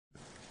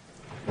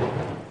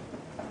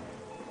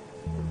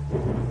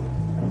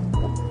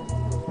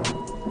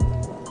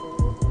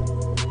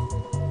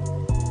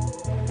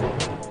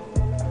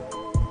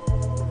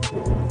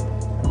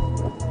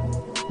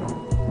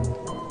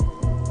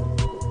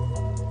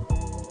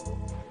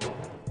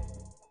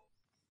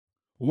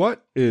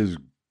What is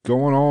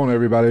going on,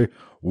 everybody?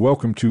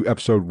 Welcome to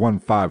episode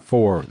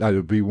 154. That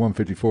would be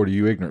 154 to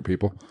you ignorant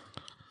people.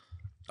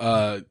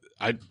 Like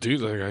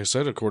I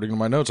said, according to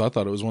my notes, I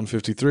thought it was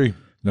 153.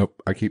 Nope,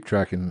 I keep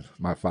tracking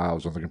my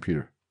files on the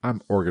computer.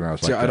 I'm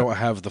organized See, like that. I don't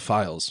have the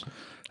files.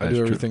 I That's do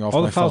true. everything off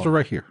All my the files phone. are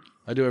right here.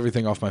 I do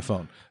everything off my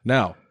phone.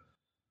 Now,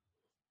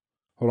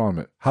 Hold on a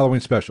minute.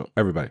 Halloween special.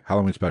 Everybody,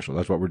 Halloween special.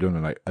 That's what we're doing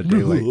tonight. A day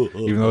late,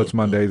 even though it's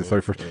Monday, the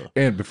 31st.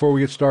 And before we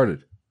get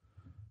started,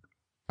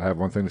 I have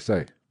one thing to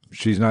say.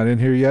 She's not in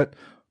here yet,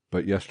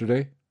 but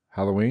yesterday,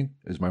 Halloween,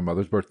 is my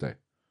mother's birthday.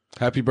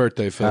 happy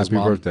birthday, Phil's Happy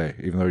mom. birthday,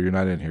 even though you're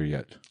not in here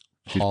yet.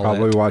 She's Haul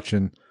probably it.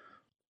 watching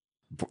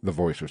The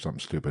Voice or something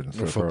stupid.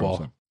 Or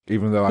football.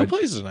 Even though Who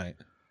plays tonight?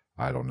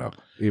 I don't know.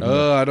 Even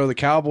though, I know the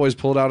Cowboys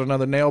pulled out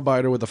another nail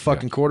biter with a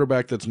fucking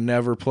quarterback that's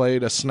never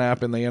played a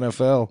snap in the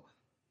NFL.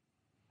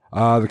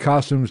 the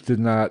costumes did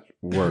not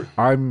work.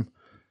 And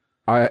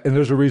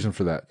there's a reason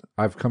for that.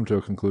 I've come to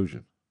a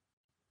conclusion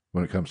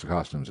when it comes to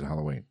costumes and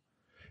Halloween.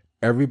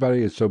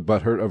 Everybody is so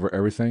butthurt over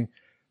everything.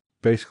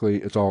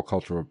 Basically, it's all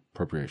cultural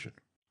appropriation.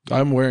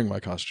 I'm wearing my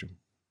costume.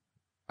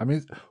 I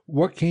mean,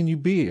 what can you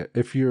be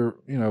if you're,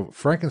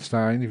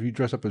 Frankenstein? If you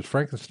dress up as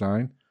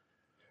Frankenstein,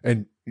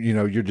 and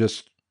you're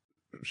just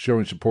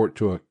showing support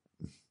to a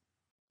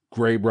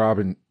grave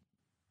robbing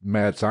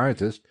mad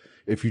scientist.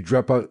 If you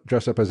dress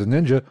up as a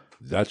ninja,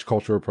 that's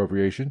cultural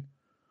appropriation.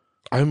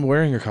 I'm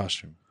wearing a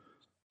costume.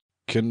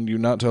 Can you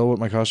not tell what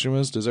my costume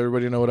is? Does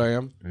everybody know what I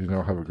am? You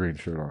don't have a green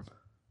shirt on.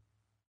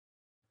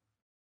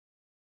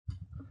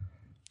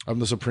 I'm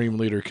the Supreme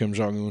Leader, Kim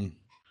Jong-un.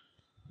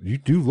 You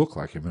do look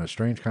like him in a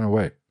strange kind of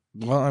way.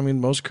 Well, I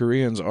mean, most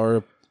Koreans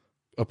are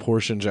a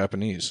portion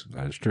Japanese,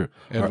 That is true.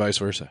 and vice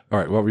versa. All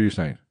right, what were you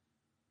saying?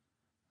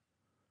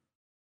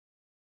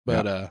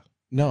 But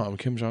no, I'm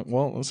Kim Jong.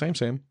 Well, same,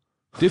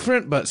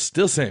 different, but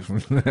still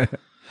same.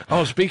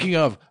 Oh, speaking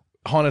of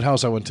haunted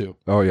house, I went to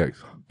Oh yeah,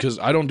 because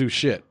I don't do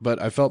shit,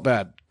 but I felt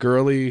bad.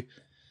 Girly,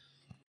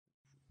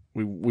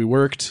 we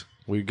worked,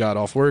 we got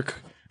off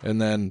work,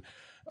 and then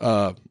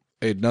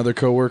another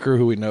coworker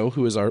who we know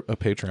who is a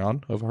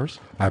Patreon of ours.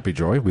 Happy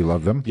Joy. We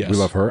love them. Yes. We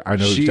love her. I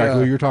know She,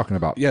 exactly who you're talking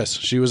about. Yes,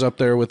 she was up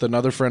there with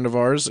another friend of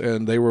ours,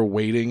 and they were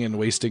waiting and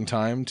wasting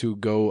time to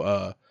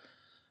go.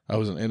 I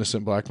was an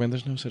innocent black man.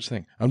 There's no such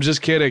thing. I'm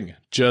just kidding.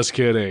 Just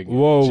kidding.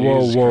 Whoa,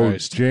 Jesus whoa,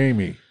 Christ.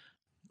 Jamie.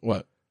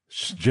 What?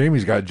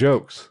 Jamie's got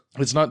jokes.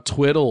 It's not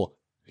twiddle.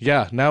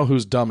 Yeah, now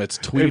who's dumb? It's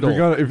tweedle.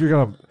 If you're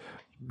gonna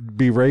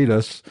berate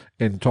us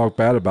and talk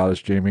bad about us,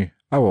 Jamie,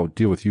 I will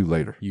deal with you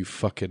later. You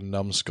fucking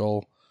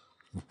numbskull.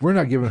 We're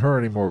not giving her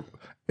any more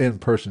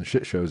in-person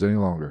shit shows any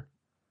longer.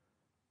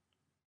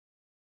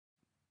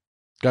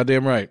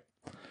 Goddamn right.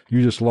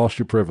 You just lost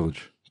your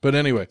privilege. But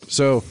anyway,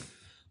 so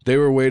they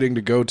were waiting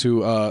to go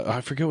to,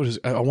 I forget what it is.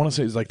 I want to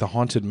say it's like the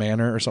Haunted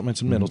Manor or something.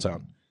 It's in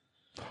Middletown.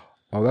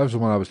 Oh, that was the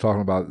one I was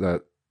talking about.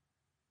 That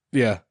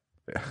Yeah.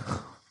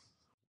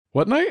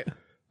 What night?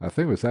 I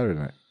think it was Saturday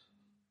night.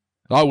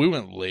 Oh, we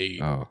went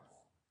late. Oh,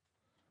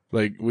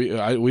 Like we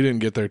didn't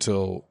get there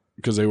till,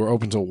 because they were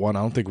open till 1.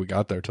 I don't think we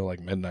got there till like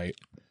midnight.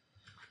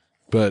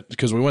 But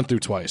because we went through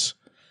twice.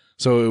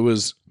 So it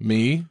was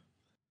me,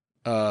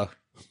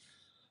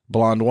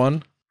 blonde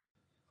one.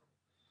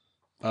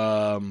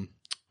 Let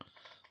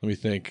me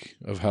think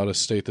of how to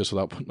state this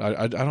without.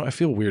 I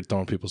feel weird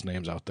throwing people's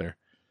names out there.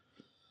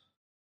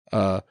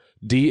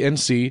 D and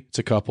C, it's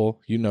a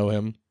couple. You know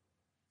him.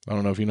 I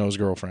don't know if you know his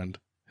girlfriend.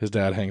 His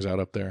dad hangs out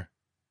up there.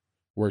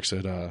 Works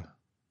at a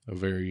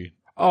very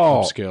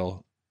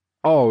upscale.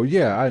 Oh,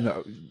 yeah, I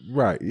know.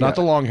 Right. Yeah. Not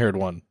the long-haired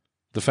one,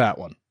 the fat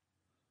one.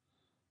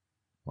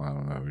 Well, I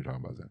don't know who you're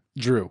talking about then.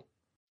 Drew.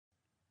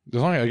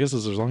 As long as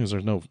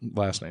there's no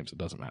last names, it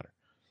doesn't matter.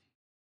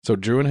 So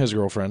Drew and his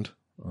girlfriend.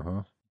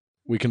 Uh-huh.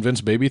 We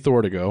convinced Baby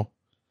Thor to go.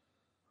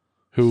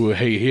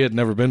 He had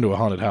never been to a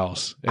haunted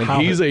house, and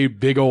he's a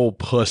big old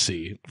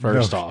pussy.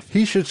 First off,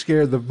 he should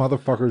scare the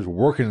motherfuckers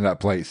working in that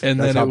place. and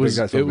That's then how big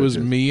that son it of a was bitch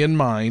is. me and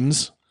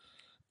Mines,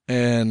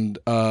 and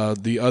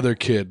the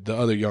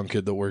other young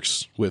kid that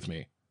works with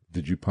me.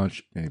 Did you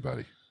punch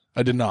anybody?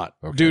 I did not,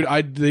 Okay.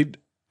 dude.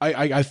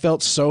 I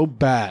felt so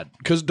bad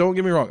because don't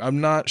get me wrong,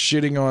 I'm not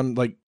shitting on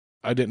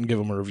I didn't give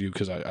him a review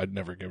because I'd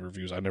never give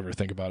reviews. I never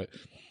think about it.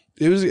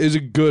 It was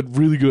a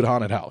really good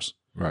haunted house,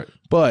 Right.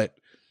 but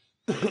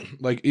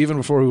even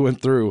before we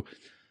went through,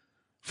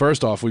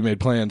 first off, we made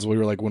plans. We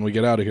were like, when we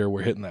get out of here,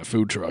 we're hitting that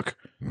food truck.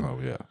 Oh,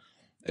 yeah.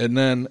 And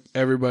then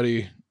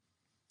everybody,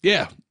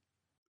 yeah.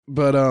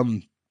 But,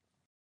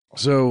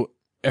 so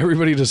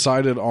everybody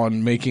decided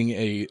on making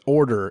a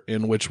order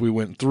in which we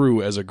went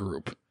through as a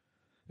group.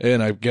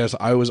 And I guess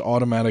I was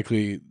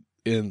automatically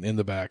in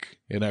the back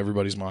in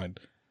everybody's mind.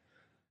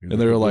 You're And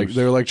they were like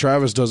like,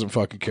 Travis doesn't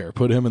fucking care.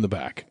 Put him in the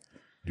back.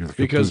 You're like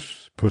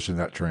because- pushing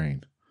that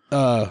train.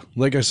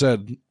 Like I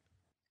said,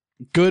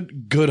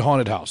 good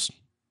haunted house.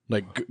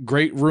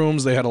 Great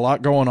rooms. They had a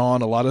lot going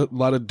on, a lot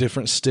of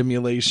different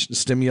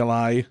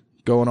stimuli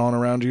going on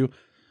around you.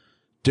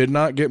 Did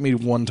not get me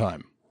one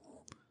time.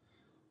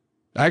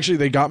 Actually,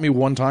 they got me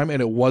one time,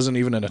 and it wasn't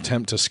even an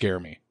attempt to scare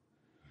me.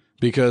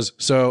 Because,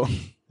 so,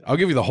 I'll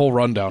give you the whole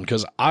rundown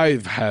because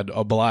I've had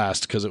a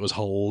blast because it was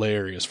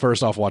hilarious.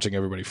 First off, watching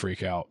everybody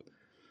freak out.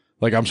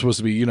 Like I'm supposed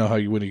to be, you know how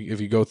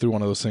if you go through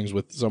one of those things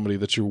with somebody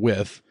that you're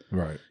with,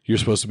 Right. you're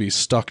supposed to be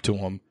stuck to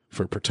them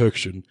for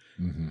protection.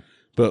 Mm-hmm.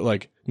 But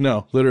like,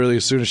 no, literally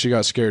as soon as she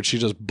got scared, she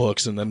just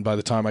books. And then by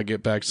the time I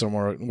get back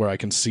somewhere where I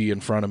can see in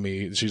front of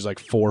me, she's like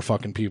 4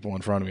 fucking people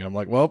in front of me. I'm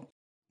like, well,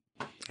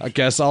 I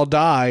guess I'll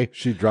die.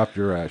 She dropped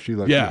your ass. She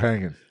left you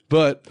hanging.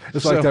 But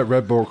it's like that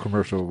Red Bull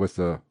commercial with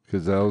the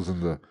gazelles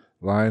and the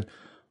lion.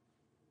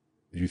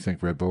 You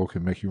think Red Bull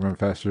can make you run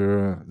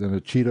faster than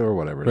a cheetah or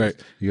whatever? Right.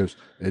 He goes,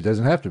 it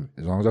doesn't have to,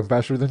 as long as I'm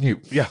faster than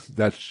you. Yeah.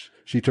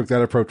 She took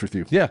that approach with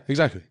you. Yeah,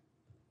 exactly.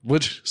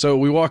 So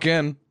we walk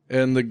in,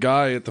 and the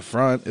guy at the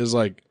front is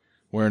like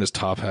wearing his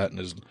top hat and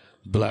his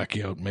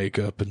blackout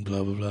makeup and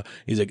blah, blah, blah.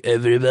 He's like,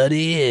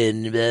 everybody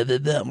in, blah, blah,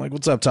 blah. I'm like,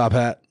 what's up, top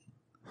hat?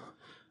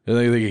 And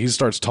then he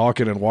starts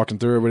talking and walking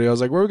through everybody. I was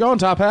like, where are we going,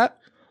 top hat?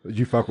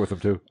 You fuck with him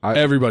too.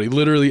 Everybody,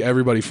 literally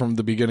everybody from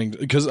the beginning,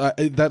 because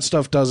that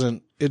stuff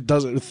doesn't.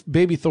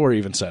 Baby Thor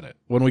even said it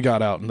when we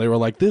got out, and they were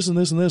like this and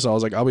this and this. I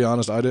was like, I'll be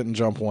honest, I didn't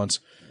jump once,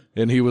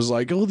 and he was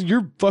like, oh,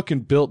 you're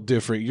fucking built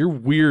different. You're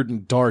weird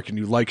and dark, and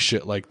you like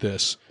shit like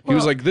this. He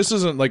was like, this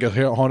isn't like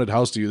a haunted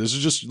house to you. This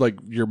is just like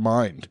your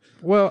mind.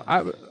 Well,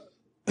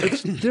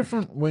 it's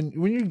different when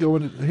you go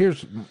into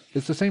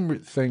it's the same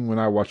thing when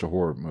I watch a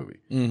horror movie.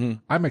 Mm-hmm.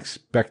 I'm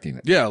expecting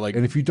it. Yeah,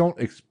 and if you don't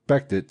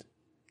expect it,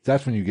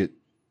 that's when you get.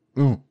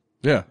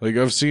 Yeah, like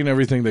I've seen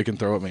everything they can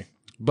throw at me,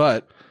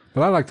 but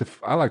I like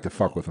to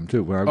fuck with them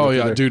too.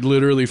 When dude,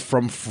 literally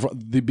from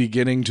the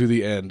beginning to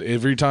the end,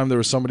 every time there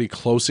was somebody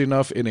close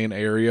enough in an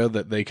area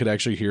that they could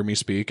actually hear me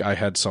speak, I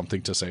had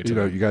something to say to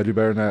them. You gotta do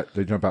better than that.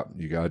 They jump out.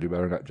 You gotta do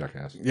better than that,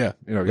 jackass. Yeah,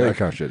 that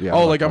kind of shit. Yeah.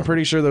 I'm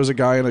pretty sure there was a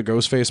guy in a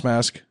ghost face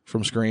mask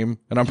from Scream,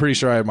 and I'm pretty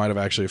sure I might have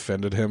actually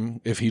offended him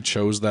if he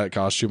chose that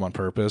costume on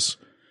purpose.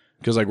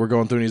 Because like we're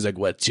going through, and he's like,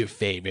 "What's your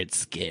favorite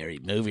scary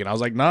movie?" And I was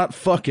like, "Not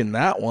fucking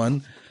that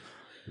one."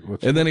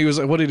 And then he was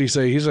like, what did he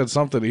say? He said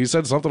something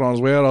on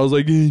his way out. I was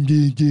like,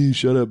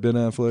 shut up, Ben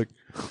Affleck.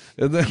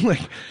 And then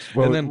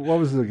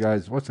what's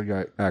the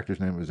guy actor's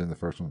name was in the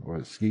first one?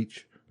 Was it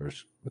Skeech?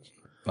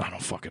 I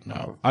don't fucking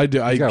know. I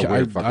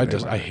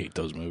hate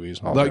those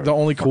movies. Like the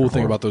only cool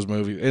thing about those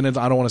movies, and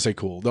I don't want to say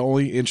cool. The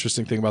only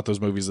interesting thing about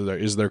those movies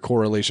is their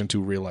correlation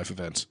to real life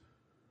events.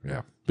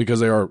 Yeah.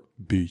 Because they are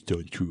based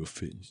on true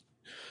events.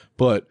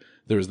 But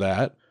there's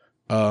that.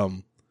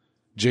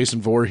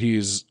 Jason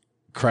Voorhees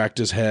cracked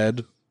his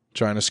head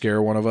trying to scare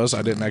one of us.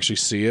 I didn't actually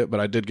see it, but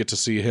I did get to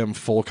see him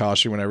full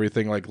costume and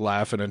everything, like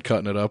laughing and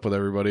cutting it up with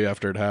everybody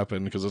after it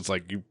happened, because it's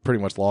like you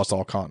pretty much lost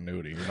all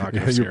continuity. You're not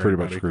going to you're pretty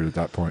much screwed at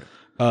that point.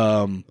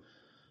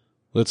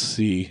 Let's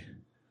see.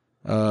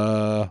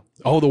 The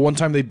one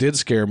time they did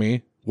scare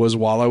me was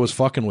while I was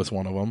fucking with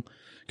one of them,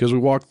 because we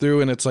walked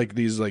through and it's like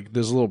this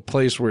little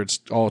place where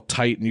it's all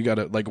tight and you got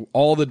to like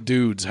all the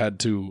dudes had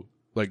to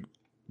like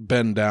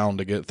bend down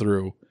to get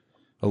through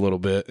a little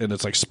bit, and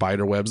it's like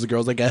spider webs. The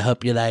girl's like, I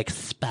hope you like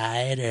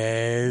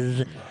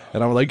spiders.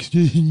 And I'm like,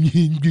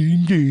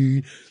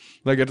 and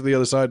I get to the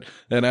other side,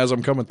 and as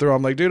I'm coming through,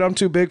 I'm like, dude, I'm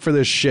too big for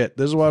this shit.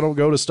 This is why I don't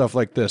go to stuff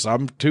like this.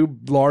 I'm too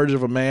large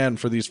of a man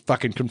for these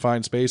fucking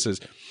confined spaces.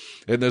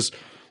 And this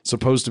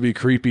supposed to be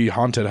creepy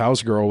haunted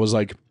house girl was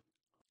like,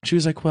 she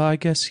was like, well, I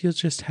guess you'll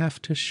just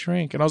have to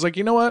shrink. And I was like,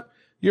 you know what?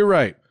 You're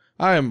right.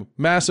 I am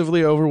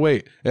massively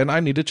overweight, and I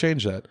need to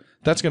change that.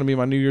 That's going to be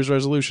my New Year's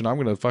resolution. I'm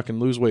going to fucking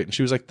lose weight. And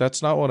she was like,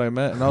 that's not what I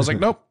meant. And I was like,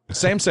 nope,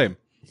 same.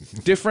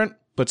 Different,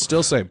 but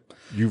still same.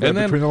 You read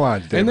between the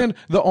lines, damn it.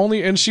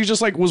 And she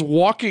just like was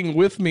walking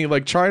with me,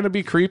 like trying to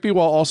be creepy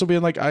while also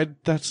being like,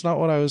 that's not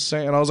what I was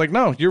saying. And I was like,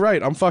 no, you're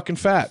right. I'm fucking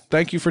fat.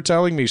 Thank you for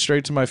telling me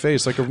straight to my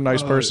face like a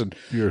nice person.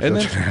 You're and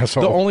such then an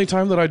asshole. The only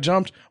time that I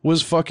jumped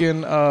was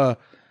fucking, oh,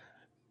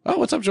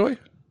 what's up, Joy?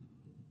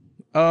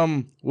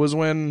 Was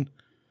when,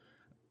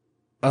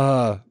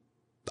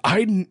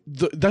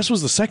 this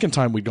was the second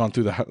time we'd gone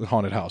through the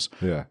haunted house.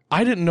 Yeah.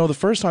 I didn't know the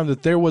first time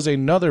that there was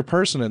another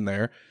person in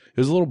there. It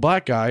was a little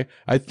black guy.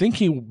 I think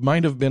he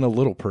might have been a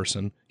little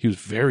person. He was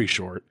very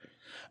short.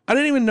 I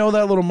didn't even know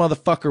that little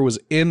motherfucker was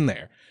in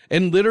there.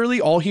 And literally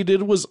all he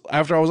did was,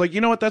 after I was like, you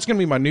know what, that's going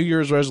to be my New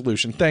Year's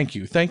resolution. Thank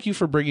you. Thank you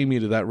for bringing me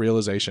to that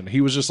realization. He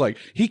was just like,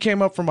 he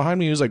came up from behind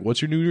me. He was like,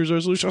 what's your New Year's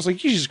resolution? I was like,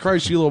 Jesus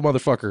Christ, you little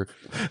motherfucker.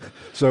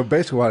 So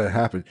basically what had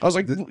happened. I was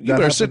like, you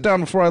better sit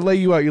down before I lay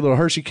you out, you little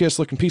Hershey Kiss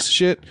looking piece of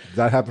shit.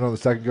 That happened on the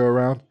second go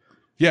around?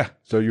 Yeah.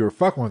 So you were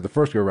fucking with the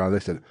first go around. They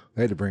said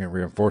they had to bring in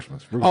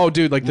reinforcements.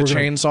 Dude, like the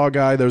chainsaw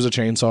guy. There was a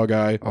chainsaw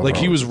guy. Like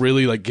he was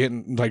really like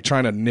getting, like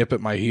trying to nip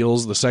at my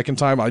heels. The second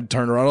time I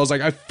turned around, I was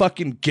like, I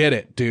fucking get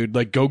it, dude.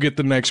 Like go get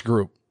the next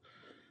group.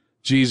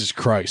 Jesus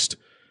Christ.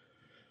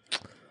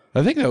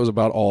 I think that was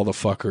about all the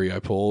fuckery I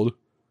pulled.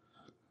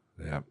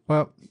 Yeah.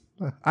 Well,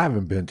 I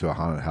haven't been to a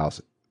haunted house.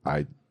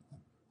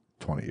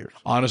 20 years.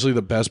 Honestly,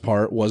 the best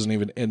part wasn't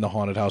even in the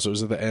haunted house. It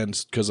was at the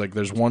end, because like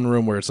there's one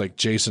room where it's like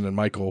Jason and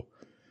Michael,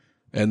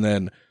 and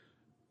then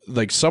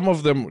like some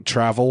of them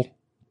travel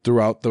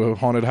throughout the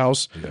haunted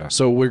house. Yeah.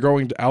 So we're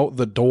going out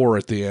the door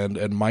at the end,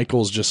 and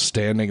Michael's just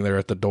standing there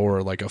at the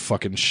door like a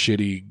fucking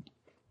shitty,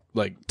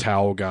 like,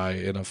 towel guy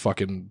in a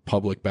fucking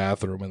public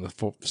bathroom in the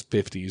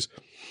 50s.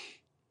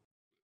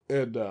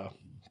 And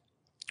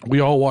we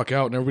all walk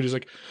out, and everybody's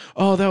like,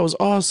 oh, that was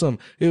awesome.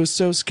 It was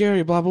so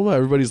scary, blah, blah, blah.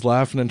 Everybody's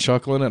laughing and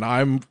chuckling, and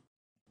I'm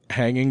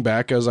hanging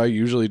back as I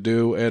usually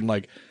do. And,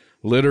 like,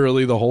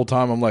 literally the whole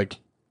time I'm like,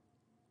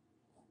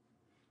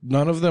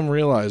 none of them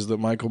realize that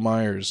Michael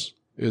Myers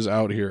is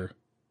out here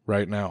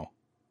right now.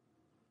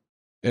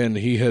 And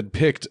he had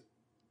picked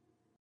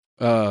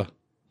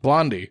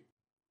Blondie,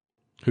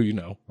 who you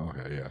know.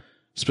 Okay, yeah.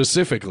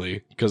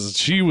 Specifically, because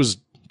she was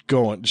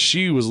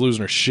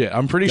losing her shit.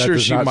 I'm pretty sure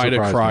she might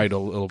have cried a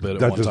little bit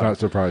at one time. That does not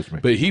surprise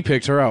me. But he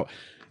picked her out.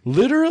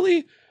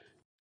 Literally,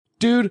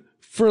 dude,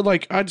 for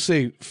like, I'd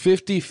say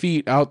 50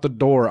 feet out the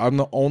door, I'm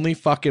the only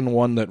fucking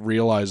one that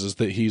realizes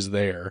that he's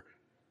there,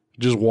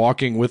 just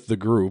walking with the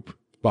group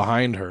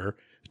behind her,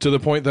 to the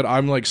point that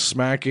I'm like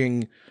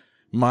smacking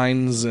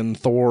Mines and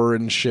Thor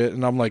and shit,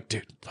 and I'm like,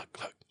 dude,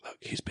 look,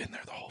 he's been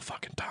there the whole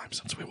fucking time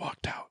since we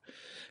walked out.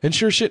 And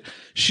sure shit,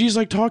 she's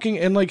like talking,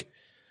 and like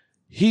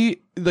he's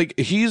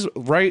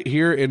right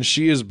here, and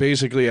she is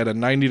basically at a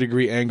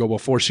 90-degree angle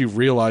before she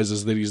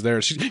realizes that he's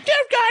there. She's,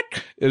 oh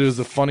God! It is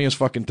the funniest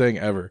fucking thing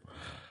ever.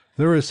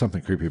 There is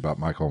something creepy about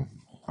Michael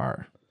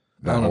Myers.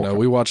 I don't know.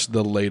 We watched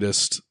the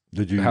latest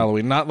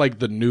Halloween, not like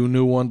the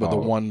new one, but the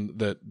one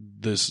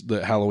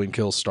that Halloween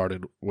Kills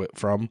started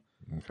from.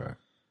 Okay.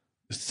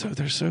 So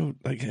they're so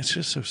like, it's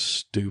just so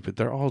stupid.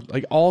 They're all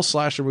like, all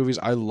slasher movies.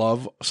 I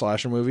love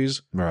slasher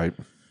movies, Right.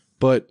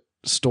 but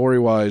story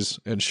wise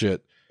and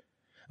shit.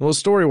 Well,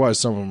 story wise,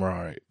 some of them are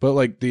all right, but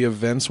like the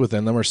events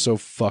within them are so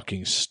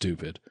fucking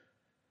stupid.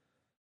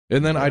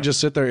 And then I just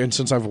sit there, and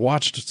since I've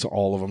watched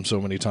all of them so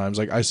many times,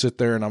 like I sit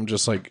there and I'm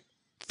just like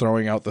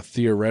throwing out the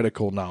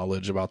theoretical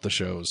knowledge about the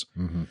shows,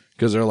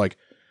 because they're like,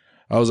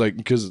 I was like,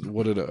 because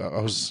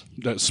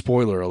that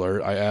spoiler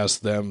alert, I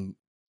asked them,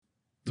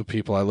 the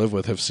people I live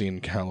with have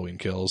seen Halloween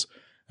Kills,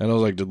 and I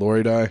was like, did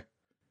Lori die?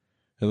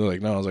 And they're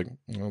like, no. I was like,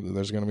 well,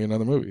 there's going to be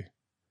another movie,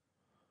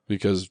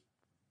 because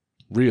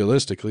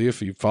realistically,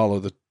 if you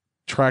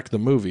track the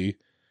movie,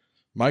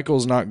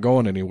 Michael's not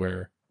going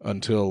anywhere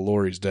until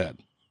Lori's dead.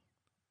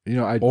 You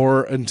know,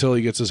 or until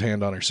he gets his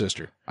hand on her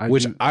sister,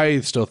 which I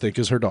still think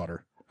is her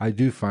daughter. I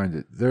do find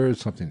that there is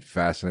something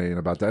fascinating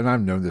about that, and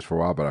I've known this for a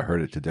while, but I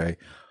heard it today.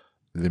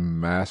 The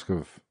Mask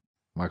of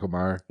Michael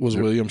Myers was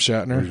William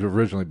Shatner. It was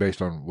originally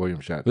based on William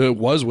Shatner. It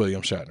was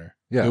William Shatner.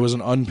 Yeah, it was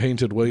an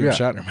unpainted William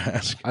Shatner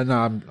mask. I know.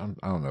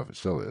 I don't know if it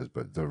still is,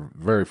 but the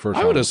very first.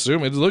 I would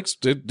assume it looks.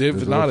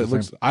 If not, it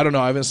looks. I don't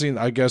know. I haven't seen.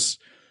 I guess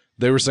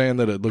they were saying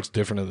that it looks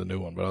different in the new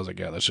one, but I was like,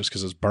 yeah, that's just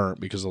because it's burnt,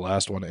 because the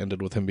last one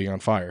ended with him being on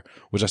fire,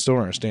 which I still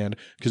don't understand,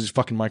 because he's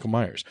fucking Michael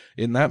Myers.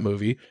 In that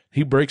movie,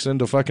 he breaks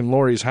into fucking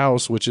Laurie's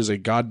house, which is a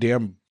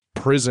goddamn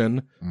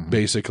prison,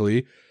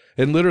 basically.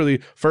 And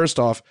literally, first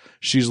off,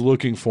 she's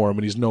looking for him,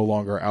 and he's no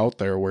longer out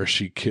there where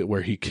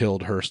he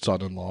killed her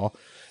son-in-law.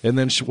 And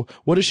then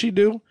what does she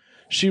do?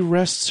 She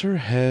rests her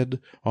head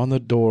on the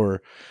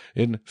door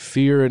in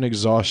fear and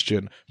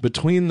exhaustion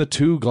between the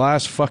two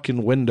glass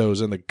fucking windows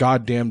and the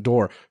goddamn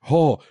door.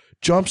 Oh,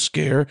 jump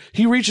scare.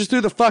 He reaches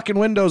through the fucking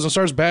windows and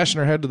starts bashing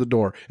her head to the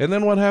door. And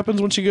then what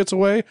happens when she gets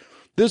away?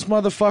 This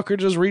motherfucker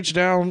just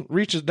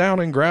reaches down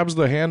and grabs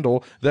the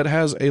handle that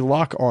has a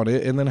lock on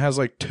it, and then has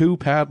like two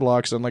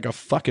padlocks and like a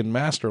fucking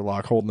master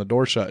lock holding the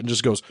door shut, and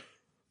just goes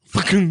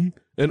fucking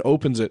and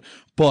opens it.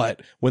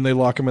 But when they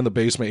lock him in the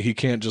basement, he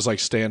can't just like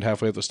stand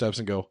halfway up the steps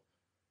and go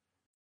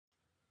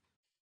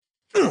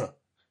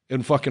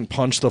and fucking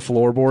punch the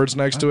floorboards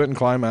next to it and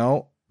climb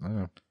out. I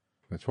know.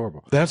 That's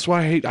horrible. That's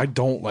why I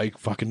don't like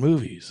fucking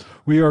movies.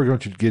 We are going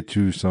to get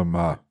to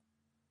some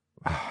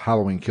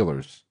Halloween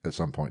killers at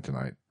some point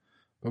tonight,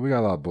 but we got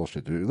a lot of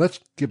bullshit to do.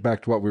 Let's get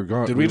back to what we were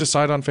going. Did we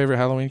decide on favorite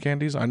Halloween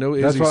candies? I know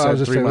Izzy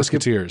said Three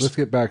Musketeers. Let's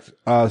get back.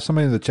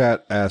 Somebody in the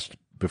chat asked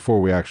before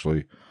we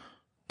actually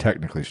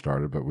technically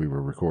started, but we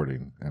were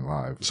recording and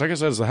live. It's like I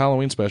said, it's the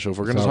Halloween special. If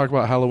we're going to talk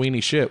about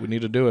Halloween-y shit, we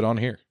need to do it on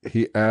here.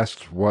 He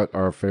asked what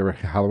our favorite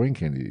Halloween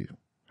candy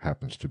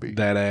happens to be.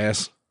 That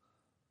ass.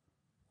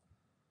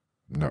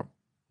 No.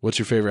 What's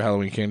your favorite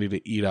Halloween candy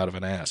to eat out of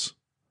an ass?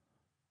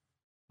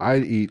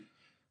 I'd eat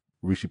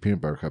Reese's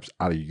Peanut Butter Cups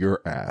out of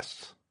your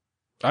ass.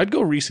 I'd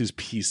go Reese's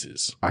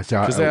Pieces.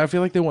 Because I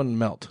feel like they wouldn't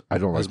melt. I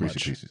don't like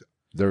Reese's Pieces.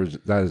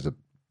 That is a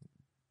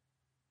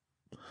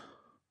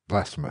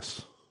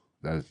blasphemous.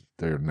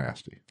 They're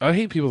nasty. I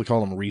hate people that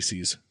call them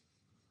Reese's.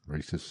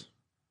 Reese's?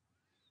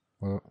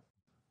 Well,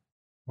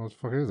 what the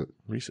fuck is it?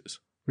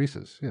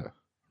 Reese's, yeah.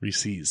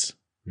 Reese's.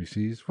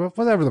 Well,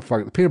 whatever the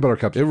fuck. The peanut butter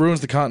cups. It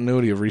ruins the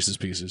continuity of Reese's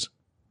Pieces.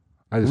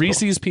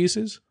 Reese's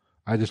Pieces?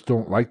 I just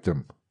don't like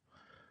them.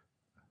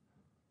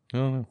 I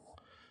don't know.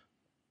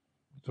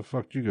 What the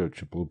fuck you go,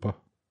 Chalupa?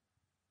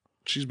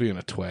 She's being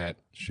a twat.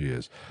 She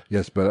is.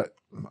 Yes, but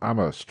I'm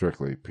a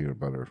strictly peanut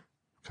butter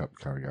cup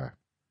kind of guy.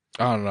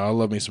 I don't know. I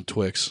love me some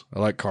Twix. I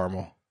like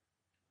caramel.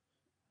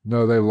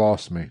 No, they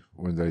lost me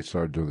when they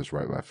started doing this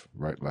right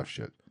left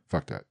shit.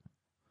 Fuck that.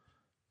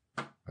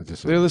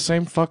 They're the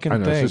same fucking I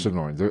know, thing. it's just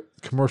annoying. The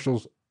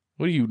commercials,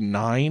 What are you,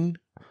 9?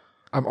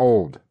 I'm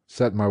old,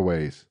 set in my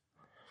ways.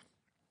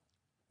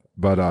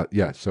 But,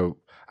 yeah, so,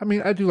 I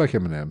mean, I do like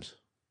M&M's.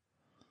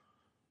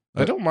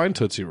 I don't mind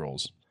Tootsie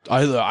Rolls.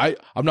 I'm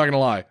not gonna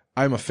lie.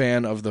 I'm a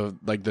fan of the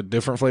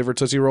different flavored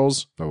Tootsie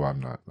Rolls, No, I'm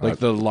not. like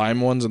the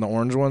lime ones and the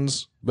orange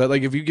ones. But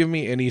like, if you give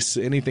me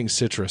anything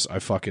citrus,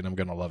 I'm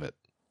gonna love it.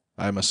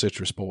 I'm a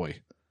citrus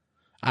boy,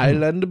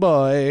 island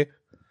boy.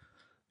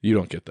 You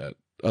don't get that.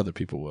 Other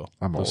people will.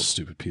 I'm Those old.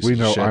 stupid pieces. We of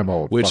know shit. I'm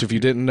old. Which, Fuck if you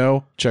didn't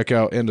know, check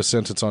out End of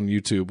Sentence on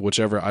YouTube.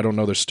 Whichever. I don't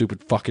know their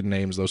stupid fucking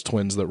names. Those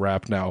twins that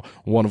rap now.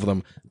 One of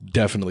them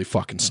definitely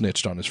fucking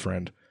snitched on his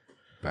friend.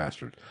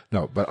 Bastard.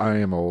 No, but I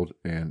am old,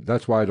 and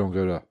that's why I don't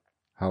go to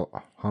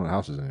haunted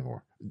houses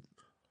anymore.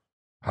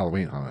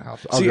 Halloween haunted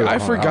house. See, I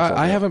forgot.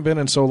 I haven't been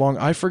in so long.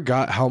 I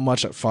forgot how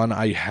much fun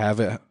I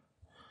have at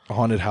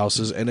haunted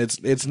houses, and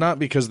it's not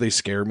because they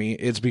scare me.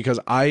 It's because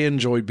I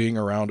enjoy being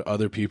around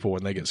other people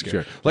when they get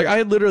scared. Sure. Like,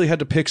 I literally had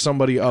to pick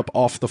somebody up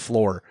off the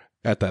floor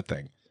at that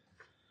thing.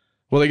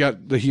 Well,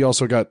 he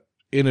also got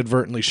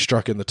inadvertently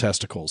struck in the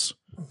testicles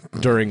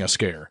during a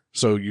scare.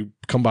 So you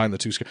combine the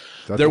two scares.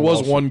 There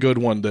was one good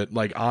one that,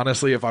 like,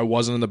 honestly, if I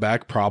wasn't in the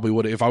back, probably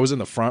would. If I was in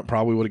the front,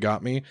 probably would have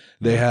got me.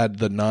 They had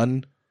the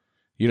nun.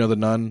 You know the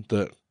nun,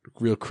 the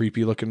real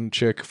creepy looking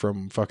chick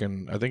from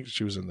fucking, I think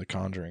she was in The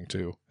Conjuring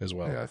too, as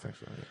well. Yeah, I think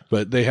so. Yeah.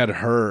 But they had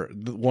her,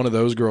 one of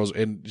those girls,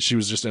 and she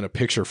was just in a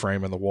picture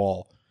frame in the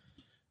wall.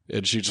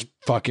 And she just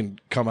fucking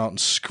come out and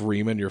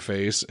scream in your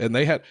face. And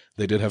they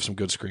did have some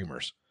good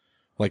screamers.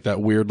 Like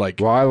that weird, like.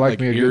 Well, I like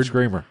me a good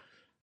screamer.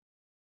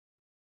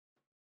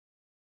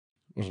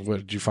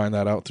 What, did you find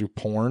that out through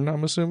porn,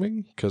 I'm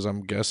assuming? Because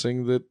I'm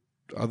guessing that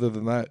other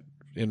than that,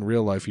 in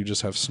real life, you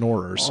just have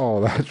snorers.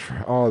 Oh, that's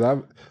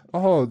right.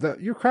 That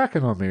you're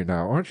cracking on me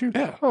now, aren't you?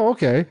 Yeah. Oh,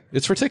 okay.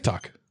 It's for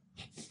TikTok.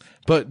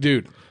 But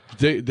dude,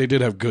 they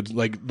did have good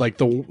like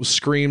the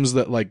screams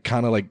that like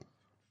kind of like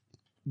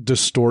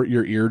distort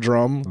your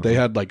eardrum. They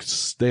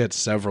had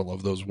several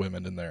of those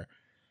women in there.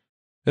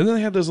 And then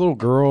they had this little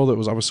girl that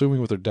was, I'm assuming,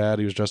 with her dad.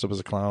 He was dressed up as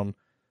a clown.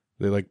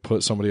 They like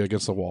put somebody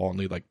against the wall and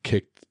they like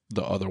kicked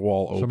the other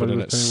wall open. Somebody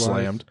and it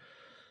slammed.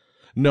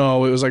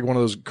 No, it was like one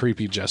of those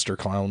creepy jester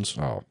clowns.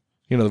 Oh.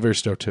 You know, the very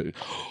stereotypical.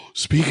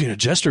 Speaking of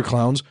jester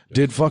clowns,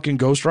 did fucking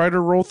Ghost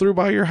Rider roll through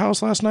by your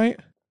house last night?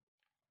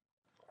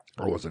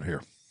 I wasn't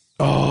here.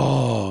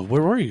 Oh,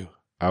 where were you?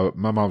 I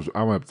went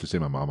up to see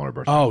my mom on her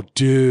birthday. Oh,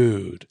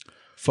 dude.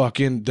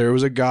 Fucking, there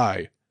was a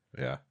guy.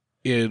 Yeah.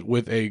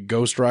 With a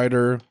Ghost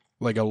Rider,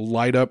 like a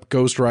light up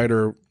Ghost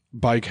Rider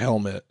bike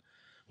helmet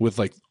with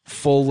like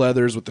full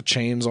leathers with the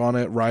chains on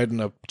it, riding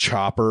a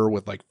chopper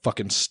with like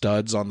fucking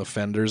studs on the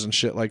fenders and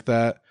shit like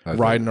that,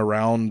 riding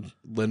around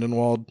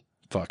Lindenwold.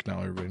 Fuck, now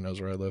everybody knows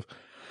where I live.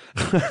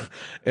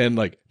 And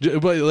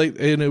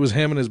and it was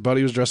him and his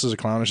buddy was dressed as a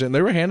clown and shit, and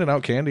they were handing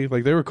out candy.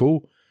 Like, they were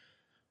cool.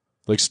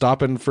 Like,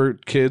 stopping for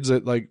kids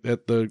at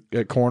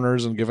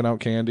corners and giving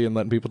out candy and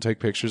letting people take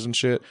pictures and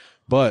shit.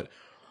 But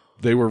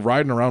they were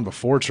riding around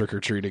before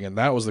trick-or-treating, and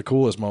that was the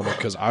coolest moment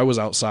because I was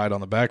outside on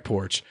the back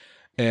porch.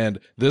 And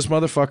this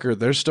motherfucker,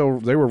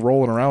 they were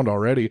rolling around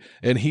already,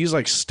 and he's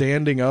like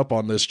standing up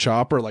on this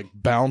chopper, like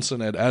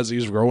bouncing it as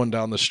he's rolling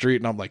down the street,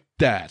 and I'm like,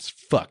 that's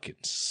fucking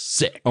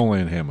sick. Only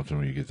in Hamilton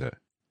when you get that.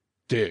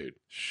 Dude.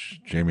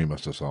 Jamie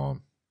must have saw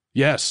him.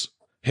 Yes.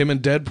 Him and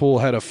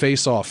Deadpool had a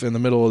face-off in the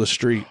middle of the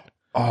street.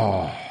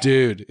 Oh.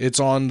 Dude, it's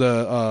on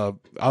the,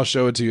 I'll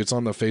show it to you, it's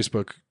on the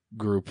Facebook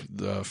group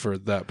for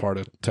that part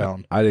of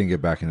town. I didn't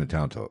get back into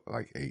town till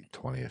like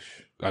 8:20ish.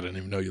 I didn't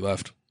even know you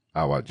left.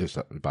 Oh, just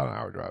about an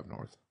hour drive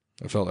north.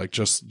 I felt like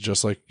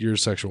just like your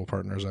sexual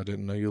partners, I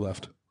didn't know you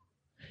left.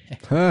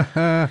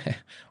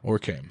 Or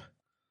came.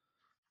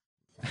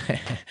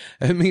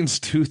 It means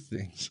two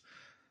things.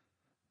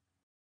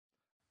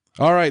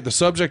 All right, the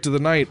subject of the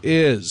night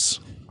is...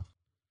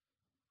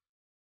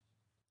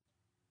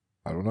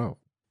 I don't know.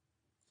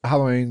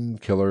 Halloween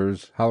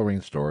killers,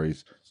 Halloween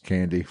stories,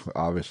 candy,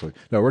 obviously.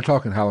 No, we're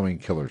talking Halloween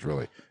killers,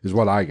 really, is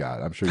what I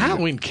got. I'm sure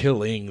Halloween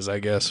killings, I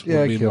guess,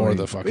 would be more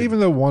the fucking... Even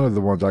though one of the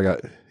ones I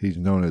got, he's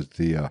known as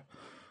the...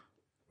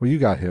 well, you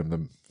got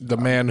him. The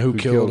man who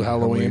killed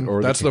Halloween.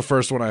 Or that's the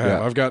first one I have.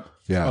 Yeah. I've got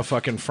a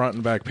fucking front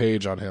and back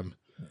page on him.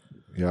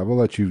 Yeah, we'll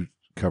let you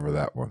cover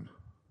that one.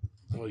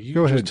 Well, you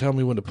go ahead. Tell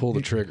me when to pull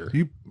the trigger.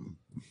 You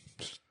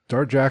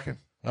start jacking.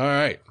 All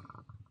right.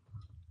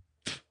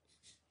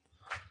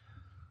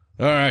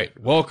 All right.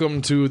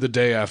 Welcome to the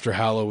day after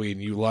Halloween,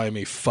 you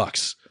limey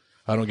fucks.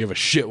 I don't give a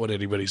shit what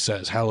anybody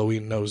says.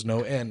 Halloween knows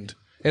no end.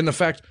 And the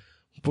fact,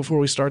 before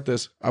we start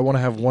this, I want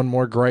to have one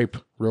more gripe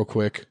real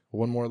quick.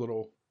 One more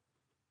little...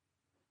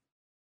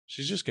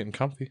 She's just getting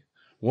comfy.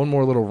 One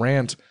more little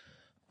rant.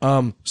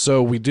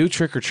 So we do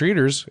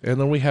trick-or-treaters, and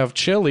then we have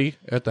chili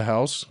at the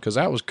house, because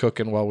that was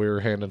cooking while we were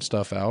handing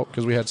stuff out,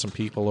 because we had some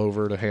people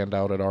over to hand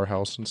out at our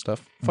house and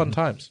stuff. Fun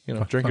times, you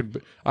know, drinking.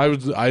 I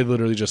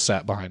literally just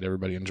sat behind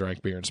everybody and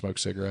drank beer and smoked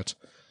cigarettes.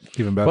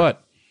 Even better.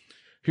 But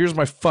here's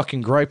my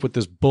fucking gripe with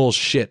this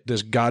bullshit,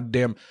 this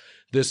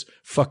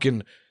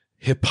fucking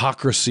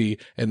hypocrisy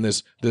and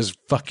this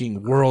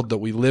fucking world that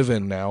we live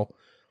in now,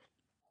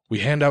 we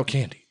hand out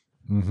candy.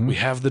 Mm-hmm. We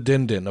have the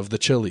Din Din of the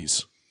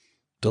Chili's.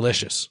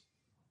 Delicious.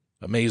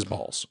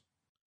 Amazeballs.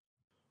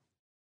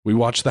 We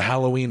watch the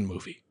Halloween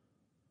movie.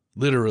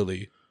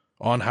 Literally,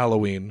 on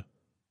Halloween,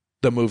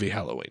 the movie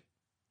Halloween.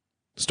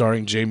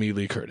 Starring Jamie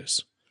Lee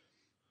Curtis.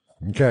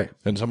 Okay.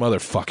 And some other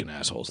fucking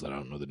assholes that I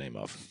don't know the name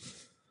of.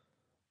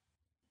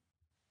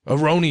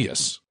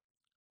 Erroneous.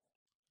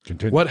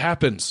 Continue. What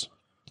happens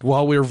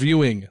while we're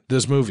viewing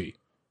this movie?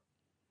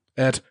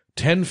 At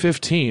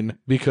 10:15,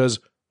 because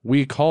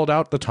we called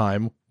out the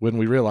time when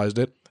we realized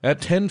it,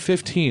 at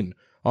 10:15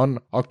 on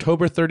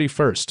October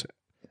 31st,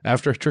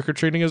 after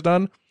trick-or-treating is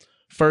done,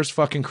 first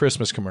fucking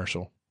Christmas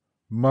commercial.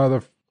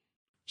 Mother.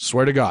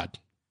 Swear to God.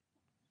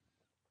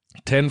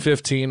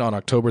 10:15 on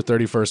October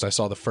 31st, I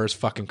saw the first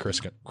fucking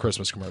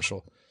Christmas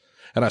commercial.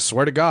 And I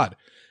swear to God,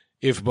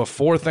 if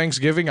before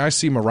Thanksgiving I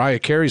see Mariah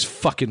Carey's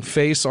fucking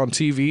face on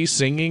TV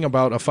singing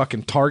about a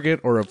fucking Target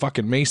or a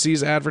fucking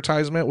Macy's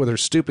advertisement with her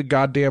stupid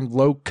goddamn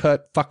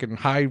low-cut fucking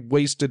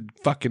high-waisted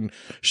fucking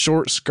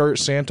short skirt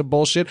Santa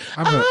bullshit,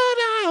 all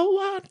I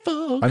want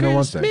for I know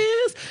one Christmas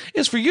thing.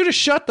 is for you to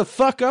shut the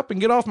fuck up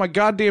and get off my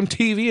goddamn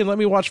TV and let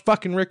me watch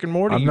fucking Rick and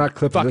Morty. I'm not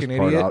clipping fucking this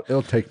part idiot. out.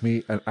 It'll take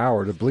me an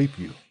hour to bleep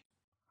you.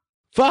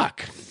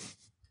 Fuck.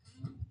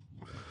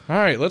 All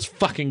right, let's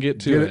fucking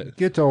get to it.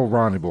 Get to old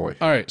Ronnie boy.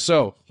 All right,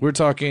 so we're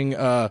talking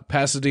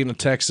Pasadena,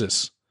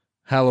 Texas,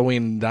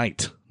 Halloween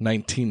night,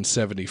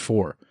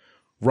 1974.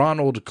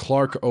 Ronald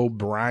Clark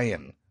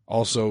O'Brien,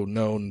 also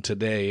known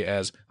today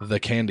as the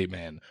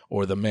Candyman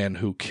or the man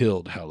who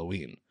killed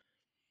Halloween.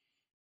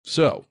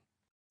 So,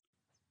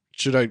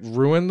 should I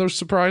ruin the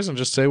surprise and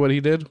just say what he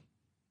did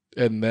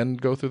and then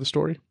go through the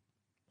story?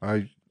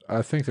 I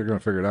think they're going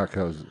to figure it out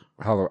because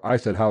I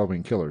said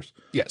Halloween killers.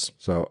 Yes.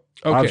 So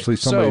Okay, obviously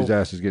somebody's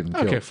ass is getting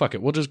killed. Okay, fuck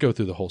it. We'll just go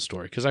through the whole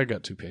story because I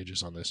got 2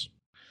 pages on this.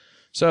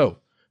 So,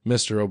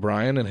 Mr.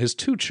 O'Brien and his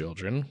 2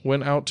 children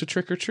went out to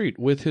trick-or-treat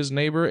with his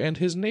neighbor and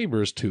his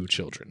neighbor's 2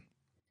 children.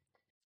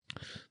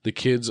 The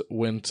kids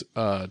went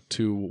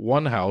to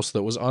one house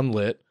that was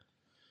unlit.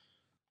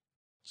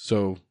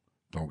 So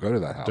Don't go to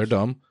that house. they're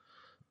dumb.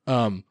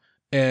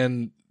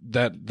 And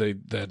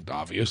that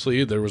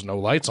obviously there was no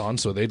lights on,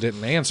 so they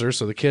didn't answer,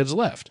 so the kids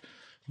left.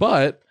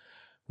 But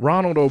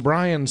Ronald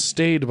O'Brien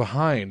stayed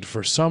behind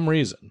for some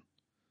reason.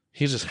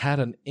 He just had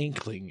an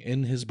inkling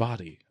in his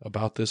body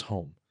about this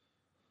home.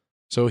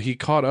 So he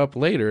caught up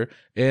later,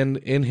 and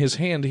in his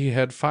hand he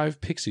had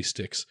 5 pixie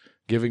sticks,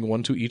 giving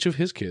one to each of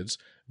his kids,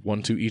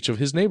 one to each of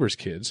his neighbor's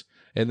kids,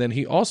 and then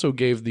he also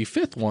gave the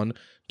 5th one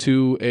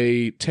to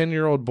a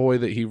 10-year-old boy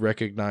that he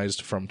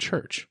recognized from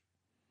church.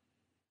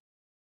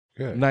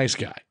 Good. Nice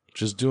guy.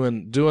 Just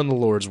doing the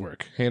Lord's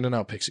work, handing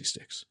out pixie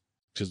sticks.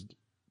 Because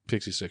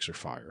pixie sticks are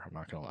fire, I'm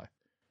not going to lie.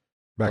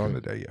 Back in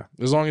the day, yeah.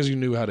 As long as you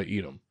knew how to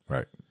eat them.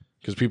 Right.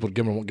 Because people would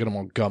get them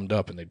all gummed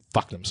up and they'd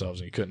fuck themselves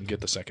and you couldn't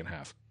get the second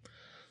half.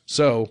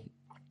 So,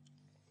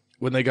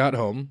 when they got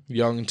home,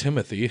 young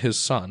Timothy, his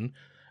son,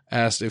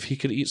 asked if he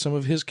could eat some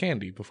of his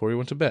candy before he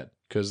went to bed.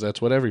 Because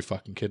that's what every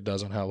fucking kid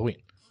does on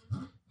Halloween.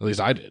 At least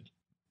I did.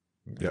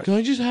 Yes. Can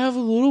I just have a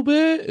little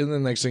bit? And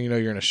then next thing you know,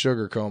 you're in a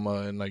sugar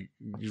coma and like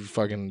you're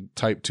fucking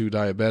type 2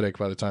 diabetic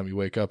by the time you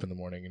wake up in the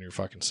morning and you're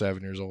fucking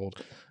 7 years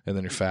old and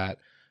then you're fat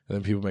and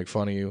then people make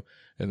fun of you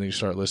and then you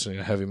start listening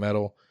to heavy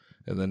metal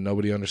and then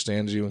nobody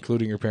understands you,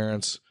 including your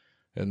parents.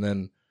 And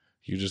then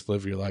you just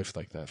live your life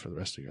like that for the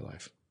rest of your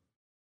life.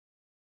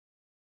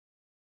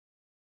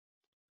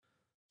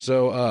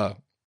 So,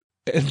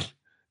 and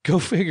go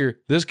figure,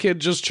 this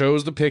kid just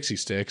chose the pixie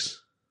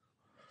sticks.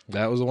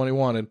 That was the one he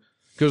wanted.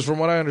 Because from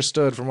what I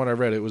understood, from what I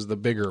read, it was the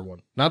bigger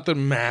one. Not the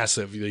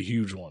massive, the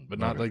huge one, but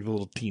not like the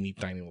little teeny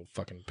tiny little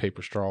fucking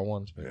paper straw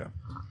ones. Yeah.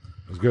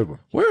 It was a good one.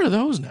 Where are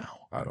those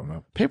now? I don't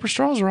know. Paper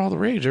straws are all the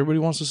rage. Everybody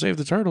wants to save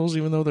the turtles,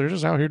 even though they're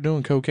just out here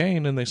doing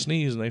cocaine and they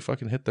sneeze and they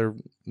fucking hit their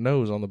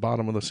nose on the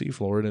bottom of the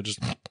seafloor and it just...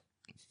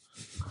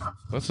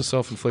 That's a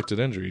self-inflicted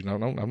injury. No,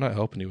 I'm not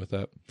helping you with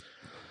that.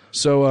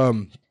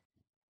 So,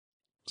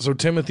 so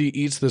Timothy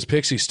eats this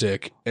pixie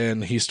stick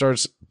and he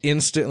starts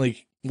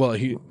instantly... Well,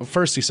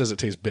 first he says it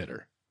tastes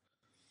bitter.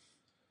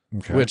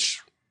 Okay.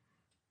 Which...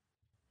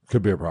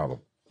 Could be a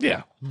problem.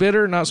 Yeah.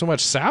 Bitter, not so much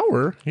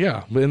sour.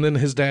 Yeah. And then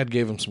his dad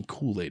gave him some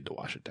Kool-Aid to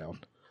wash it down.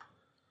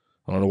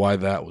 I don't know why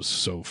that was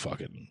so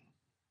fucking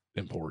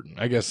important.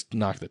 I guess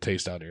knock the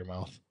taste out of your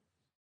mouth.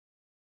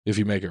 If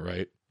you make it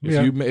right.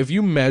 If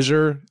you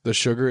measure the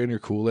sugar in your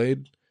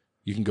Kool-Aid,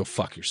 you can go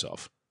fuck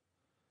yourself.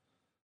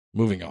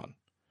 Moving on.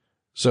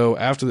 So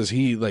after this,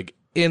 he like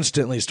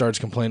instantly starts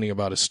complaining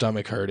about his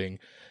stomach hurting.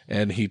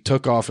 And he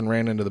took off and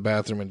ran into the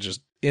bathroom and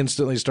just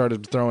instantly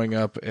started throwing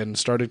up and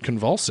started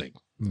convulsing.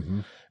 Mm-hmm.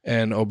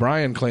 And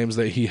O'Brien claims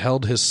that he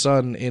held his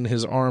son in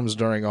his arms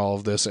during all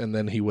of this, and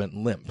then he went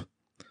limp.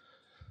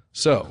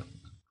 So,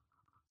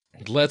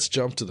 let's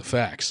jump to the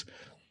facts.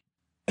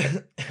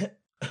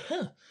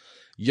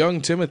 Young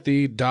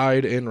Timothy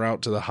died en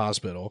route to the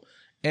hospital.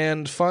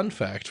 And fun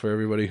fact for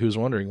everybody who's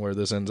wondering where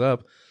this ends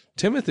up,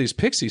 Timothy's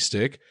pixie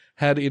stick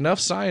had enough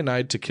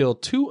cyanide to kill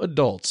 2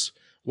 adults,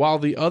 while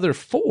the other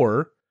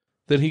 4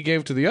 that he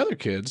gave to the other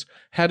kids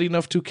had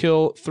enough to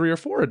kill 3 or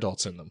 4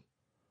 adults in them.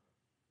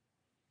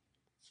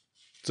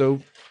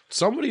 So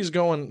somebody's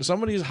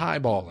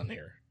highballing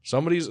here.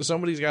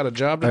 Somebody's got a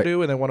job to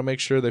do, and they want to make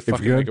sure they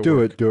fucking make it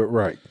work. Do it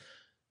right.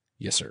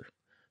 Yes, sir.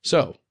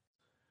 So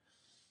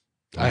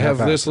I have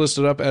this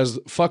listed up as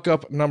fuck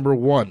up number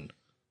 1.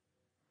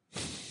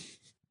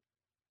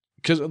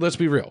 Because let's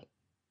be real.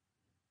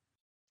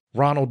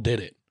 Ronald did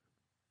it.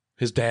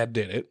 His dad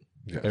did it.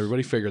 Yes.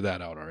 Everybody figured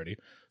that out already.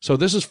 So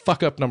this is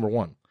fuck up number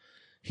 1.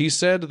 He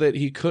said that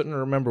he couldn't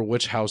remember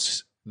which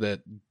house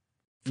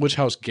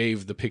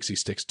gave the pixie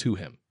sticks to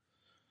him.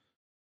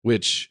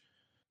 Which,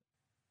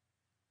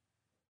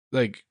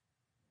 like,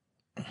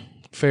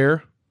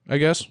 fair, I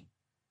guess.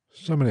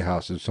 So many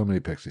houses, so many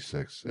pixie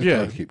sticks. It's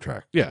hard to keep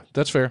track. Yeah,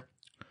 that's fair.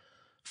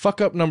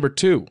 Fuck up number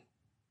 2.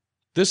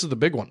 This is the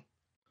big one.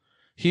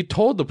 He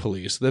told the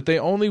police that they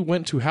only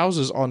went to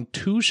houses on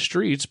 2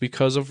 streets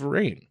because of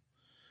rain.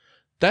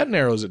 That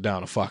narrows it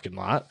down a fucking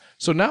lot.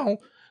 So now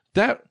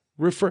that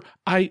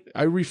I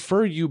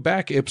refer you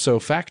back ipso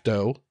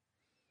facto,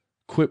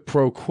 quid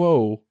pro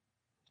quo,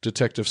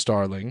 Detective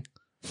Starling,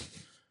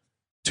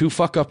 to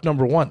fuck up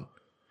number 1.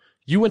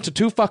 You went to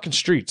 2 fucking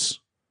streets.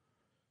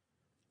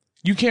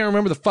 You can't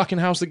remember the fucking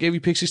house that gave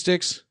you pixie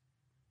sticks?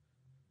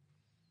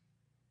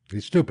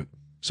 He's stupid.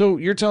 So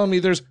you're telling me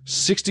there's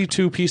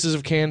 62 pieces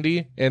of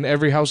candy and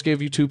every house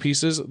gave you 2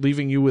 pieces,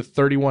 leaving you with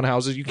 31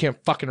 houses. You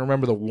can't fucking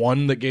remember the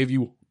one that gave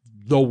you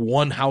the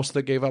one house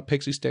that gave out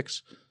pixie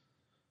sticks?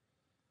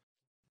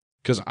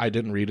 Because I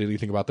didn't read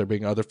anything about there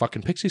being other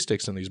fucking pixie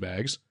sticks in these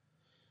bags.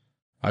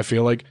 I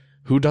feel like,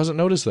 who doesn't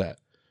notice that?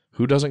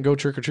 Who doesn't go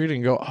trick-or-treating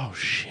and go, oh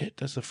shit,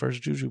 that's the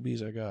first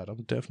jujubes I got.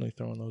 I'm definitely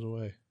throwing those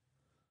away.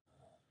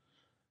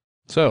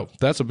 So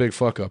that's a big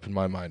fuck up in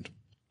my mind.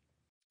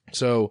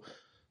 So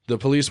the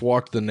police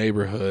walked the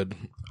neighborhood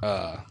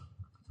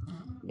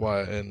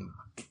with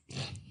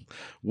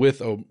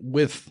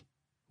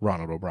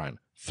Ronald O'Brien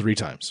 3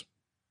 times.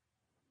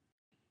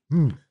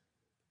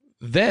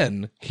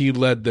 Then he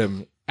led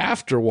them,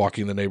 after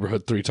walking the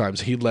neighborhood 3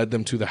 times, he led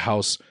them to the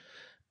house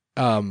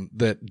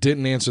that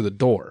didn't answer the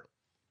door.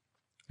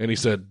 And he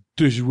said,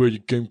 this is where you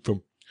came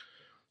from.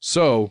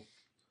 So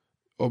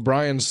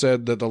O'Brien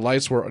said that the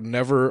lights were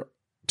never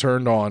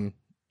turned on,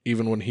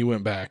 even when he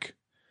went back.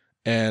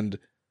 And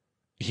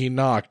he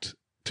knocked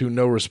to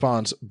no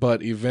response,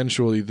 but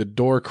eventually the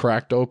door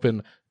cracked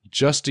open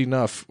just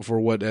enough for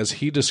what, as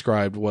he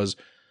described, was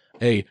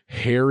a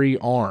hairy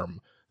arm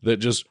that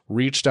just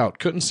reached out.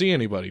 Couldn't see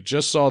anybody,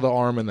 just saw the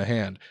arm and the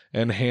hand,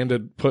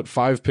 and put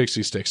 5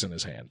 pixie sticks in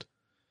his hand.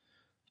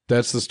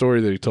 That's the story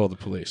that he told the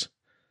police.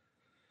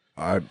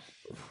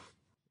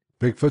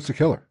 Bigfoot's a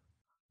killer.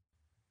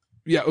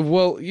 Yeah,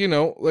 well,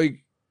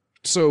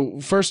 so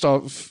first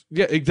off,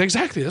 yeah,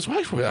 exactly. That's why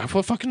I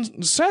put fucking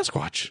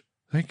Sasquatch.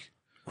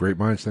 Great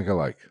minds think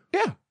alike.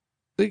 Yeah.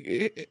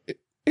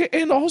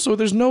 And also,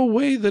 there's no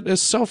way that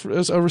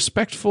as a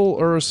respectful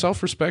or a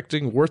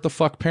self-respecting worth the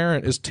fuck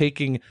parent is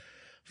taking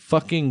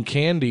fucking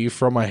candy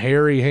from a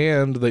hairy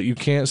hand that you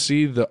can't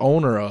see the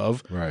owner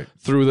of, right,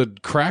 through the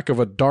crack of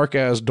a dark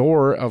ass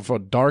door of a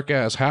dark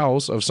ass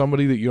house of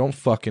somebody that you don't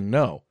fucking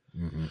know.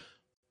 Mm-hmm.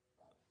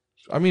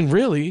 I mean,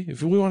 really,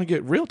 if we want to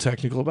get real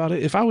technical about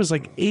it, if I was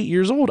like 8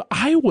 years old,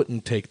 I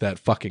wouldn't take that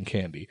fucking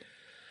candy.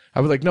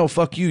 I'd be like, no,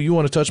 fuck you. You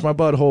want to touch my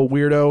butthole,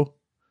 weirdo?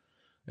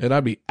 And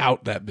I'd be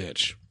out that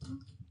bitch.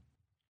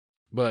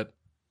 But,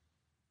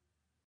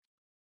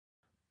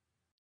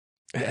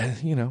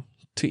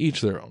 to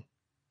each their own.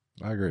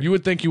 I agree. You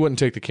would think you wouldn't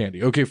take the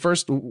candy. Okay,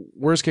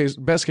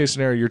 best case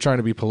scenario, you're trying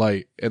to be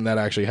polite, and that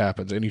actually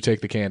happens, and you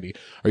take the candy.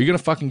 Are you going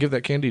to fucking give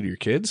that candy to your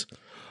kids?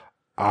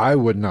 I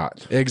would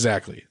not.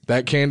 Exactly.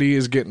 That candy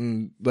is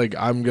getting,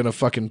 I'm going to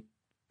fucking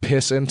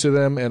piss into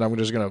them, and I'm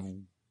just going to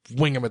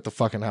wing them at the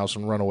fucking house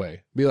and run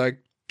away. Be like,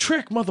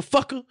 trick,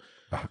 motherfucker.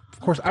 Of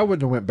course, I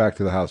wouldn't have went back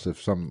to the house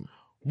if some...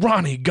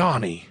 Ronnie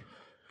Ghani.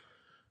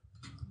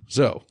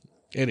 So,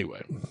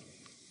 anyway.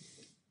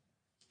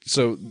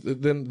 So,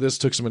 then this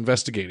took some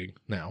investigating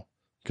now,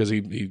 because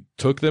he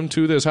took them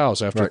to this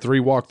house after 3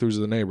 walkthroughs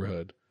of the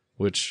neighborhood,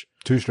 which...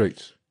 2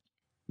 streets.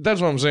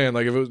 That's what I'm saying.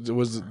 Like, if it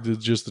was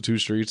just the 2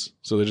 streets,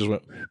 so they just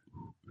went...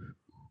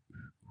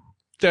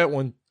 That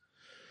one.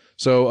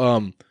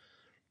 So,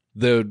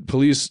 the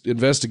police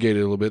investigated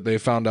a little bit. They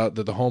found out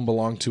that the home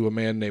belonged to a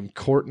man named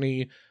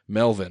Courtney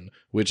Melvin,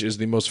 which is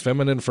the most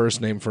feminine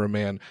first name for a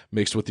man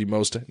mixed with the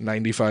most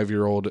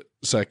 95-year-old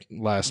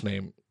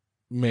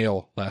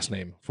male last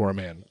name for a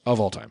man of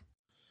all time.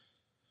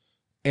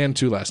 And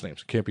 2 last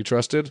names. Can't be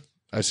trusted.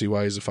 I see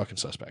why he's a fucking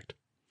suspect.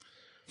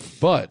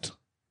 But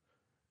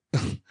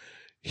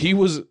he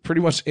was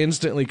pretty much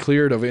instantly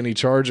cleared of any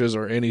charges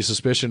or any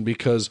suspicion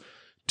because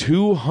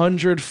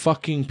 200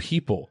 fucking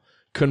people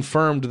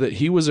confirmed that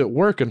he was at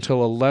work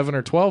until 11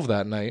 or 12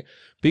 that night,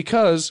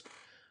 because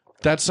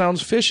that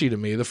sounds fishy to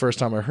me the first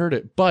time I heard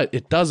it, but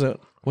it doesn't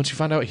once you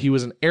find out he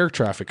was an air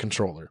traffic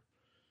controller.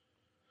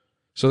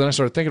 So then I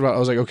started thinking about it. I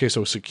was like, okay,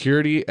 so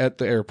security at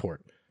the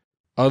airport,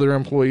 other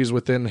employees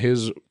within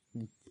his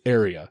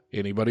area,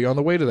 anybody on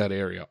the way to that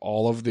area,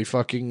 all of the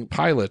fucking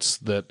pilots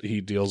that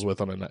he deals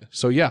with on a night.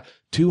 So yeah,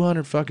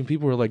 200 fucking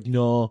people were like,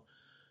 no,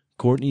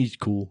 Courtney's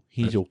cool.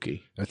 He's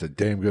okay. That's a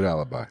damn good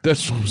alibi.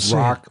 That's what I'm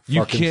saying. Rock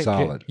fucking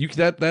solid.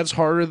 That's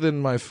harder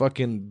than my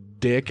fucking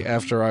dick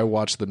after I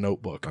watched The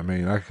Notebook. I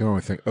mean, I can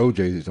only think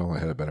OJ's only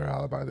had a better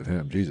alibi than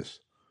him. Jesus.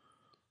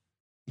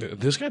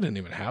 This guy didn't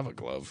even have a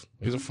glove.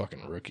 He's a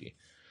fucking rookie.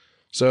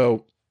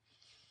 So,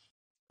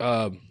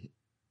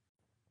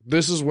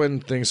 this is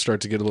when things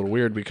start to get a little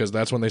weird because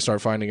that's when they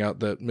start finding out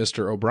that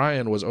Mr.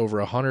 O'Brien was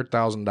over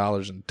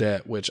 $100,000 in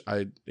debt, which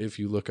if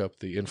you look up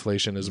the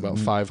inflation is about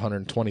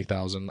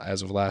 $520,000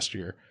 as of last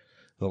year.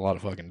 A lot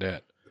of fucking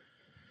debt.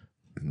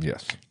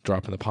 Yes.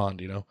 Drop in the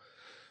pond, you know.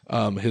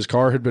 His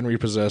car had been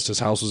repossessed, his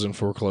house was in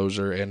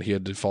foreclosure, and he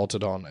had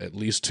defaulted on at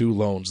least 2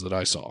 loans that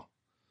I saw.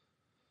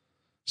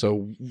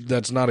 So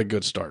that's not a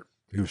good start.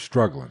 He was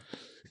struggling.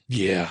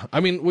 Yeah.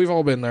 I mean, we've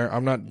all been there.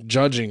 I'm not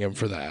judging him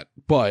for that,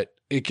 but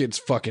it gets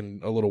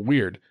fucking a little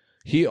weird.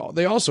 They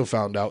also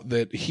found out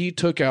that he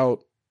took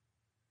out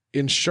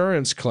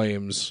insurance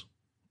claims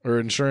or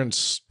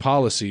insurance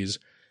policies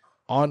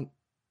on.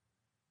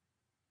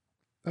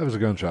 That was a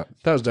gunshot.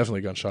 That was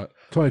definitely a gunshot.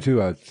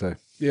 22, I'd say.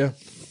 Yeah.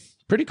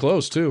 Pretty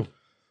close, too.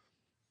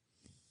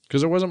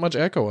 Because there wasn't much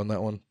echo on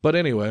that one. But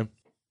anyway.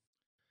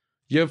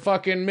 You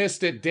fucking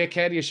missed it,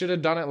 dickhead. You should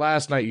have done it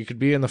last night. You could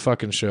be in the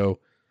fucking show.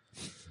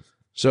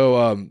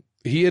 So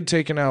he had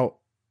taken out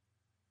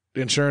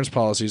insurance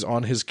policies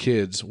on his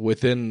kids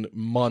within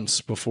months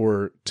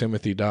before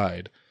Timothy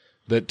died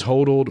that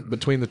totaled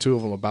between the two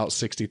of them about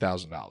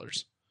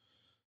 $60,000.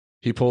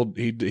 He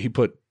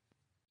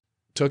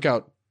took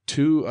out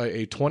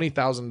a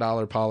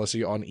 $20,000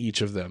 policy on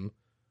each of them,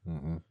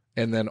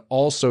 and then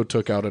also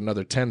took out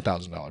another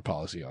 $10,000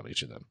 policy on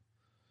each of them.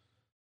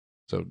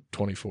 So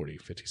 20, 40,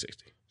 50,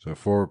 60. So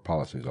 4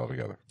 policies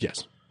altogether.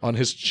 Yes. On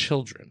his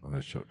children. On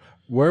his children.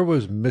 Where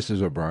was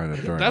Mrs. O'Brien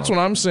during That's what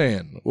I'm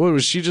saying. What,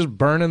 was she just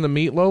burning the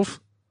meatloaf?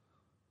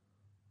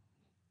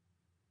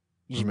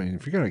 I mean,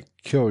 if you're going to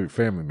kill your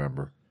family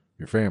member,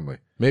 your family.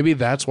 Maybe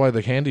that's why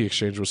the candy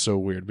exchange was so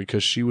weird,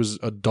 because she was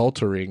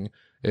adultering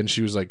and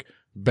she was like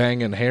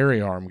banging hairy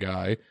arm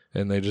guy,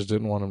 and they just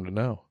didn't want him to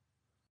know.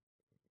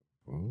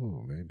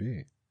 Oh,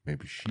 maybe.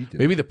 Maybe she did.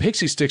 Maybe the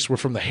pixie sticks were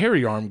from the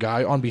hairy arm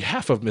guy on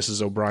behalf of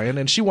Mrs. O'Brien,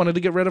 and she wanted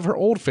to get rid of her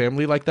old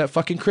family like that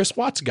fucking Chris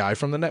Watts guy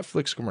from the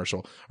Netflix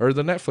commercial, or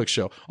the Netflix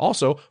show.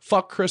 Also,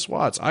 fuck Chris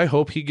Watts. I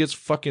hope he gets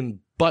fucking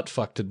butt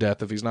fucked to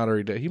death if he's not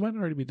already dead. He might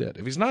already be dead.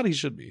 If he's not, he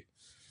should be.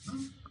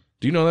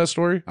 Do you know that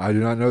story? I do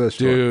not know that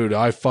story. Dude,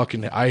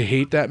 I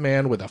hate that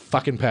man with a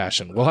fucking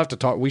passion. We'll have to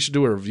talk. We should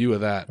do a review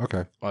of that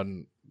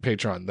on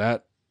Patreon.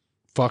 That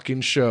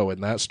fucking show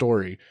and that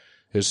story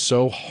is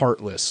so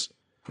heartless,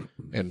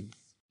 and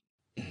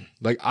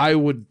like I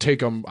would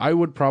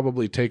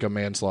probably take a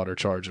manslaughter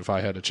charge if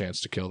I had a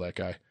chance to kill that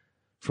guy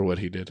for what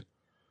he did.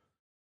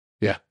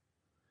 Yeah.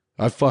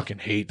 I fucking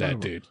hate that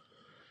dude.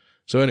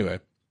 So anyway,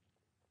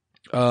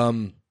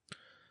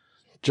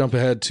 jump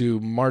ahead to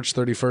March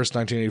 31st,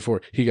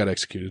 1984. He got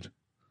executed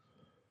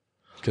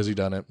because he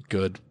done it.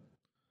 Good.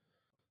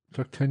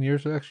 Took 10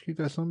 years to execute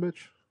that son of a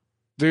bitch?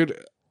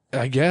 Dude,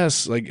 I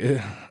guess, like,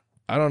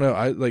 I don't know.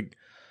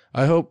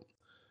 I hope.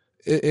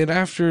 And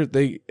after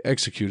they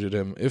executed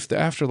him, if the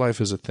afterlife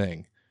is a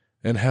thing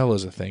and hell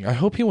is a thing, I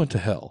hope he went to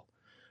hell.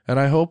 And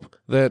I hope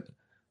that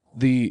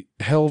the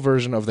hell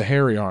version of the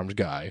hairy-armed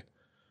guy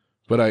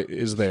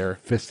is there.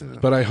 Fisted him.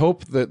 But I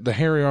hope that the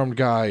hairy-armed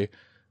guy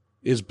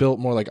is built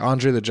more like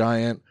Andre the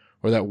Giant,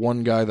 or that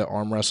one guy that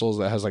arm wrestles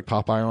that has like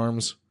Popeye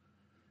arms.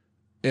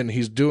 And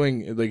he's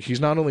doing, like,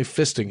 he's not only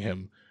fisting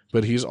him,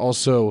 but he's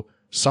also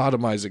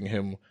sodomizing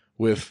him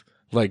with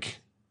like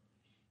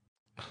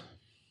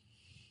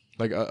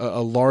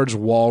a large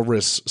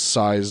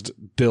walrus-sized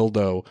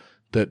dildo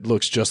that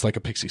looks just like a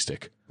pixie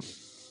stick.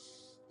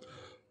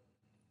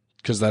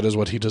 Because that is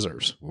what he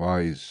deserves.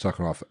 Why he's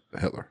sucking off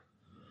Hitler?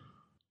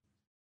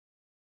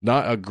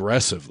 Not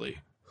aggressively.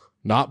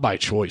 Not by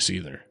choice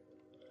either.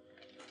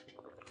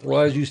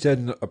 Well, as you said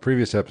in a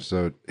previous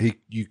episode,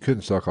 you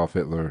couldn't suck off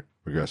Hitler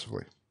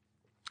aggressively.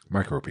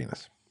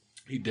 Micropenis.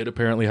 He did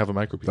apparently have a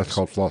micropenis. That's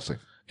called flossing.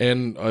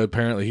 And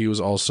apparently he was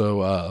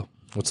also...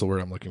 what's the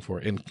word I'm looking for?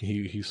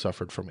 He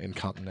suffered from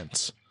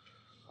incontinence.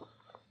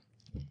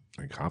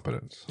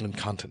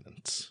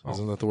 Incontinence. Oh.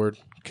 Isn't that the word?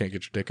 Can't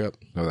get your dick up?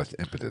 No, that's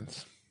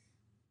impotence.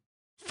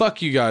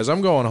 Fuck you guys.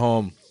 I'm going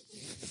home.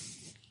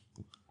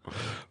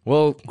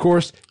 Well, of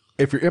course,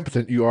 if you're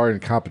impotent, you are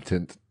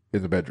incompetent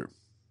in the bedroom.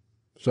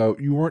 So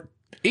you weren't...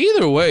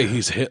 Either way,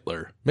 he's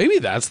Hitler. Maybe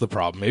that's the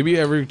problem. Maybe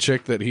every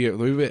chick that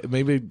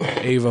maybe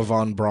Ava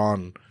von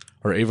Braun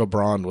or Ava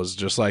Braun was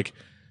just like,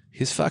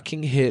 he's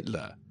fucking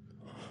Hitler.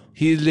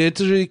 He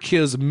literally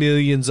kills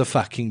millions of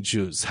fucking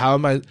Jews. How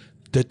am I...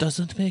 That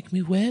doesn't make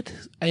me wet,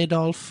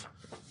 Adolf.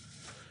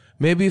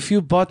 Maybe if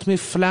you bought me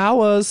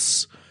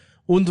flowers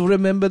and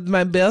remembered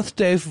my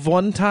birthday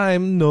one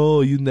time. No,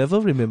 you never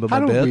remember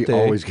my birthday. How do we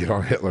always get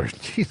on Hitler?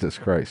 Jesus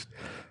Christ.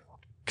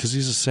 Because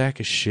he's a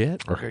sack of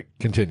shit. Okay,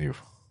 continue.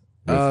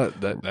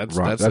 That's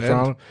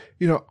Ronald.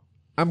 You know,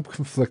 I'm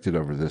conflicted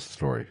over this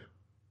story.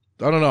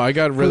 I don't know. I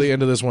got really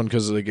into this one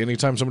because like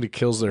anytime somebody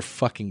kills their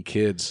fucking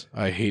kids,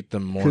 I hate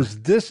them more.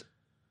 Because this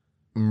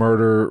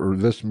murder.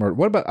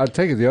 What about? I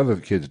take it the other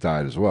kids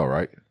died as well,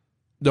 right?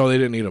 No, they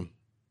didn't eat them.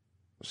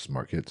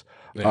 Smart kids.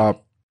 Yeah.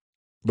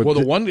 But well,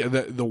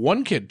 the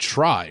one kid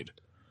tried,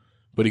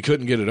 but he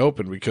couldn't get it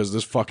open because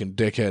this fucking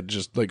dickhead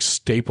just like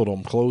stapled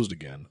him closed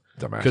again.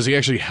 Because he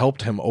actually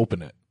helped him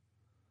open it.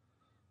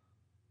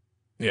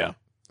 Yeah,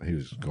 he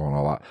was going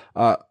all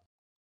out.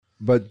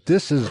 But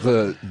this is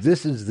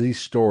the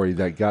story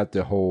that got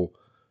the whole,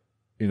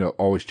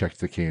 always check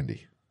the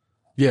candy.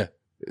 Yeah,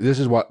 this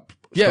is what.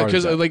 Yeah,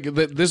 because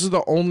this is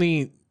the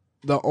only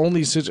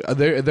situation.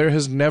 There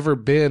has never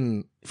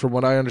been, from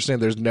what I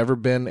understand, there's never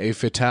been a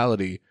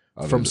fatality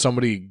from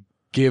somebody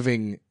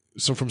getting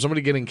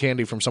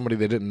candy from somebody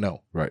they didn't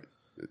know. Right.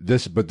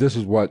 This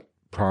is what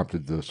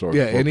prompted the story.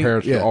 Yeah,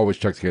 parents to always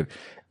check the candy,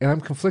 and I'm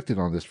conflicted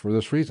on this for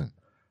this reason.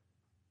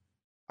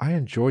 I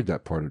enjoyed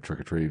that part of trick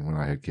or treating when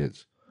I had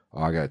kids.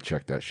 Oh, I gotta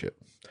check that shit.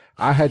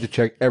 I had to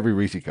check every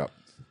Reese cup.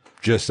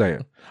 Just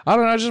saying. I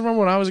don't know. I just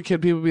remember when I was a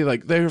kid, people would be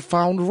like, they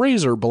found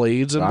razor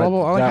blades and blah, blah,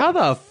 blah. Like, how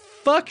the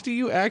fuck do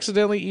you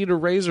accidentally eat a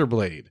razor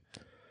blade?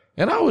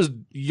 And I was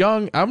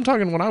young. I'm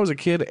talking when I was a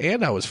kid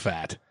and I was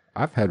fat.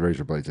 I've had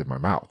razor blades in my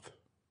mouth.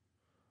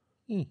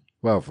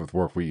 Well, with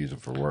work, we use them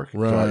for work.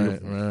 Right,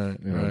 so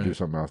do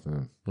something else.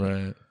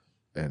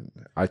 And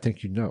I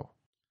think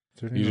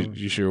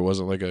You sure it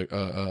wasn't like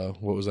a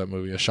what was that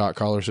movie? A shot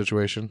collar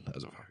situation? That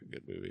was a fucking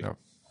good movie.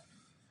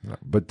 No.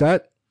 But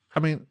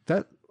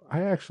I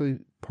actually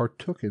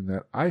partook in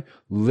that. I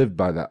lived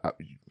by that.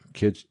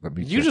 Kids, let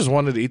me. You just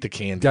wanted to eat the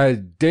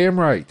candy. Damn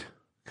right.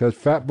 Because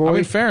fat boy. I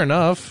mean, fair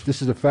enough.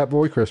 This is a fat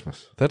boy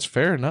Christmas. That's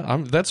fair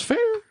enough. That's fair.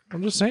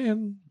 I'm just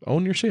saying,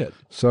 own your shit.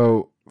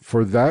 So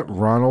for that,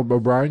 Ronald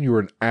O'Brien, you were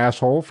an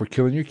asshole for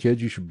killing your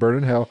kids. You should burn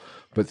in hell.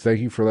 But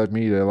thank you for letting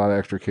me eat a lot of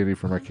extra candy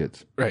for my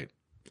kids. Right.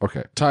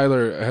 Okay.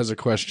 Tyler has a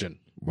question.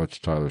 What's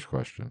Tyler's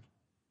question?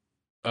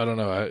 I don't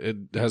know. It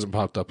hasn't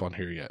popped up on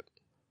here yet.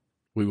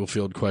 We will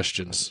field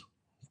questions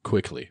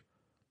quickly.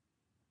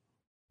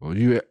 Well,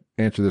 you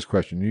answer this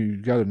question. You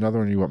got another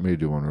one? You want me to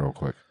do one real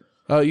quick?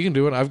 You can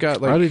do it. I've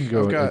got like I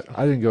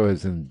didn't go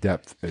as in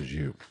depth as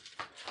you.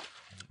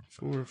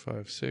 4,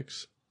 5,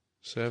 6,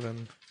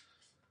 7,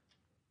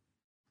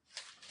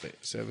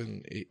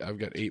 8. I've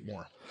got 8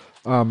 more.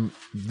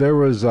 There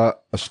was a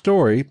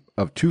story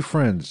of two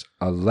friends,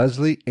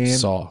 Leslie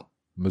and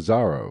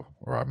Mazzaro.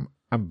 Or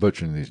I'm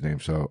butchering these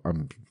names. So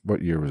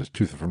what year was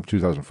this? From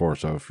 2004.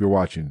 So if you're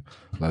watching,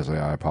 Leslie,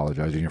 I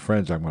apologize. And your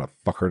friends, I'm going to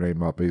fuck her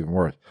name up even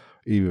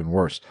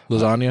worse.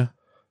 Lasagna.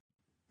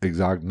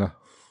 Exagna.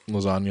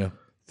 Lasagna.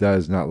 That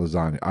is not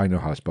lasagna. I know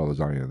how to spell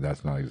lasagna.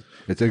 That's not.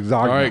 It's Exagna.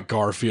 All right,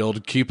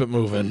 Garfield, keep it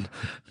moving.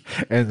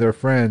 And their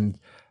friend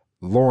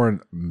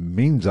Lauren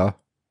Minza,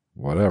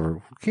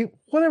 whatever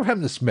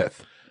happened to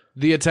Smith?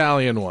 The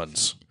Italian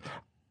ones.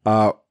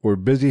 Were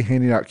busy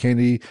handing out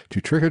candy to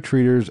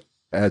trick-or-treaters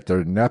at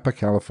their Napa,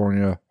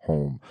 California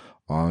home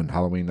on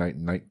Halloween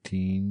night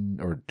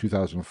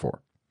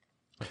 2004.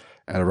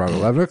 At around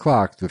 11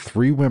 o'clock, the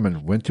 3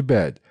 women went to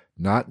bed,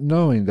 not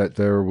knowing that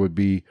there would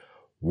be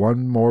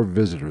one more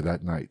visitor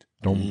that night.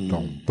 Dum,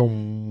 dum,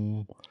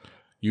 dum.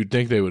 You'd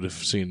think they would have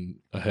seen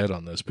ahead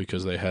on this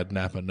because they had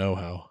Napa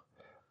know-how.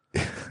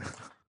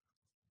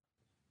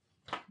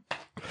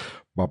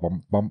 Bum,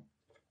 bum, bum.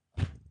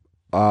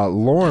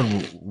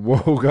 Lauren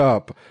woke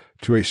up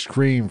to a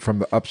scream from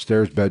the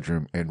upstairs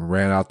bedroom and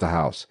ran out the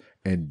house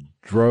and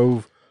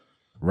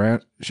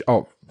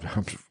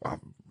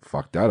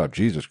fuck that up.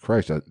 Jesus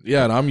Christ. And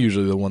I'm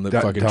usually the one that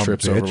fucking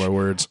trips over my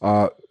words.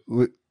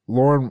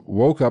 Lauren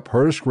woke up,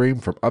 heard a scream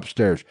from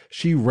upstairs.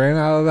 She ran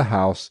out of the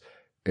house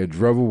and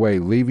drove away,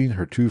 leaving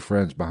her 2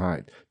 friends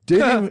behind.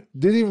 Didn't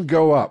even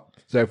go up.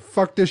 Said,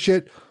 fuck this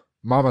shit.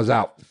 Mama's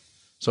out.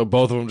 So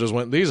both of them just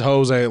went, these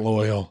hoes ain't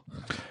loyal.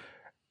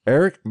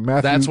 Eric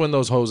Matthew. That's when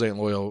those hoes ain't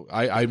loyal.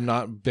 I'm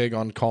not big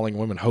on calling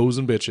women hoes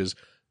and bitches,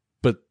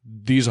 but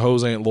these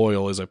hoes ain't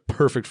loyal is a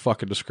perfect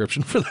fucking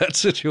description for that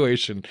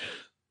situation.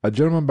 A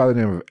gentleman by the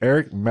name of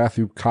Eric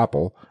Matthew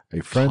Koppel,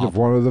 a friend of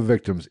one of the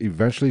victims,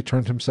 eventually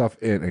turned himself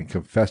in and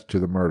confessed to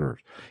the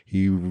murders.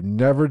 He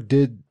never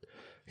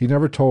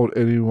told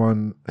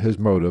anyone his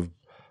motive.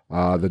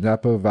 The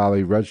Napa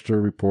Valley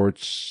Register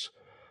reports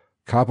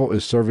Koppel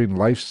is serving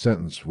life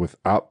sentence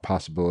without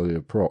possibility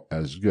of parole.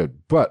 As good.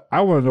 But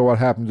I want to know what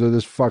happened to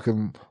this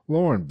fucking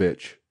Lauren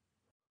bitch.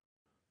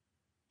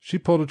 She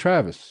pulled a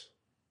Travis.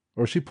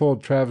 Or she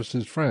pulled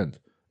Travis's friend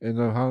in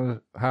the haunted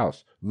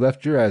house.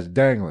 Left your ass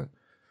dangling.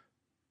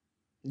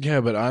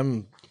 Yeah, but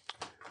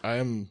I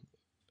am,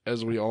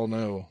 as we all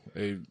know,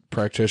 a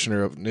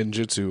practitioner of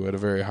ninjutsu at a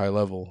very high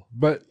level.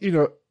 But,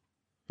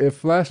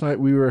 if last night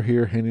we were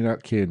here handing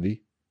out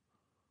candy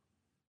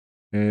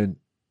and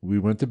we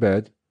went to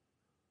bed,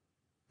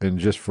 and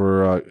just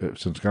for,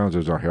 since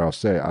Gonzo's not here, I'll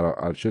say it.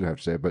 I shouldn't have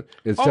to say it, but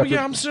it's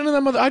I'm sending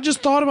them, I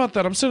just thought about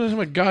that. I'm sending him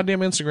a goddamn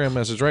Instagram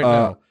message right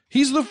now.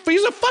 He's a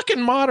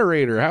fucking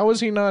moderator. How is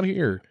he not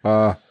here?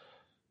 And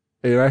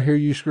I hear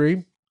you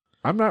scream.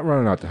 I'm not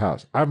running out the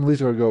house. I'm at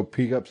least going to go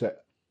peek up. Say,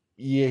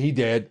 yeah, he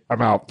dead.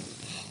 I'm out.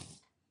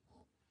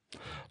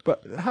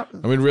 But how,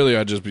 I mean, really,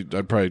 I'd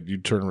probably,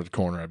 you'd turn around the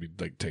corner, I'd be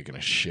like taking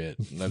a shit.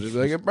 And I'd just be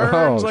like, it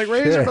burns like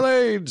razor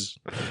blades.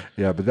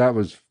 Yeah, but that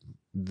was,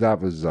 you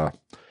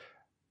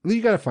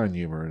got to find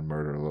humor in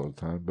murder a little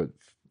time, but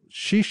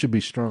she should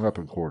be strung up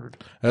and quartered.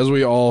 As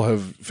we all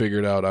have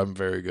figured out, I'm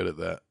very good at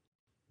that.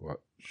 What?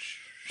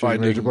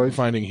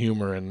 Finding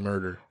humor in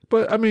murder.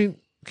 But I mean,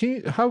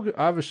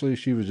 obviously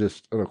she was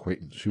just an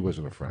acquaintance. She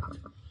wasn't a friend.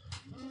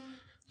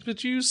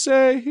 But you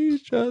say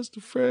he's just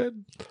a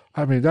friend.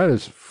 I mean, that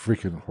is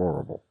freaking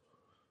horrible.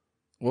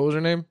 What was her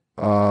name?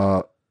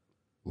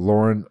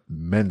 Lauren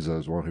Menza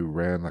is one who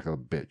ran like a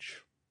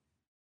bitch.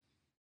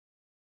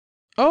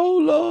 Oh,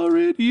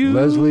 Lauren,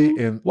 Leslie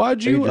and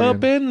why'd you Adrian,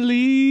 up and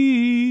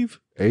leave?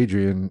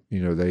 Adrian,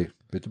 they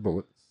bit the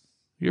bullet.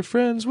 You're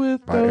friends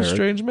with By those Eric.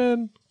 strange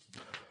men.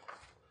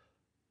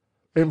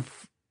 And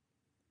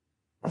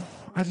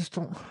I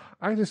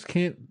just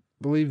can't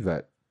believe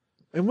that.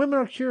 And women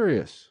are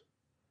curious.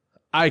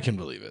 I can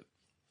believe it.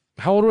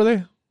 How old were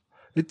they?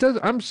 It does.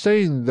 I'm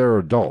saying they're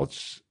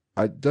adults.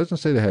 It doesn't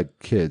say they had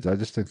kids. I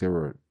just think they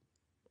were.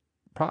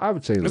 I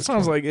would say It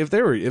sounds like if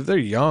they're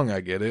young,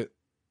 I get it.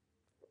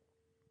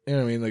 You know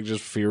what I mean? Like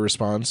just fear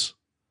response.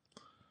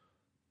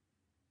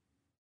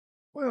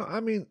 Well, I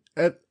mean,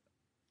 at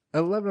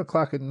 11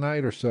 o'clock at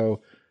night or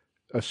so,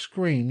 a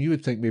scream, you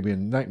would think maybe a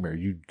nightmare.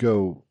 You'd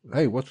go,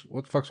 hey, what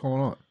the fuck's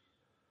going on?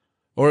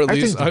 Or at I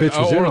least, think the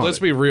bitch was in or on let's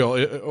it. be real,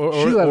 She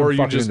let him or you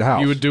fucking just in the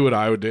house. you would do what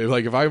I would do.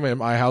 Like if I'm in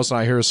my house and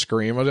I hear a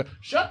scream, I'd say,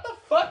 shut the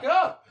fuck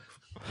up.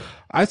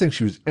 I think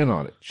she was in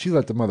on it. She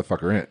let the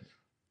motherfucker in.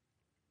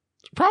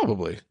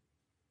 Probably,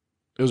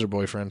 it was her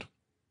boyfriend.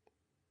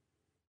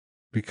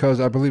 Because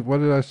I believe, what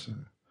did I say?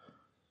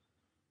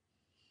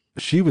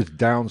 She was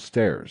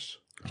downstairs.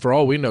 For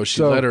all we know, she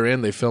So- let her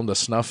in. They filmed a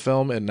snuff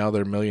film, and now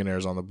they're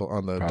millionaires on the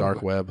dark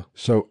Probably. web.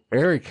 So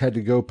Eric had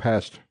to go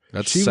past.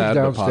 That's she sad,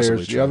 but was possibly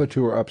downstairs. The true. other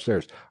two are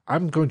upstairs.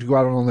 I'm going to go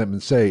out on a limb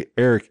and say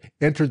Eric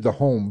entered the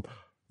home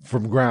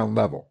from ground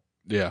level.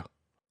 Yeah,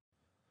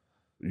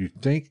 You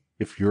think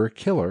if you're a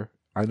killer,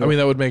 I know I mean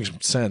that would make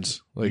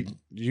sense. Like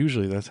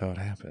usually that's how it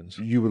happens.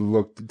 you would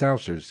look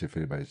downstairs to see if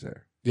anybody's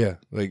there. Yeah,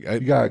 like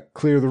You got to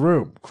clear the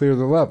room, clear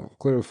the level,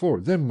 clear the floor,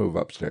 then move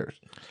upstairs.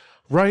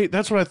 right.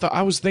 That's what I thought.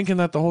 I was thinking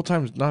that the whole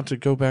time. Not to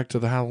go back to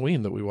the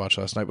Halloween that we watched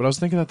last night, but I was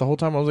thinking that the whole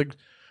time. I was like,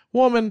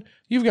 woman,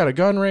 you've got a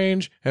gun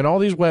range and all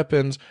these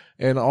weapons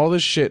and all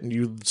this shit, and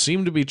you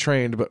seem to be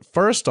trained. But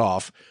first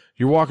off,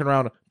 you're walking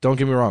around. Don't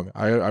get me wrong.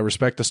 I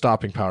respect the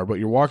stopping power, but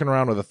you're walking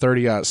around with a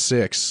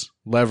 30-06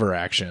 lever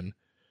action.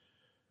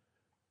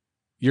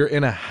 You're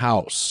in a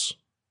house.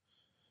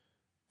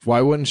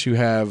 Why wouldn't you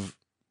have?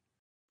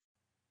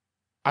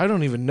 I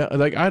don't even know.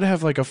 Like I'd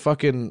have like a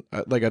fucking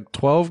like a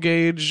 12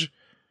 gauge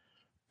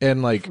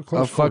and like For a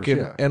close fucking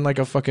quarters, and like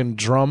a fucking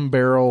drum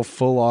barrel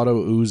full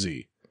auto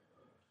Uzi.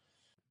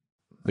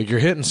 Like you're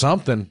hitting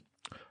something.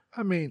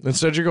 I mean,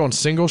 Instead you're going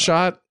single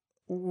shot.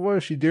 what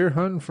is she deer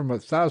hunting from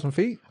 1,000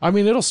 feet? I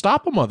mean it'll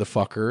stop a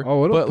motherfucker.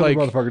 Oh, it'll but put like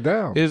the motherfucker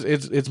down.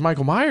 it's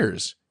Michael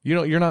Myers. You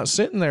know, you're not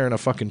sitting there in a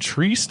fucking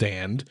tree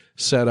stand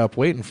set up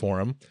waiting for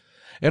him.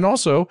 And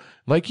also,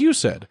 like you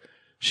said,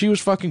 she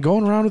was fucking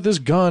going around with this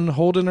gun,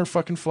 holding her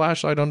fucking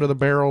flashlight under the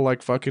barrel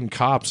like fucking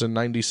cops in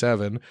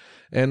 97.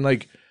 And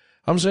like,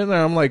 I'm sitting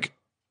there, I'm like,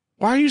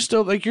 why are you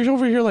still, like, you're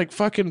over here like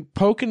fucking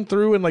poking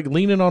through and like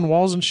leaning on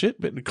walls and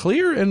shit, but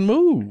clear and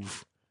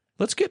move.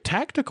 Let's get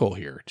tactical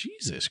here.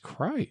 Jesus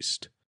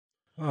Christ.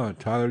 Oh,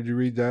 Tyler, did you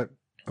read that?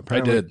 I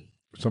did.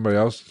 Some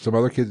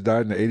other kids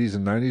died in the 80s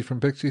and 90s from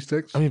Pixie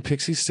Sticks? I mean,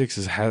 Pixie Sticks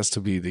has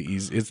to be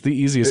it's the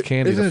easiest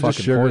candy Isn't to it just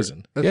fucking sugar?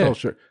 poison. That's all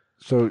sugar.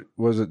 So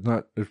was it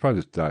not? It was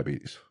probably just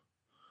diabetes.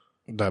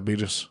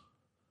 Diabetes.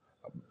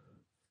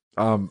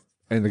 And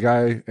the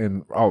guy,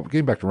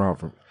 getting back to Ron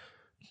from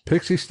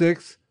Pixie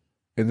Sticks,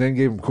 and then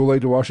gave him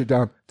Kool-Aid to wash it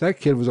down. That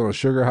kid was on a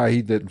sugar high.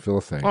 He didn't feel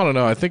a thing. I don't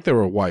know. I think they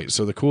were white,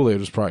 so the Kool-Aid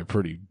was probably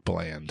pretty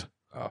bland.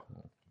 Oh,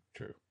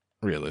 true.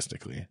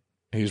 Realistically,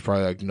 he was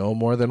probably like, no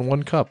more than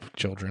 1 cup,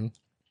 children.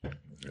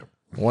 Yep.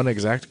 1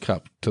 exact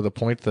cup, to the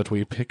point that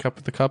we pick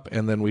up the cup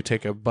and then we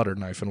take a butter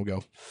knife and we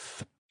go.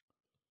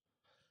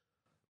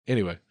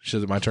 Anyway, is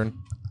it my turn?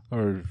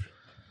 Or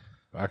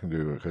I can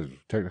do it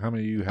because how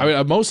many you have? I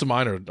mean, most of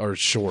mine are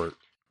short,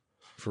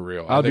 for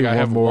real. I'll I think do I one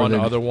have more one than-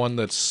 other one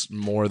that's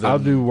more than. I'll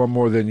do one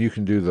more, then you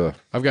can do the.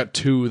 I've got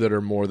 2 that are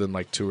more than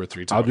like 2 or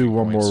 3 times. I'll do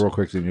one more real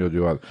quick, then you'll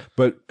do other.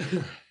 But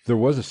there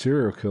was a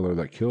serial killer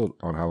that killed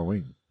on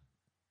Halloween.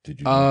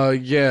 Did you?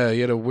 Yeah, he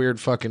had a weird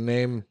fucking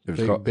name. It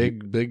was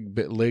Big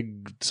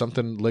lig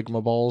something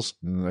ligma balls.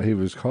 He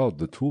was called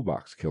the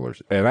Toolbox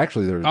Killers, and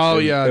actually there was. Oh,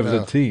 yeah, I it was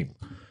know. a team,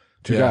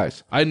 2 Yeah.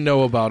 guys. I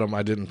know about him.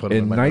 I didn't put him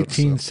in In my notes,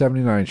 so.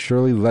 1979,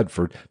 Shirley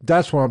Ledford.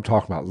 That's what I'm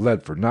talking about.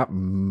 Ledford, not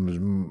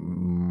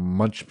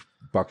Munch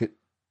Bucket.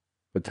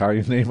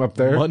 Italian name up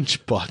there.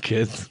 Munch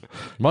Bucket.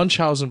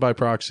 Munchausen by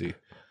proxy.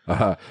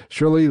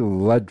 Shirley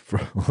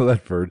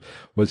Ledford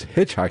was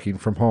hitchhiking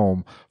from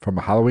home from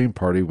a Halloween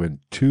party when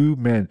two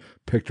men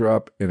picked her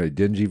up in a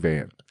dingy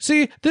van.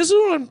 See, this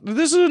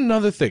is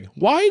another thing.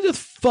 Why the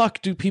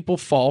fuck do people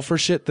fall for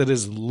shit that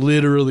is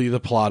literally the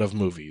plot of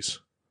movies?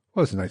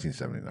 Well, it's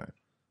 1979.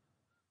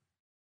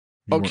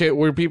 Okay,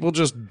 were people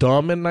just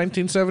dumb in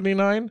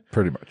 1979?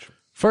 Pretty much.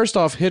 First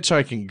off,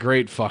 hitchhiking,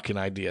 great fucking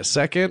idea.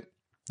 Second,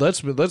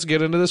 let's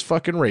get into this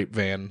fucking rape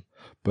van.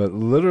 But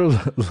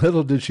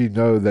little did she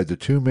know that the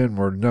two men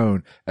were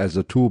known as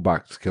the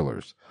Toolbox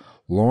Killers.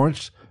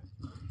 Lawrence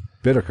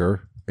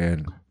Bittaker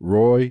and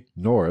Roy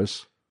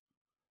Norris.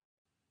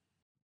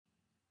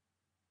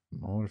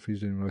 I wonder if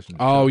he's in relation.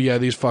 Oh, yeah,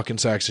 these fucking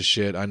sacks of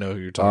shit. I know who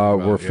you're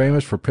talking about. Were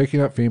famous for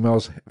picking up female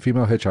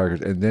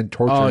hitchhikers and then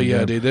torturing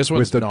them dude, this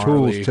one's with the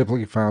gnarly. tools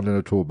typically found in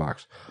a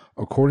toolbox.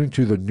 According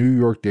to the New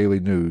York Daily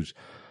News,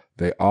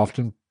 they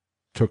often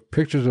took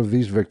pictures of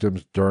these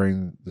victims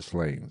during the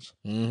slayings.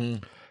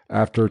 Mm-hmm.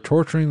 After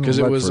torturing because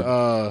it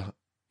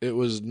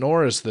was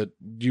Norris that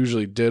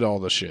usually did all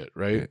the shit,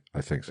 right? Yeah,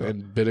 I think so.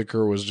 And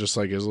Bittaker was just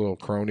like his little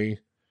crony.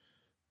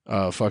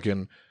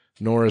 Fucking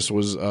Norris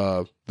was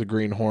the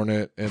Green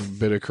Hornet, and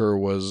Bittaker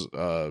was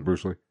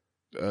Bruce Lee.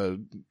 I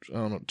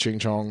don't know, Ching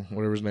Chong,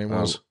 whatever his name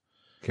was.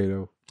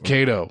 Kato.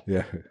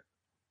 Yeah.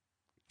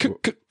 Yeah.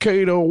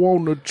 Kato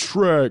on the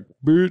track,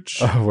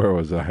 bitch. Where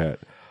was I at?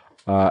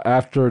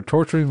 After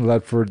torturing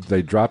Ledford,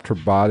 they dropped her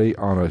body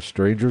on a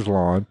stranger's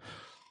lawn.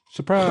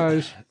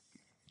 Surprise!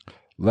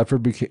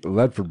 Ledford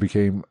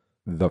became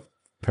the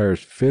pair's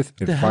fifth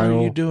and the final hell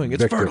are you doing?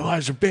 It's victim.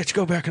 fertilizer, bitch.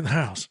 Go back in the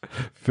house.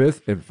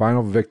 Fifth and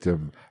final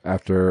victim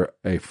after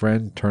a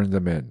friend turned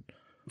them in.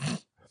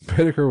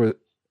 Bittaker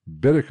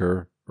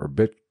or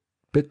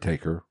Bit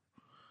Taker.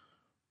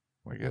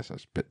 I guess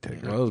that's Bit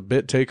Taker. Well, it's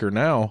Bit Taker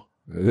now.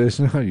 It is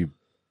now.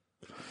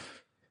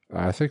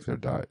 I think they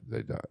died.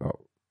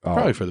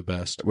 Probably for the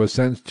best. Was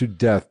sentenced to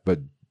death,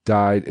 but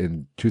died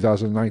in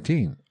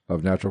 2019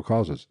 of natural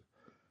causes.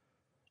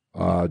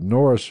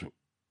 Norris,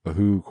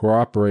 who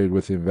cooperated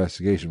with the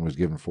investigation, was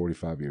given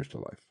 45 years to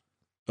life.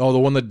 Oh, the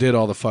one that did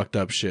all the fucked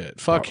up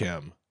shit. Fuck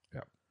him.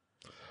 Yeah.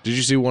 Did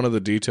you see one of the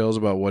details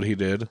about what he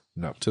did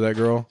to that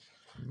girl?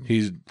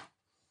 He's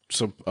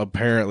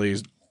apparently,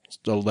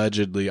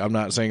 allegedly, I'm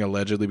not saying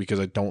allegedly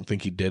because I don't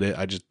think he did it.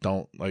 I just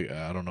don't,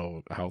 I don't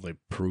know how they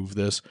prove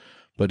this,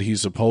 but he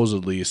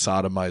supposedly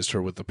sodomized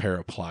her with a pair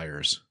of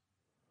pliers.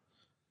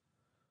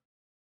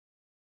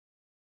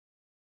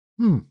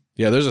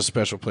 Yeah, there's a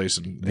special place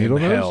in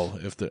hell.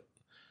 If the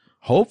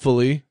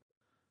hopefully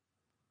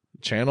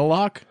channel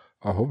lock.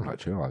 I hope not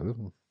channel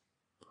lock.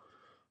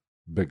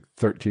 Big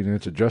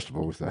 13-inch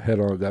adjustable with the head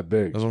on that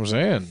big. That's what I'm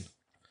saying.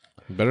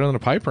 Better than a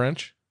pipe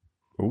wrench.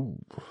 Oh,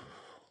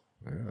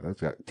 yeah, that's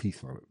got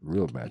teeth on it.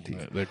 Real bad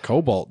teeth. The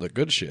cobalt, the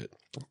good shit.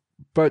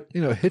 But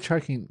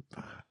hitchhiking.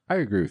 I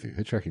agree with you.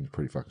 Hitchhiking is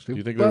pretty fucking stupid. Do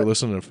you think they were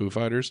listening to Foo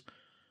Fighters?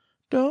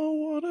 Don't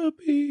wanna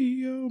be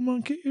your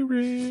monkey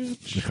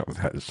wrench. No,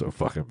 that is so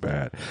fucking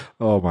bad.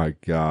 Oh my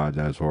god,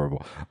 that's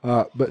horrible.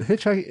 But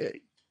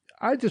hitchhiking,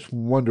 I just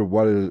wonder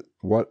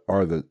what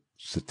are the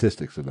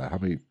statistics of that? How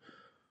many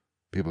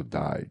people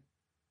died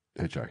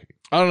hitchhiking?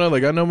 I don't know.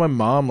 Like, I know my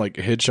mom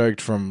hitchhiked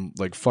from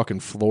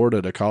fucking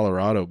Florida to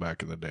Colorado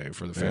back in the day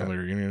for the family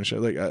reunion and shit.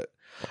 Like,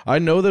 I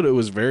know that it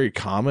was very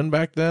common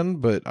back then,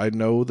 but I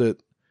know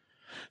that.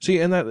 See,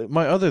 and that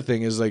my other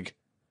thing is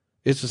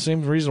it's the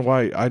same reason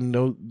why I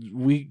know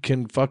we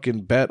can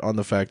fucking bet on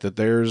the fact that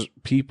there's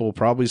people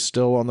probably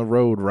still on the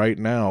road right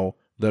now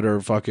that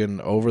are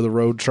fucking over the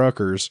road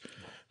truckers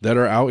that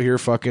are out here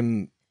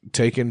fucking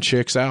taking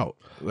chicks out.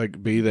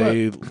 Like, be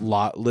they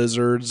lot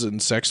lizards and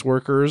sex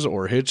workers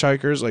or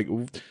hitchhikers. Like,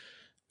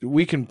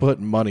 we can put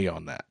money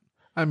on that.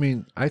 I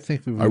mean, I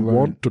think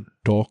want to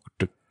talk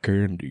to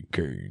Candy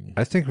Cane.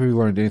 I think if we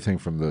learned anything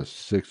from the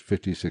 50s,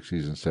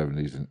 60s, and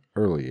 70s and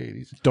early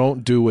 80s.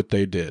 Don't do what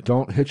they did.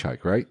 Don't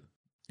hitchhike, right?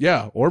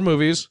 Yeah, or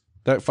movies.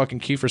 That fucking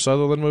Kiefer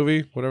Sutherland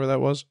movie, whatever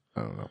that was.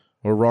 I don't know.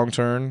 Or Wrong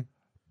Turn,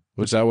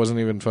 which that wasn't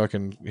even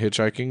fucking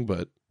hitchhiking,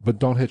 but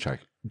don't hitchhike.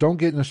 Don't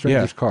get in a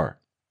stranger's car.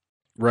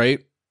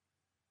 Right?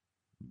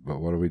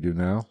 But what do we do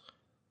now?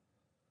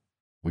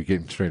 We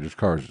get in strangers'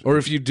 cars. Or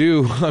if you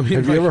do, I mean,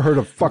 have you ever heard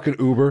of fucking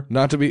Uber?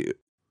 Not to be,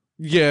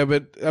 yeah,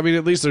 but I mean,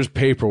 at least there's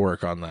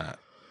paperwork on that.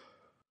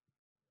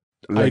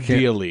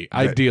 Ideally,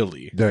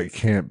 that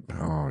can't.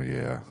 Oh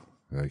yeah,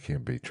 that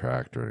can't be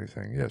tracked or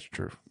anything. Yeah, it's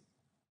true.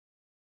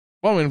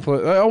 Well,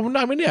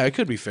 I mean, yeah, it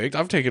could be faked.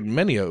 I've taken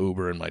many a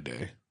Uber in my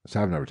day.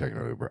 So I've never taken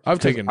an Uber. I've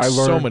taken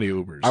so many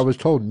Ubers. I was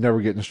told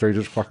never get in a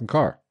stranger's fucking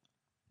car.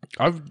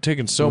 I've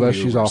taken so unless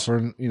many. Unless she's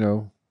Ubers.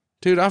 offering,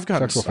 Dude, I've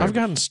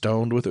gotten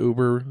stoned with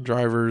Uber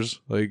drivers.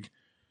 Like,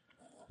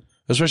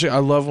 especially, I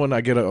love when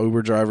I get an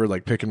Uber driver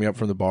picking me up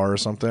from the bar or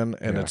something,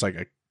 and it's like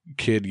a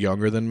kid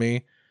younger than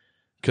me,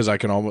 because I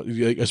can almost,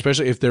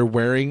 especially if they're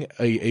wearing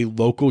a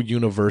local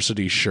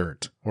university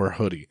shirt or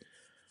hoodie,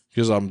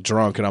 because I'm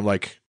drunk and I'm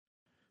like,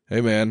 hey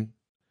man,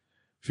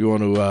 if you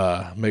want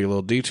to make a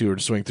little detour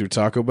to swing through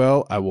Taco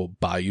Bell, I will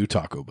buy you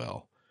Taco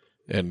Bell.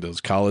 And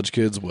those college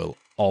kids will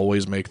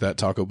always make that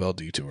Taco Bell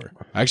detour.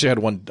 I actually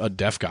had a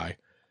deaf guy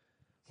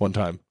one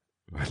time.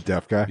 A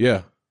deaf guy?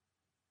 Yeah.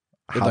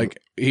 And, like,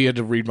 he had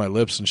to read my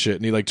lips and shit.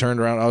 And he, like, turned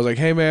around. I was like,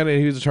 hey, man.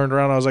 And he just turned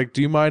around. I was like,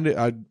 do you mind?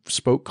 I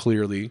spoke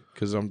clearly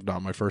because I'm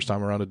not my first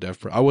time around a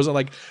deaf person. I wasn't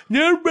like,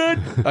 no,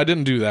 man. I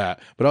didn't do that.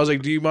 But I was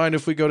like, do you mind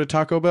if we go to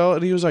Taco Bell?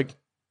 And he was like,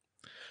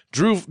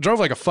 drove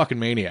like a fucking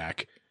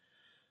maniac.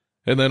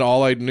 And then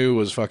all I knew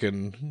was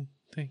fucking,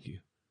 thank you.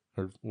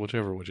 Or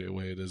whichever way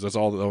it is. That's the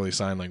only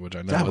sign language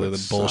I know other than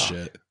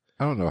bullshit.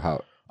 I don't know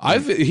how.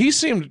 He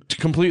seemed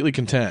completely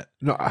content.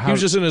 No, he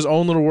was just in his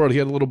own little world. He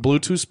had a little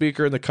Bluetooth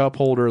speaker in the cup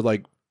holder,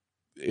 like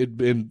at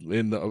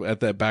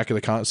that back of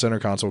the center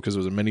console because it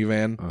was a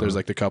minivan. There's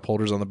like the cup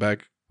holders on the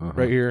back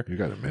right here. You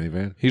got a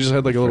minivan? He just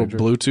had like a little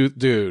Bluetooth.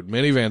 Dude,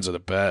 minivans are the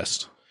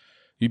best.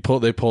 They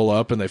pull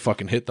up and they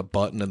fucking hit the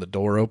button and the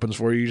door opens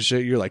for you.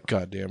 Shit, you're like,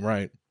 God damn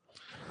right.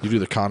 You do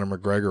the Conor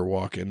McGregor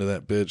walk into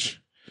that bitch.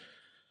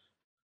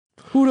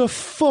 Who the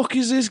fuck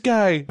is this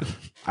guy?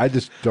 I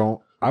just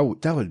don't.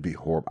 That would be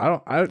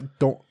horrible. I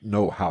don't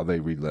know how they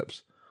read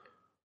lips.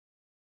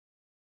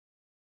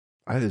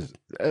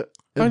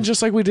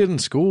 Just like we did in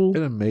school.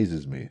 It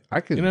amazes me.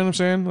 You know what I'm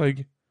saying?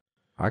 Like,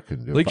 I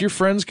couldn't do it. Like your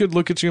friends could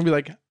look at you and be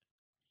like,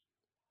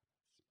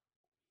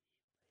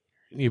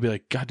 and you'd be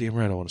like, God damn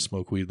right, I want to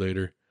smoke weed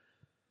later.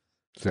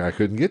 See, I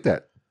couldn't get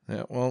that.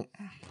 Yeah, well,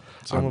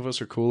 some of us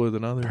are cooler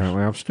than others.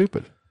 Apparently, I'm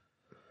stupid.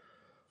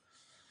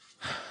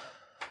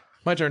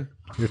 My turn.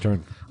 Your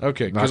turn.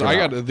 Okay, because I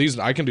got these.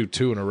 I can do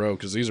two in a row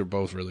because these are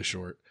both really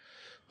short.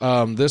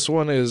 This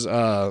one is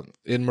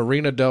in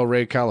Marina del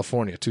Rey,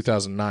 California,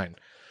 2009.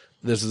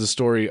 This is the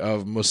story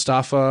of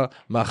Mustafa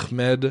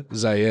Mahmed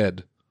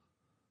Zayed.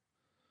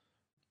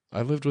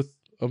 I lived with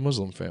a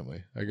Muslim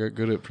family. I got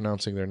good at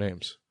pronouncing their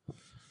names.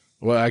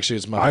 Well, actually,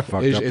 it's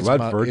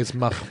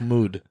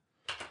Mahmoud,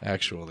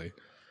 actually.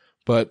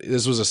 But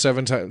this was a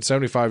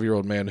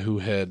 75-year-old man who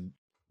had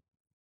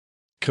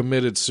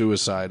committed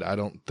suicide. I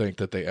don't think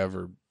that they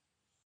ever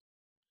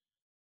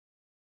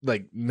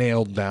like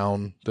nailed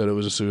down that it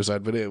was a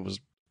suicide, but it was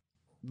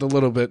the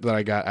little bit that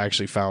I got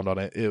actually found on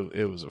it.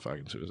 It was a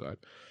fucking suicide.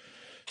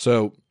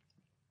 So,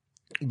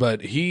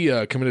 but he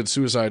committed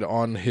suicide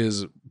on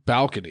his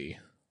balcony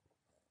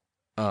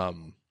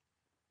of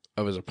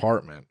his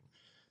apartment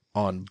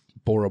on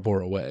Bora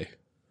Bora Way.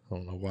 I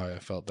don't know why I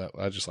felt that.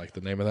 I just like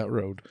the name of that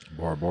road.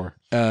 Bora Bora.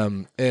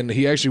 And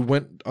he actually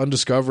went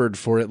undiscovered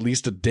for at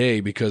least a day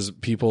because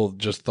people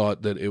just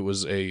thought that it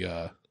was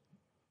a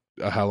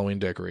Halloween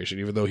decoration,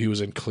 even though he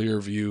was in clear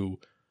view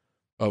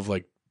of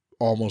like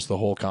almost the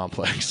whole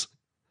complex.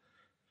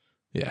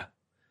 Yeah.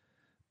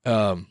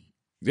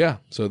 Yeah.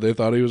 So they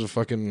thought he was a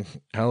fucking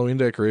Halloween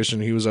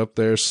decoration. He was up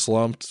there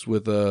slumped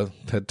with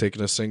had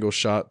taken a single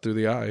shot through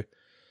the eye.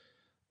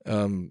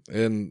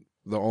 And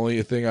the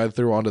only thing I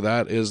threw onto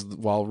that is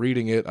while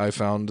reading it, I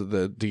found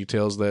the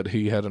details that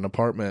he had an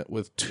apartment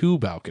with two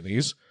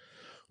balconies.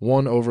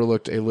 One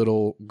overlooked a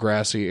little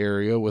grassy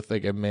area with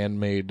like a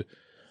man-made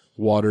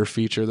water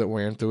feature that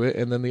ran through it.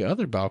 And then the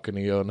other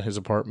balcony on his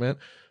apartment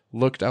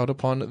looked out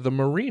upon the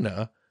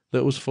marina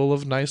that was full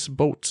of nice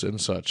boats and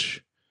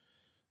such.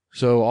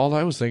 So all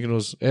I was thinking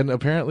was, and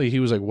apparently he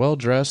was like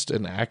well-dressed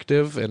and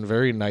active and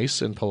very nice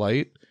and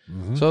polite.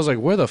 Mm-hmm. So I was like,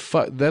 where the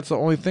fuck? That's the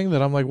only thing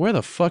that I'm like, where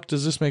the fuck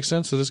does this make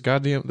sense to this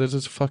goddamn, this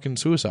is fucking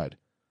suicide.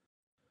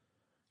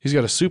 He's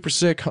got a super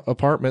sick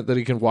apartment that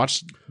he can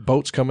watch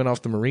boats coming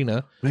off the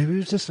marina. Maybe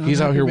it's just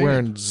he's out here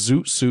wearing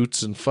zoot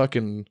suits and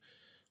fucking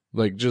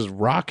like just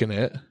rocking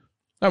it.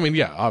 I mean,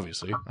 yeah,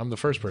 obviously. I'm the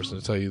first person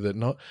to tell you that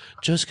no,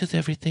 just because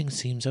everything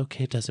seems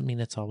okay doesn't mean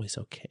it's always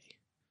okay.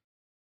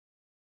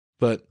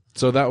 But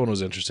so that one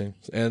was interesting.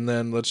 And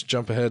then let's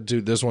jump ahead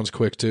to this one's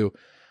quick too.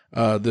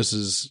 This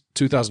is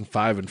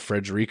 2005 in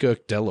Frederica,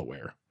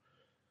 Delaware.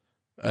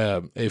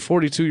 A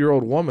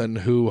 42-year-old woman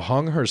who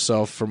hung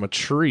herself from a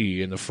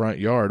tree in the front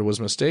yard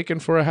was mistaken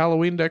for a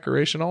Halloween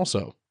decoration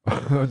also.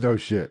 No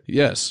shit.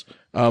 Yes.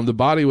 The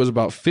body was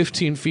about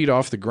 15 feet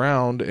off the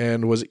ground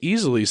and was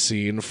easily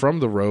seen from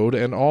the road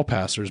and all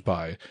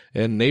passersby.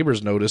 And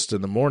neighbors noticed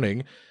in the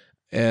morning,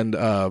 and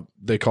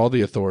they called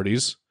the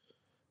authorities.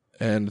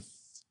 And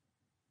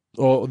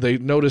they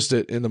noticed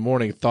it in the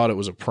morning, thought it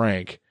was a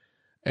prank.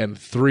 And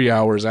 3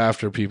 hours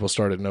after people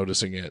started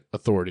noticing it,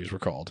 authorities were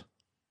called.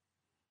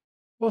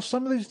 Well,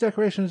 some of these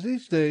decorations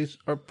these days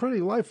are pretty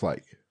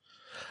lifelike.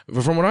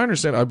 But from what I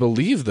understand, I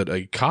believe that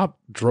a cop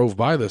drove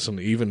by this and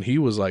even he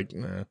was like,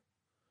 nah.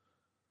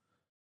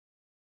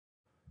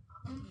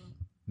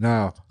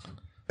 Now,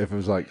 if it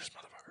was like,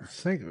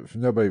 think if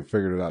nobody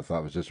figured it out, thought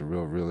it was just a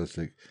real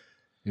realistic,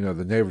 the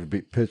neighbors would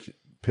be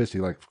pissy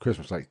like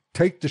Christmas, like,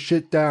 take the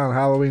shit down,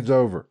 Halloween's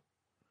over.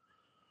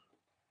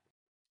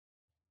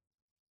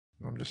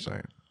 I'm just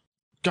saying.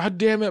 God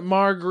damn it,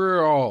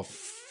 Margaret. Oh,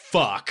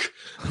 fuck.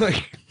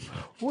 Like,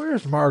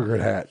 where's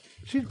Margaret at?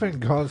 She's been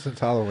gone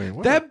since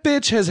Halloween. That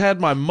bitch has had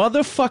my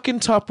motherfucking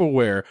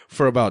Tupperware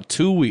for about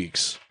 2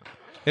 weeks.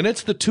 And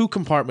it's the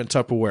 2-compartment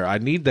Tupperware. I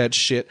need that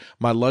shit.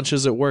 My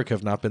lunches at work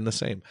have not been the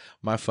same.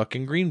 My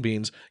fucking green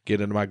beans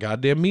get into my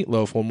goddamn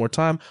meatloaf one more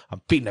time.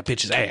 I'm beating that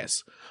bitch's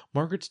ass.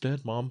 Margaret's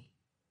dead, Mom.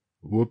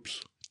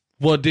 Whoops.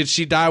 Well, did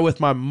she die with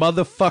my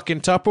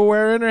motherfucking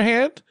Tupperware in her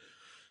hand?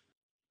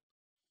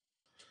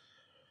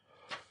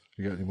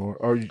 You got any more?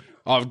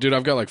 Oh, dude,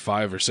 I've got like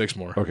 5 or 6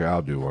 more. Okay,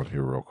 I'll do one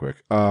here real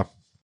quick.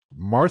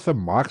 Martha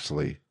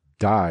Moxley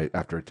died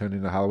after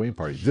attending a Halloween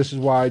party. This is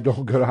why I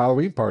don't go to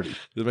Halloween parties.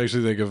 It makes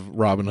me think of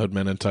Robin Hood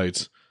Men in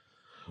Tights.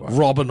 Wow.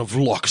 Robin of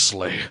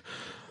Locksley.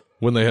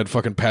 When they had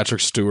fucking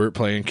Patrick Stewart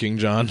playing King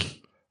John.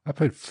 I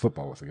played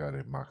football with a guy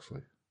named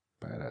Moxley.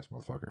 Badass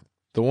motherfucker.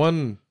 The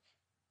one...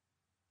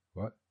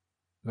 What?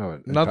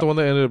 No, Not the one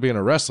that ended up being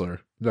a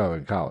wrestler. No,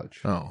 in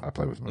college. Oh. I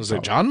played with him. Was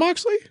it John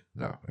Moxley?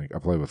 No, I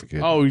played with a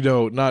kid. Oh,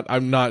 no, not.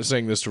 I'm not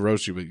saying this to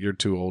roast you, but you're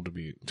too old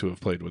to have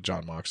played with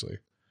John Moxley.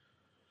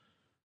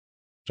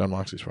 John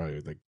Moxley's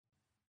probably like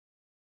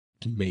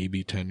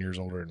maybe 10 years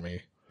older than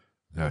me.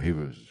 No, he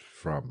was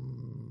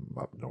from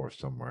up north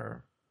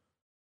somewhere.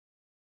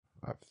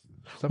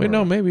 Wait,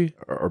 no, maybe.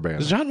 Urbana.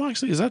 Is John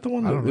Moxley? Is that the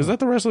one? I don't Is know. that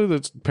the wrestler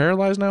that's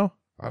paralyzed now?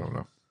 I don't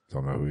know.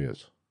 Don't know who he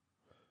is.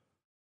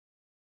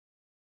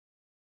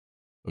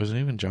 Was it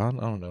even John?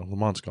 I don't know.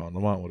 Lamont's gone.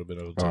 Lamont would have been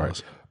able to tell All right.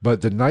 us.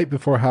 But the night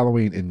before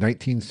Halloween in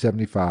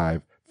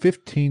 1975,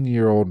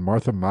 15-year-old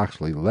Martha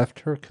Moxley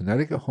left her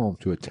Connecticut home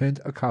to attend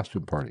a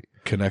costume party.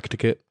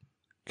 Connecticut.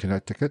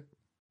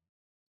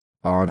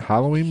 On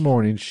Halloween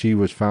morning, she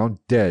was found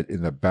dead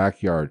in the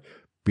backyard,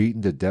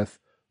 beaten to death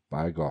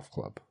by a golf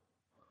club.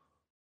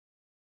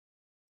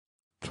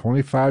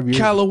 25 years.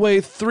 Callaway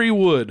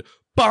 3-wood.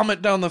 Bomb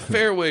it down the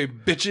fairway,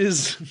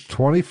 bitches.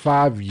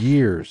 25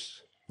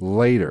 years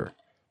later,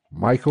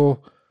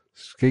 Michael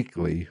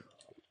Skeakley,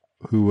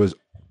 who was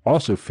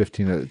also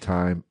 15 at the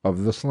time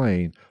of the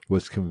slaying,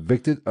 was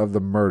convicted of the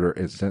murder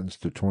and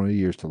sentenced to 20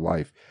 years to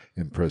life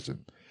in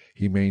prison.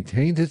 He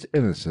maintained his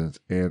innocence,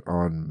 and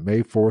on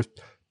May 4th,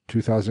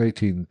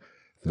 2018,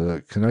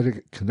 the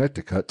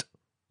Connecticut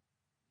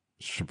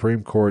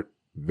Supreme Court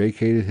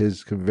vacated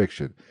his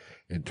conviction.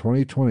 In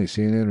 2020,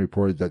 CNN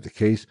reported that the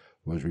case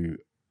was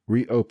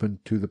reopened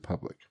to the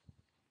public.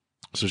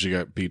 So she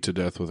got beat to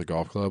death with a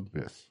golf club?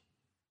 Yes.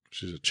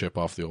 She's a chip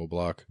off the old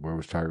block. Where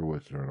was Tiger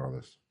Woods during all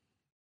this?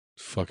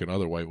 Fucking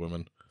other white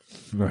women.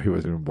 No, he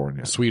wasn't even born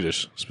yet.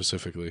 Swedish,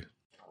 specifically.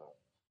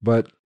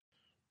 But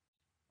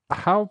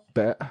how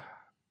bad?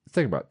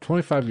 Think about it,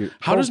 25 years.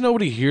 How does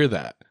nobody hear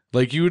that?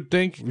 Like, you would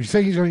think... You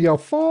think he's going to yell,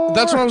 "Fall"?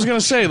 That's what I was going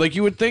to say. Like,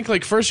 you would think,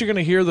 like, first you're going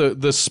to hear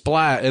the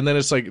splat, and then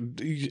it's like...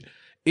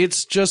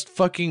 It's just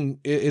fucking...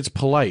 It's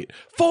polite.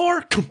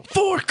 Fork!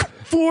 Fork!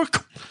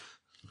 Fork!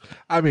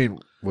 I mean,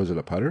 was it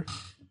a putter?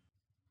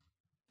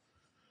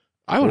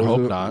 I would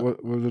hope What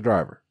not. was the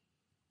driver?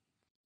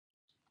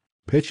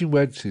 Pitching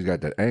wedge, he's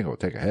got that angle.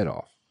 Take a head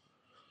off.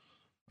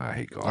 I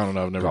hate golf. I don't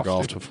know. I've never Golf's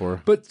golfed stupid.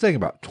 before. But think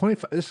about it,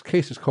 25. This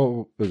case is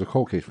cold. It was a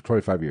cold case for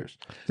 25 years.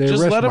 They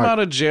Just arrest let him Mike- out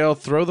of jail,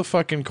 throw the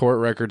fucking court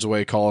records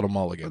away, call it a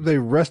mulligan. They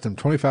arrest him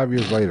 25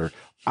 years later.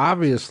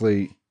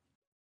 Obviously,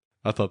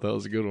 I thought that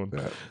was a good one.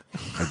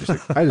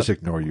 I just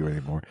ignore you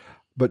anymore.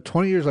 But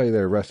 20 years later, they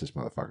arrest this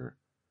motherfucker.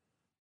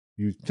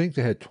 You'd think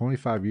they had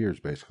 25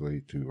 years,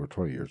 basically, or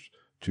 20 years,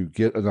 to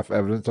get enough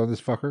evidence on this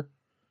fucker.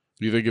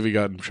 You think if he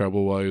got in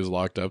trouble while he was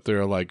locked up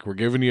there, like, we're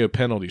giving you a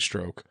penalty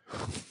stroke?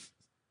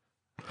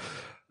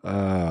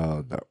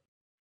 No.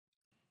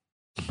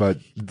 But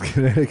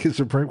Connecticut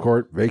Supreme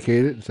Court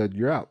vacated and said,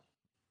 "You're out."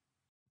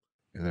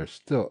 And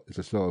it's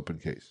a still open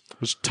case.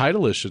 Which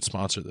Titleist should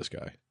sponsor this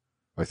guy.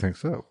 I think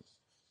so.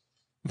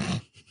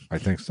 I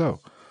think so.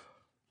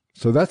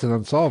 So that's an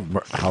unsolved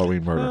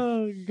Halloween murder.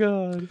 Oh,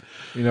 God.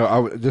 You know, I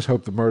would just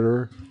hope the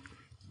murderer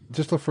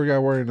just look for a guy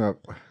wearing a,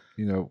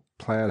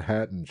 plaid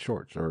hat and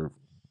shorts or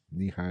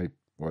knee-high,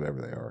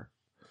 whatever they are.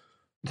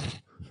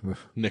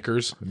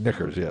 Knickers.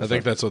 Knickers, yes. I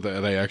think that's what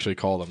they actually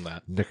call them,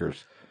 that.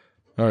 Knickers.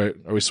 All right.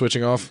 Are we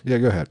switching off? Yeah,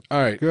 go ahead.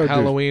 All right. Go ahead,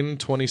 Halloween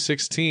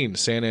 2016,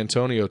 San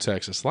Antonio,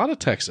 Texas. A lot of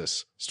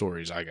Texas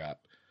stories I got.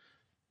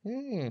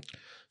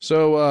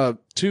 So,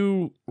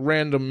 2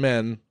 random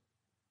men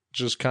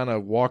just kind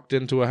of walked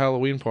into a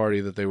Halloween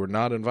party that they were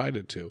not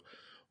invited to.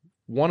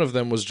 One of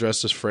them was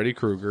dressed as Freddy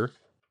Krueger.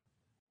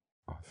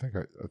 I think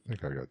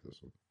I got this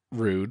one.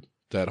 Rude.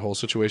 That whole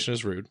situation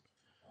is rude.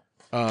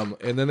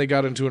 And then they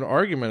got into an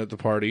argument at the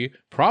party,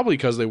 probably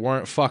because they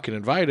weren't fucking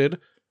invited.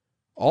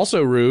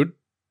 Also rude.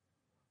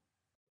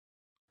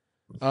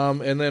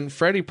 And then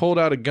Freddy pulled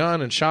out a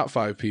gun and shot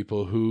 5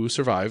 people who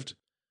survived.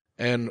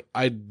 And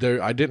I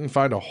didn't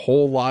find a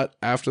whole lot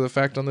after the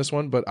fact on this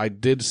one, but I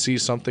did see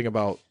something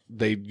about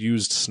they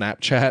used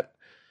Snapchat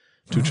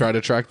to try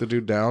to track the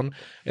dude down.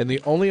 And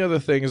the only other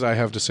things I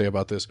have to say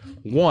about this,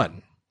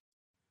 one,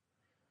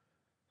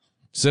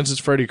 since it's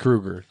Freddy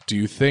Krueger, do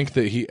you think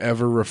that he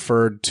ever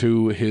referred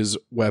to his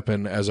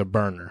weapon as a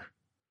burner?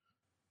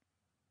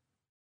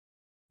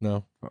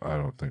 No? I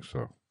don't think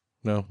so.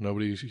 No?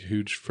 Nobody's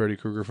huge Freddy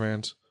Krueger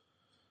fans?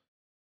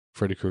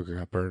 Freddy Krueger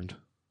got burned.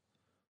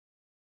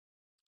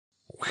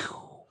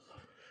 Whew.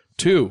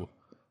 2,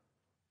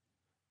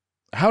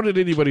 How did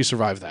anybody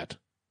survive that?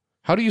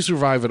 How do you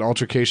survive an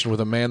altercation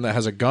with a man that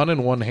has a gun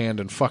in one hand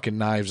and fucking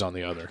knives on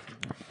the other?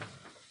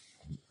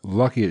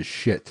 Lucky as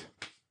shit.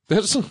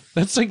 That's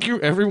like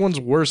everyone's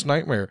worst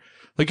nightmare.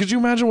 Like, could you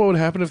imagine what would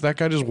happen if that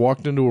guy just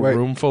walked into a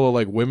room full of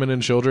like women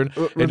and children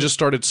and just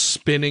started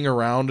spinning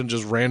around and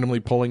just randomly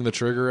pulling the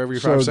trigger every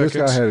 5 seconds? So this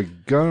guy had a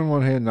gun in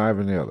one hand, knife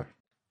in the other.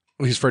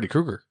 Well, he's Freddy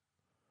Krueger.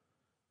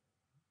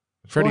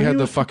 Freddy had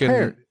the fucking.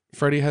 Prepared.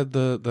 Freddy had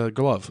the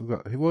glove.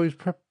 Well, he's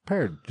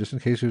prepared just in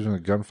case he was in a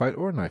gunfight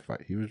or a knife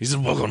fight. He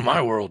said, "Welcome to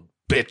my world,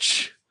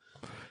 bitch."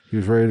 He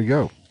was ready to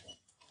go.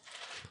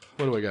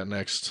 What do I got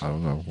next? I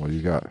don't know. What do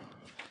you got?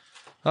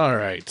 All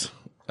right.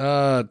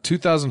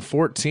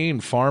 2014,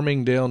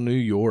 Farmingdale, New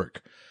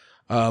York.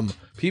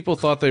 People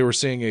thought they were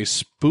seeing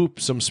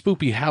some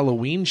spoopy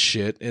Halloween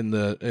shit in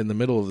the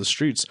middle of the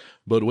streets,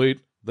 but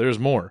wait, there's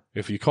more.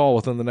 If you call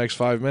within the next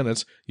 5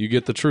 minutes, you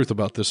get the truth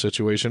about this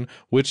situation,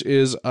 which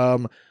is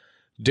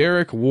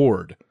Derek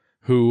Ward,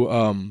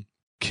 who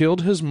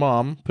killed his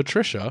mom,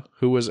 Patricia,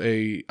 who was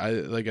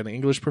like an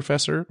English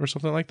professor or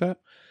something like that,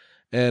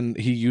 and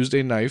he used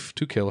a knife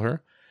to kill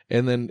her,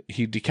 and then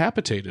he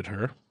decapitated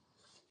her,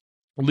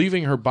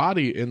 leaving her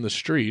body in the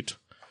street.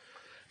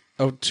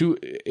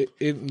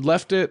 It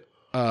left it.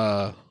 You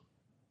want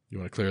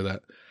to clear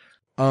that?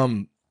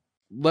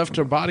 Left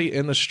her body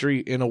in the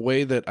street in a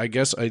way that I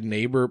guess a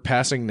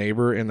passing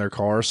neighbor in their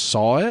car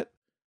saw it,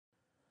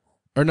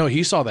 or no,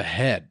 he saw the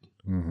head,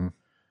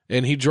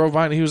 and he drove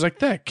by and he was like,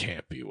 "That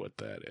can't be what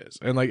that is,"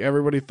 and like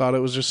everybody thought it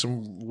was just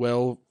some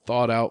well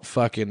thought out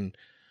fucking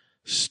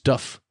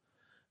stuff.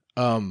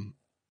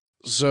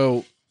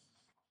 So,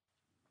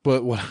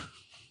 but what?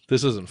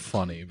 This isn't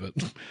funny, but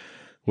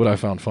what I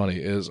found funny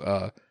is,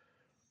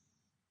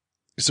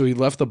 so he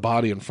left the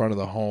body in front of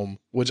the home,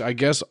 which I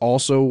guess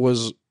also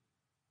was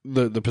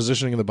the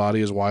positioning of the body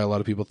is why a lot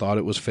of people thought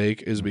it was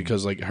fake, is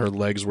because like her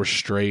legs were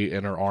straight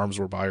and her arms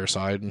were by her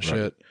side and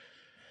shit.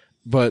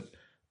 But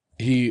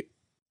he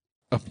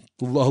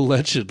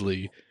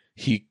allegedly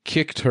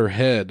kicked her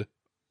head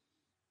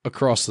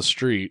across the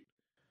street,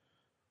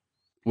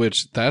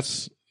 which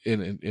that's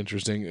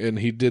interesting, and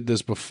he did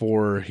this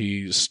before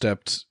he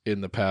stepped in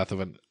the path of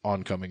an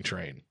oncoming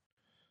train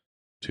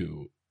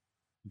to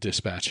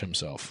dispatch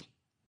himself.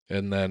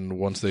 And then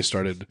once they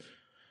started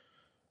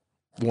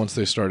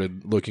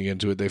looking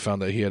into it, they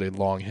found that he had a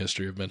long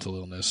history of mental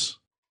illness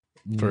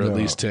for at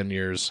least 10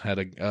 years, had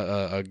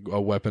a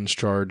weapons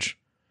charge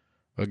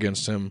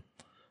against him.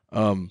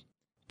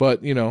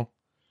 But you know,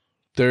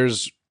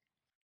 there's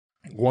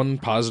one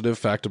positive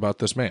fact about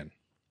this man.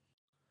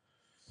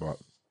 What?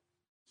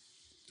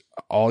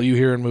 All you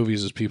hear in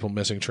movies is people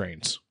missing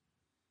trains.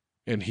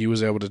 And he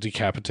was able to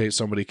decapitate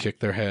somebody, kick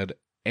their head,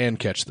 and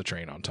catch the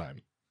train on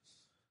time.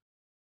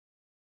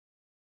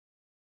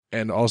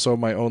 And also,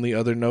 my only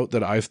other note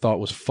that I thought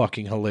was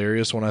fucking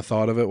hilarious when I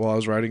thought of it while I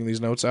was writing these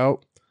notes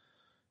out,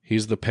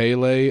 he's the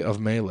Pele of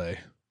Melee.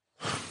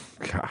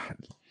 God.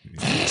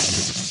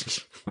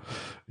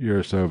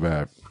 You're so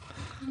bad.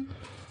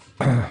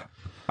 I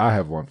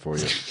have one for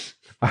you.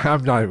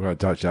 I'm not even going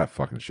to touch that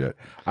fucking shit.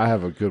 I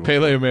have a good one.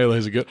 Pele of Melee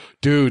is a good...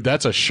 Dude,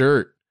 that's a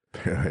shirt.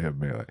 Pele of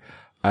Melee.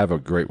 I have a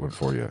great one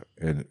for you.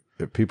 And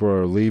if people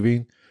are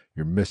leaving,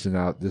 you're missing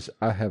out.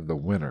 I have the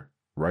winner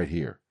right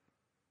here.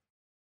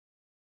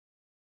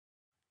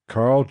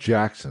 Carl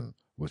Jackson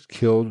was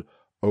killed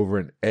over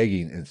an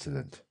egging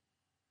incident.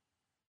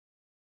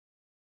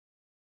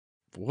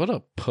 What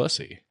a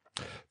pussy.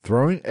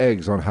 Throwing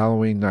eggs on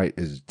Halloween night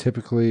is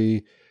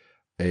typically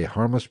a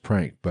harmless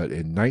prank, but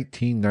in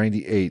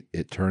 1998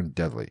 it turned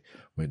deadly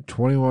when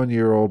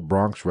 21-year-old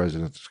Bronx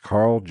resident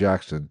Carl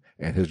Jackson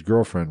and his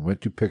girlfriend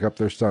went to pick up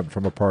their son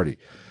from a party.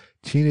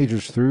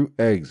 Teenagers threw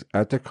eggs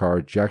at the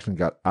car. Jackson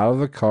got out of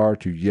the car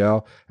to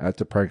yell at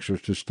the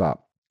pranksters to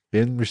stop.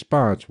 In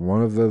response,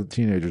 one of the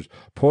teenagers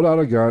pulled out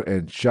a gun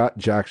and shot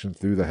Jackson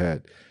through the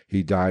head.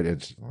 He died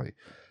instantly.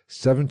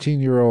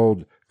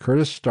 17-year-old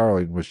Curtis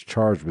Starling was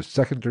charged with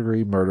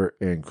second-degree murder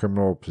and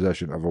criminal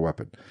possession of a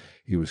weapon.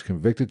 He was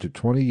convicted to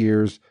 20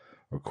 years.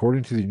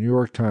 According to the New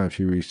York Times,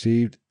 he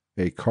received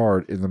a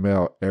card in the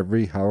mail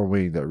every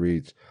Halloween that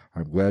reads,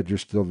 "I'm glad you're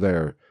still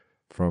there,"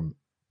 from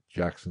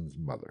Jackson's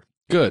mother.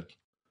 Good.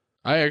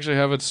 I actually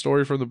have a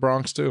story from the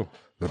Bronx, too.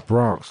 The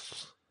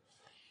Bronx.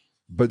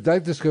 But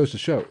that just goes to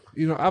show,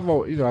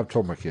 I've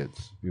told my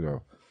kids,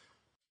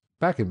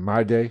 back in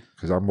my day,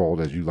 because I'm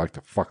old, as you like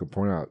to fucking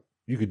point out,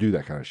 you could do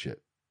that kind of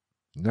shit.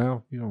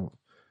 Now, you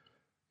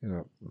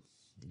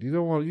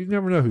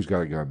never know who's got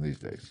a gun these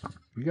days.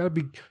 You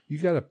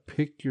gotta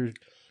pick your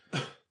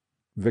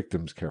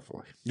victims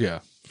carefully. Yeah,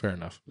 fair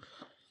enough.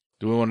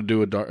 Do we want to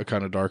do a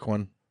kind of dark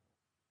one?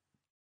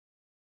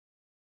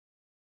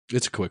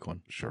 It's a quick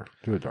one. Sure.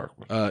 Do a dark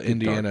one.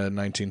 Indiana,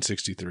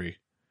 1963.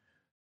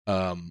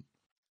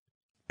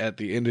 At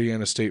the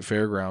Indiana State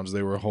Fairgrounds,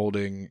 they were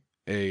holding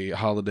a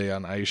Holiday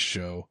on Ice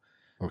show.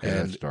 Okay,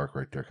 that's dark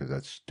right there because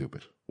that's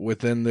stupid.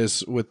 Within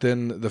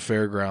the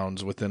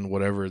fairgrounds, within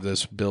whatever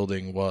this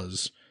building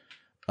was,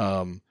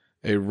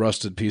 a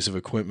rusted piece of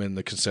equipment in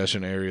the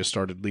concession area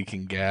started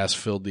leaking gas,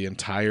 filled the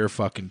entire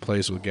fucking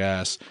place with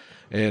gas,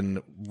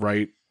 and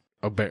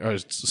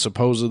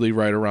supposedly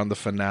right around the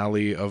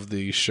finale of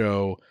the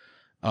show,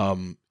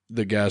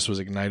 the gas was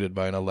ignited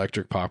by an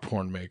electric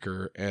popcorn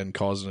maker and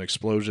caused an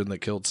explosion that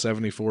killed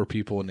 74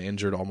 people and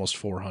injured almost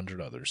 400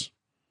 others.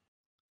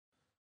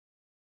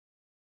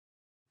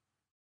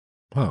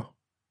 Huh.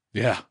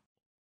 Yeah.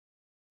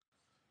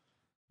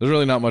 There's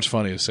really not much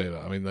funny to say,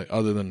 though. I mean,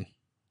 other than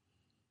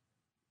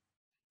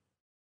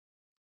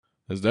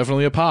there's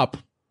definitely a pop.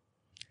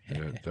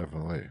 Yeah,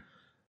 definitely.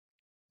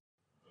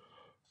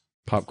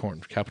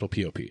 Popcorn, capital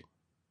P-O-P,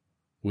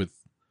 with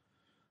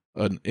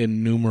an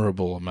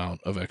innumerable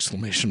amount of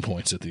exclamation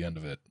points at the end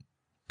of it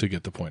to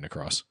get the point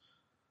across.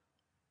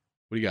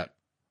 What do you got?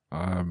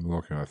 I'm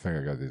looking. I think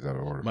I got these out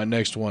of order. My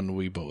next one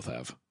we both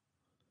have.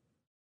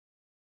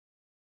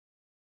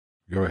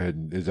 Go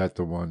ahead. Is that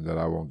the one that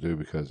I won't do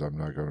because I'm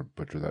not going to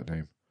butcher that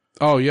name?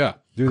 Oh, yeah.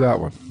 Do that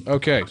one.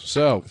 Okay,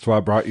 so That's why I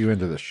brought you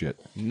into this shit.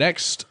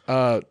 next,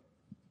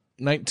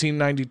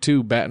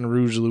 1992, Baton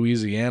Rouge,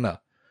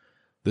 Louisiana.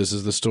 This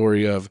is the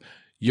story of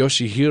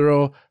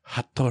Yoshihiro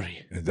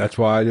Hattori. And that's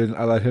why I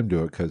let him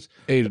do it, because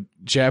A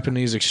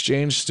Japanese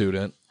exchange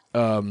student.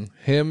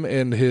 Him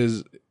and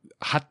his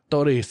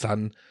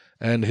Hattori-san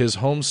and his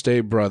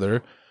homestay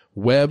brother,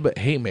 Webb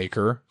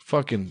Haymaker.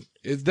 Fucking,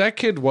 if that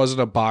kid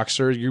wasn't a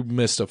boxer, you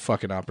missed a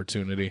fucking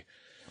opportunity.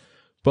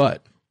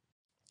 But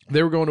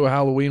they were going to a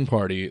Halloween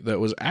party that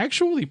was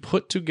actually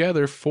put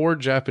together for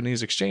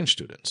Japanese exchange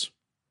students.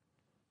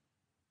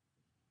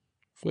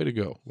 Way to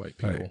go, white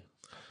people.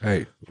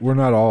 Hey, we're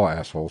not all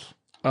assholes.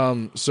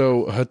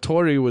 So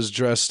Hattori was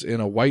dressed in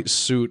a white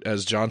suit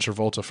as John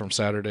Travolta from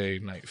Saturday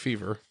Night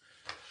Fever.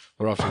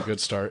 We're off to a good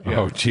start. Yeah.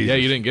 Oh, Jesus. Yeah,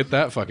 you didn't get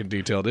that fucking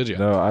detail, did you?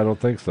 No, I don't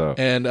think so.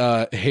 And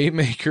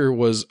Haymaker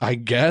was, I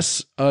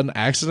guess, an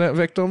accident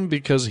victim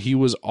because he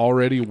was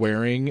already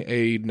wearing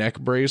a neck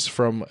brace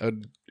from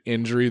an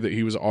injury that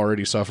he was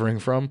already suffering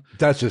from.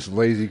 That's just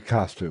lazy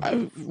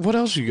costume. What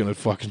else are you gonna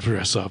fucking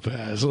dress up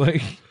as?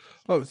 Like,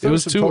 Oh, it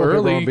was too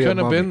early. You couldn't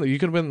have been. been. You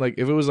could have been like,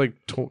 if it was like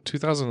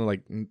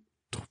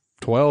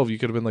 2012, you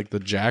could have been like the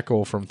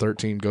Jackal from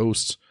 13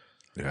 Ghosts.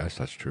 Yes,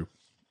 that's true.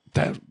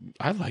 That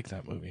I like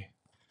that movie.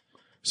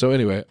 So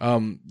anyway,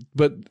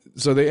 but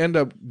so they end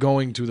up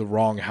going to the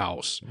wrong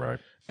house, Right.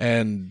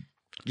 and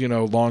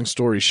long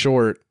story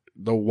short,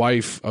 the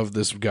wife of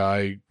this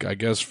guy, I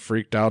guess,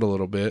 freaked out a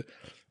little bit,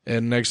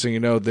 and next thing you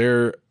know,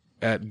 they're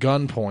at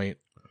gunpoint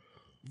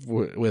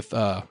with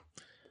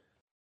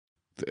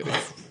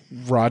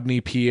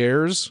Rodney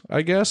Pierres.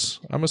 I guess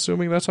I'm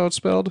assuming that's how it's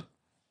spelled.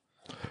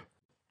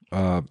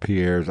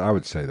 Pierre's, I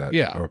would say that.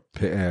 Yeah. Or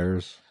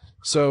Pierre's.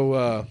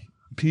 So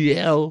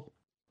PL.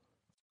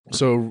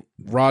 So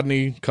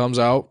Rodney comes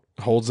out,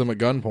 holds them at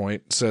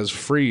gunpoint, says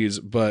freeze,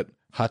 but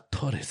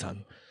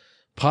Hattori-san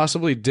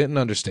possibly didn't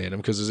understand him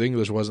because his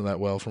English wasn't that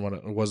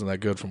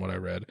good from what I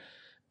read,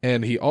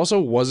 and he also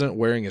wasn't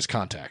wearing his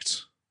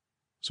contacts,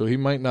 so he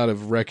might not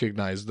have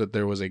recognized that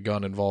there was a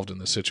gun involved in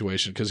this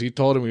situation because he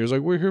told him, he was like,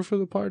 "We're here for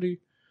the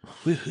party.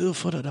 We're here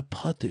for the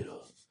party.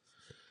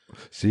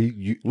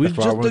 See, We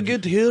just to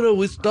get here.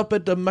 We stop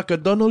at the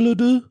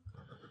McDonald's.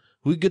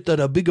 We get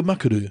that a big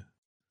mackerel."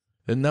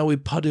 And now we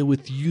party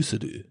with you,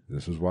 Sadu.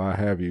 This is why I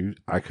have you.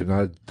 I could not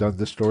have done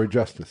this story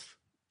justice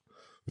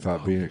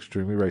without being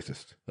extremely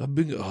racist. I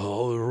bring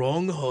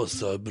wrong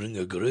house. I bring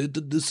a great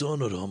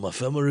dishonor on my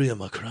family and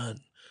my clan.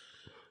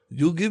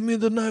 You give me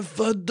the knife,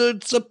 Father.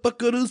 For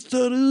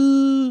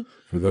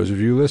those of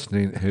you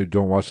listening who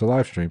don't watch the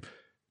live stream,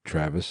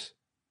 Travis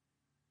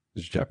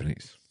is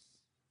Japanese.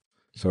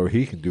 So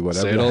he can do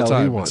whatever Say it the all hell the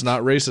he time. wants. It's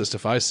not racist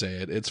if I say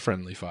it. It's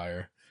friendly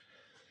fire.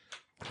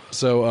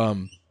 So,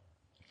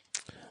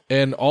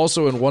 and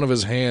also in one of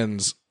his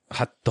hands,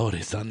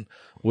 Hattori-san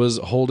was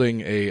holding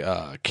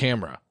a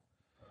camera,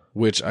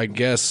 which I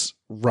guess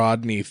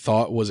Rodney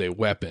thought was a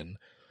weapon.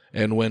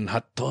 And when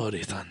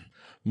Hattori-san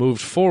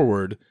moved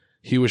forward,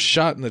 he was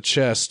shot in the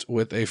chest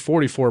with a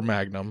 .44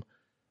 Magnum.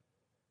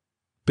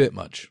 Bit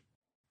much.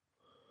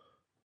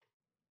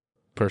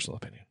 Personal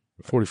opinion.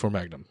 .44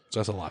 Magnum. So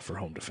that's a lot for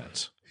home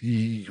defense.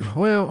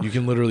 Well, You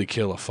can literally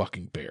kill a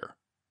fucking bear.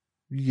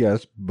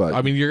 yes, but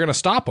I mean, you're going to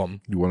stop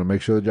them. you want to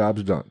make sure the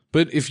job's done.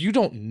 But if you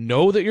don't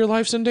know that your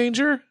life's in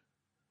danger,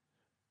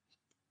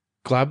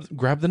 grab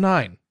the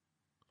 9.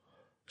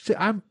 See,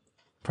 I'm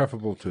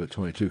preferable to a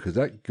 22 because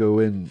that go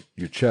in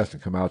your chest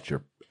and come out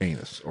your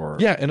anus or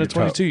Yeah, and your a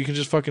 22, you can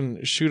just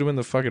fucking shoot him in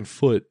the fucking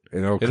foot. toe,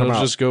 and it'll And come it'll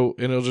out. just go,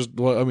 and it'll just,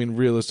 well, I mean,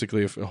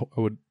 realistically, if I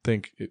would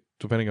think,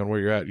 depending on where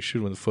you're at, you shoot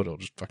him in the foot, it'll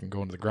just fucking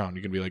go into the ground.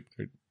 You can be like,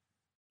 you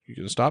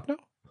going to stop now?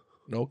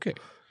 No, okay.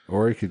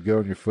 Or it could go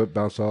in your foot,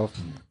 bounce off,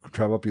 and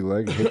travel up your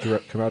leg,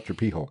 and come out your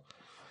pee hole.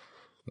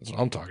 That's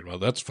what I'm talking about.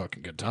 That's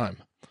fucking good time.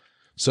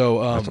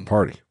 So, That's a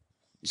party.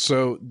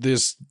 So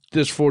this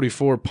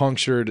 44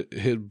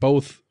 hit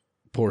both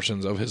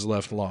portions of his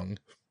left lung,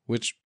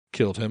 which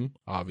killed him,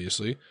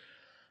 obviously.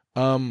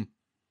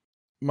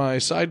 My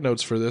side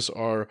notes for this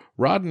are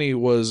Rodney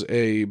was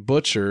a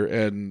butcher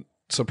and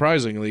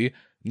surprisingly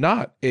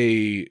not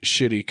a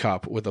shitty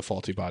cop with a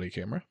faulty body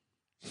camera.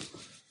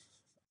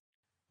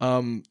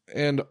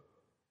 And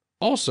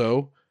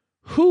also,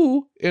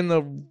 who in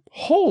the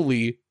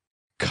holy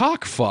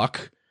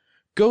cockfuck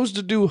goes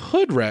to do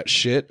hood rat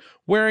shit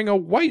wearing a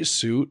white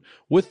suit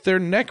with their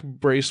neck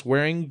brace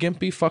wearing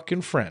gimpy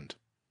fucking friend?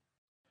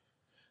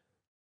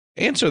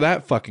 Answer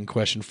that fucking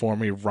question for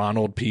me,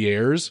 Ronald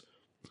Pierres.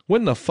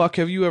 When the fuck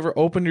have you ever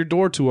opened your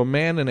door to a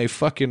man in a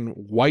fucking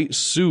white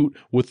suit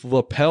with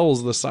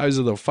lapels the size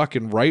of the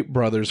fucking Wright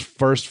brothers'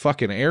 first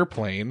fucking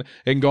airplane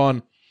and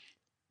gone,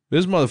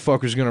 this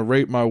motherfucker's gonna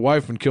rape my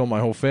wife and kill my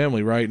whole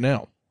family right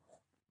now?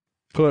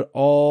 I put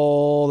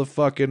all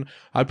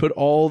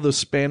the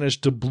Spanish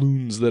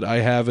doubloons that I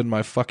have in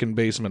my fucking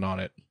basement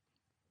on it.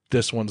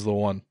 This one's the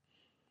one.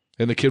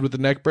 And the kid with the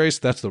neck brace,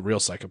 that's the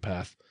real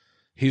psychopath.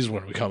 He's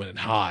going to be coming in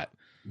hot.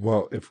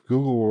 Well, if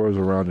Google was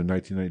around in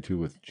 1992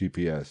 with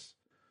GPS,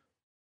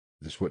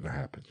 this wouldn't have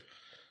happened.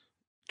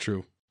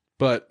 True.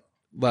 But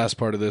last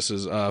part of this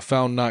is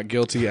found not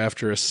guilty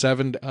after a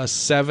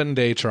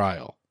 7-day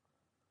trial.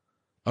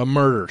 A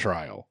murder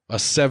trial. A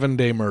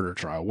 7-day murder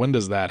trial. When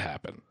does that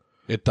happen?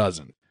 It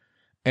doesn't.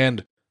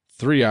 And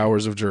 3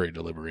 hours of jury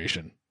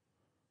deliberation.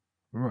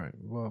 Right.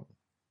 Well,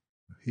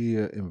 he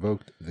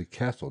invoked the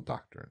Castle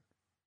Doctrine,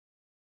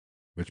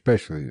 which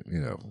basically,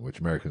 which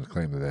Americans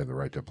claim that they have the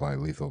right to apply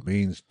lethal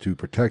means to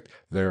protect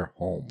their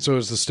home. So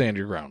it's the stand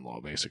your ground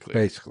law, basically.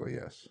 Basically,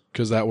 yes.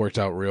 Because that worked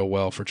out real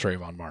well for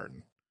Trayvon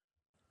Martin.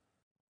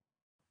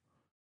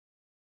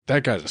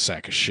 That guy's a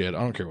sack of shit. I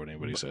don't care what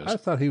anybody says. I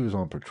thought he was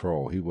on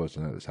patrol. He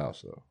wasn't at his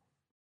house, though.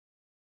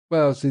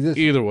 Well, see,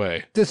 either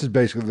way, this is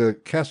basically the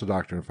Castle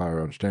Doctrine, if I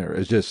understand it.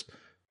 It's just,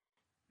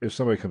 if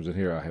somebody comes in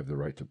here, I have the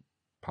right to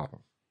pop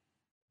them.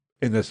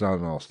 And that's not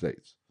in all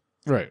states.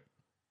 Right.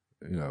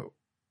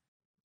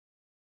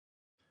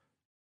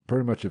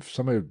 Pretty much if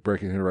somebody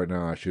breaking in here right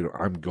now, I shoot them,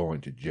 I'm going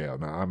to jail.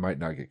 Now, I might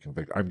not get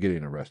convicted. I'm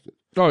getting arrested.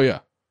 Oh, yeah.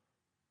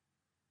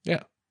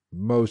 Yeah.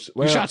 You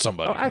shot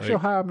somebody. Actually,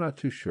 I'm not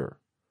too sure.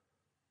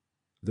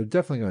 They're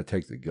definitely going to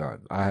take the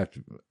gun. I have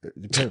to.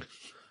 It depends.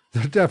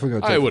 They're definitely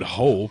going to take I would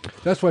hope.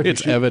 That's why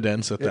it's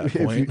evidence at that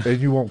point.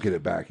 And you won't get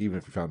it back, even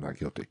if you're found not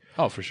guilty.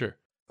 Oh, for sure.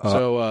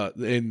 So,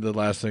 and the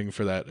last thing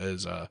for that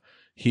is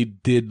he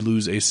did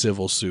lose a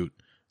civil suit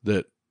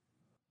that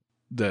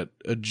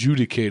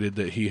adjudicated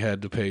that he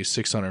had to pay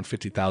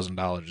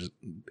 $650,000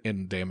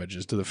 in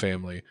damages to the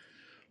family,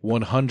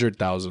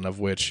 $100,000 of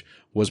which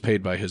was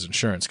paid by his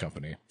insurance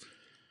company.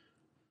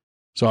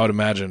 So I would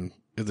imagine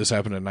if this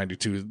happened in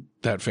 92,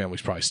 that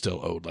family's probably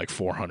still owed like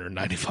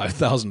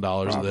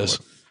 $495,000 of this.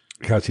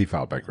 Because he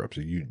filed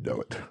bankruptcy. You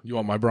know it. You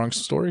want my Bronx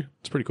story?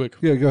 It's pretty quick.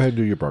 Yeah, go ahead and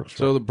do your Bronx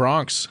story. So the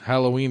Bronx,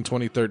 Halloween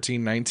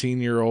 2013,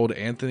 19-year-old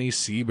Anthony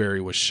Seabury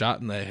was shot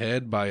in the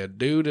head by a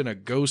dude in a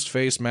ghost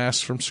face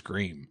mask from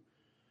Scream.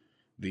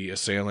 The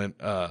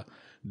assailant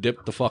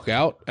dipped the fuck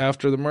out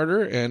after the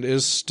murder and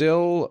is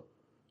still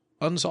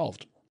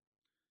unsolved.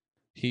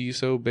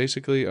 So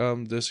basically,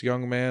 this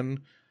young man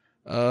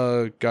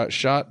got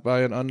shot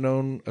by an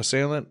unknown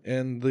assailant,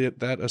 and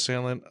that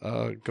assailant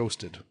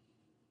ghosted.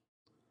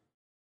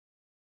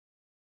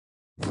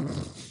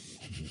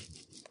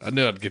 I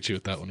knew I'd get you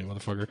with that one, you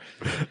motherfucker.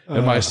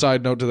 And my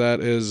side note to that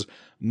is,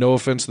 no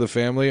offense to the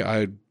family,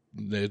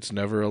 it's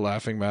never a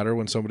laughing matter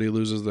when somebody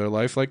loses their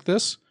life like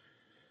this.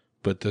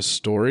 But this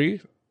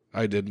story,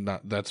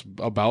 that's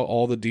about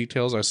all the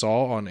details I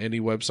saw on any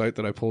website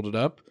that I pulled it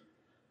up.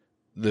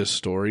 This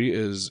story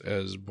is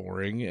as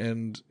boring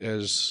and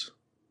as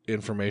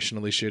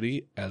informationally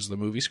shitty as the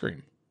movie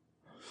Scream.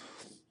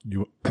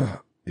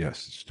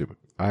 Yes, it's stupid.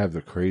 I have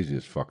the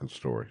craziest fucking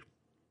story.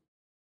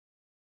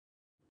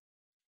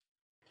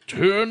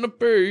 Turn the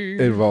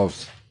page. It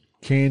involves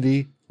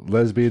candy,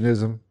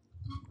 lesbianism.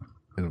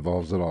 It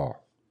involves it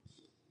all.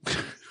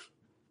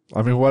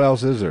 I mean, what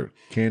else is there?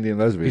 Candy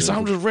and lesbianism.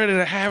 I'm just ready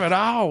to have it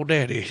all,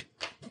 Daddy.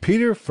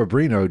 Peter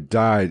Fabrino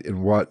died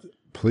in what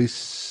police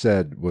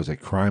said was a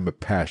crime of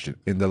passion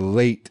in the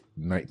late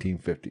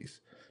 1950s.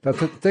 Now,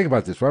 think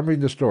about this. When I'm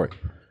reading this story,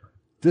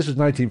 this is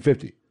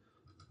 1950.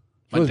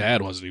 My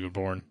dad wasn't even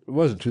born. It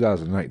wasn't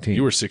 2019.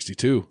 You were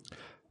 62.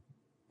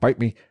 Bite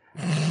me.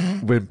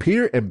 When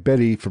Peter and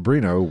Betty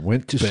Fabrino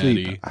went to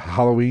sleep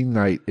Halloween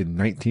night in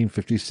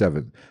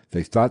 1957,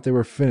 they thought they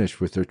were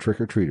finished with their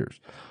trick-or-treaters.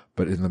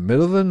 But in the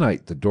middle of the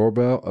night, the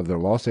doorbell of their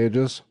Los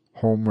Angeles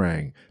home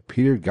rang.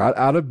 Peter got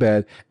out of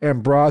bed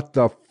and brought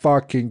the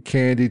fucking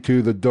candy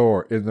to the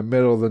door in the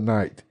middle of the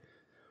night.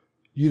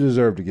 You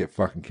deserve to get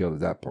fucking killed at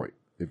that point.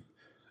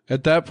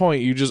 At that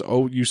point,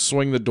 you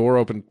swing the door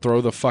open, throw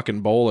the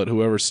fucking bowl at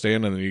whoever's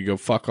standing, and you go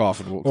fuck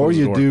off. Or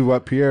you do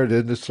what Pierre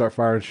did and start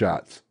firing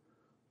shots.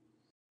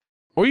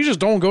 Or you just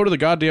don't go to the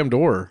goddamn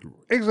door.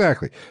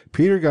 Exactly.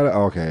 Peter got it.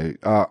 Okay.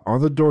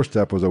 On the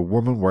doorstep was a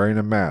woman wearing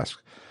a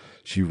mask.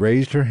 She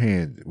raised her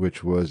hand,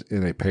 which was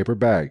in a paper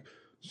bag.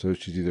 So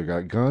she's either got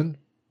a gun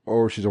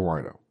or she's a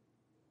wino.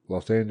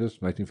 Los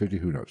Angeles, 1950,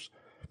 who knows?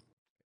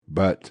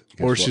 But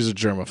or she's a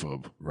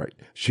germaphobe. Right.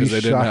 Because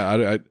they didn't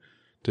have,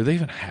 did they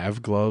even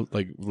have gloves,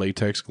 like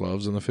latex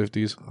gloves in the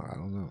 50s? I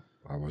don't know.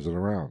 I wasn't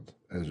around.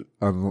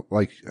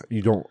 Like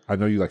you don't. I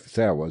know you like to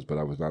say I was, but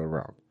I was not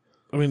around.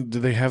 I mean,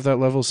 did they have that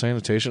level of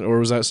sanitation, or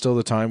was that still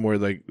the time where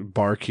like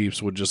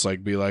barkeeps would just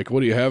like be like,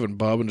 "What are you having,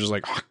 bub?" and just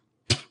like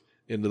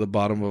into the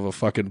bottom of a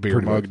fucking beer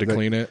Pretty mug much. to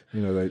clean it?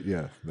 You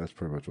know, that's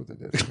pretty much what they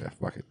did. Yeah,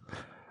 fuck it.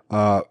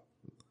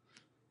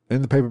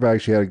 In the paper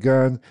bag, she had a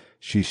gun.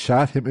 She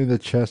shot him in the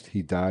chest.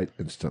 He died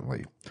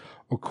instantly.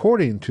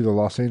 According to the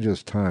Los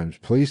Angeles Times,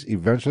 police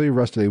eventually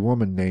arrested a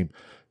woman named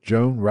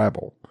Joan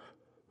Rabel,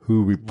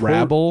 who reported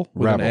Rabble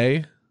with an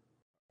A.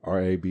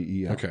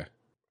 Rabel. Okay.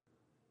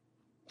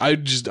 I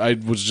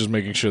was just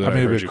making sure that I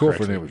mean, heard it'd you be cool if her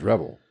correctly. name was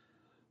Rebel.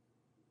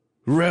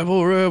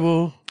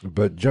 Rebel.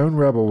 But Joan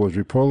Rebel was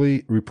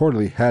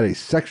reportedly had a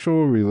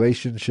sexual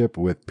relationship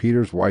with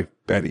Peter's wife,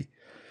 Betty.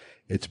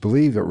 It's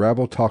believed that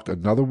Rebel talked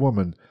another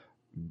woman,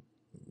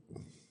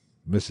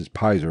 Mrs.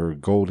 Pizer,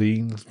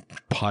 Goldine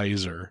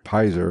Pizer.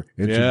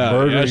 into Yeah,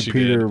 murdering she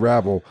Peter did.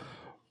 Rabel.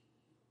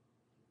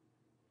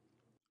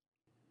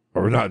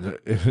 Or not,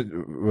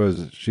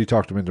 she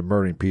talked him into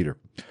murdering Peter.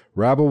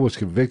 Rabel was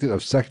convicted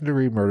of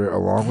second-degree murder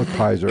along with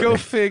Pizer. Go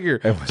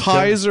figure. and was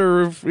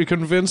Pizer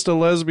convinced a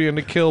lesbian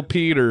to kill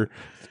Peter.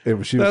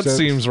 she was That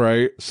seems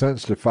right.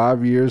 sentenced to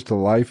 5 years to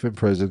life in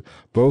prison.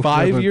 Both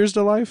 5 women- years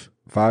to life?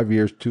 5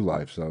 years to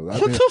life. So What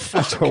the fuck?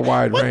 That's a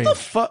wide range. What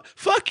the fuck?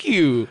 Fuck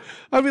you.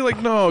 I'd be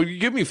like, no, you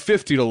give me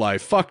 50 to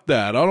life. Fuck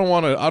that. I don't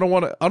want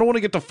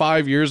to get to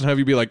 5 years and have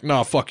you be like,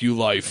 nah, fuck you,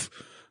 life.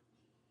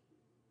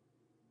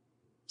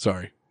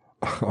 Sorry.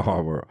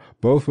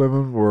 Both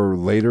women were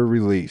later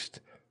released.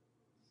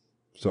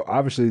 So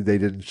obviously they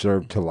didn't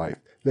serve to life.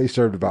 They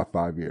served about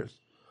 5 years.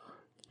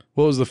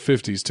 Well, it was the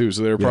 50s too,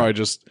 so they were probably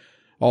just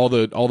all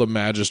the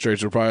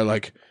magistrates were probably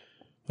like,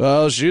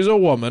 well, she's a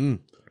woman.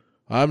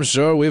 I'm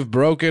sure we've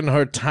broken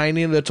her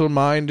tiny little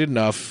mind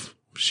enough.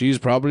 She's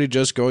probably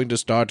just going to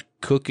start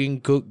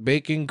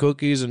baking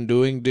cookies and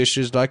doing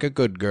dishes like a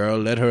good girl.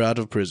 Let her out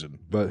of prison.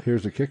 But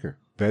here's the kicker.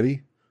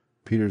 Betty,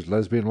 Peter's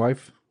lesbian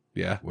wife,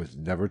 Yeah. was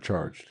never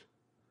charged.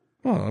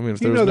 Well, I mean,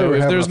 if You there's know they were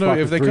having a if fucking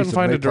they couldn't threesome,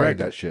 find they a direct,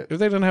 planned that shit. if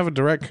they didn't have a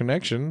direct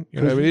connection, you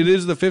know, I mean, it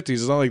is the 50s.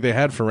 It's not like they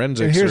had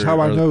forensics. And here's or, how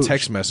I or know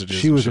text messages.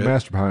 she and was shit. a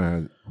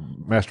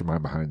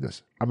mastermind behind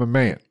this. I'm a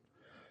man.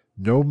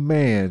 No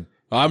man,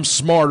 I'm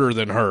smarter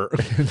than her.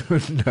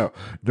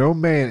 no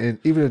man, and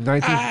even in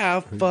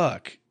 19...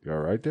 Fuck. You all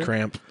right there?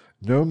 Cramp.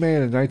 No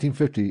man in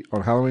 1950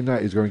 on Halloween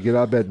night is going to get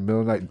out of bed in the middle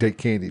of the night and take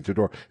candy to the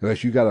door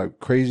unless you got a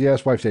crazy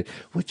ass wife saying,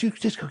 "Would you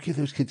just go give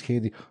those kids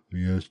candy?"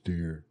 Yes,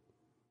 dear.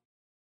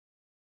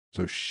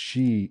 So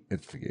she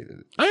instigated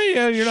it. Hey,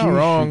 yeah, you're She not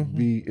wrong. should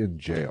be in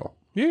jail.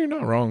 Yeah, you're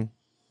not wrong.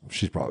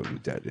 She's probably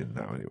dead in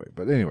now anyway.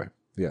 But anyway,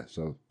 yeah.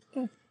 So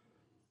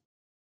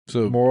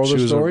So moral of she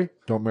the was story: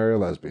 don't marry a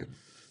lesbian.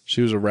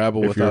 She was a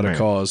rabble If you're without a a man.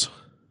 cause.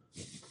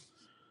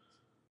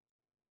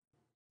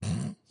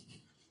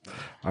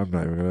 I'm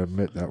not even going to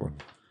admit that one.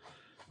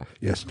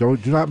 Yes, do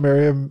not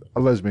marry a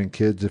lesbian,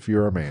 kids. If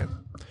you're a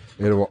man,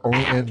 it will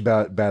only end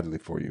badly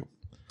for you.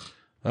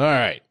 All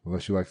right.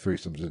 Unless you like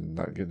threesomes and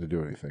not getting to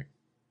do anything.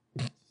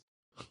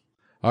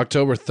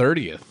 October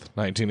 30th,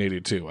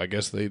 1982. I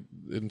guess they,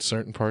 in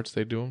certain parts,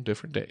 they do them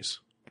different days.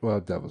 Well,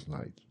 Devil's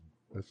Night.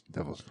 That's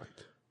Devil's Night.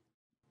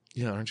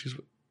 Yeah, aren't you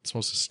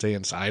supposed to stay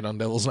inside on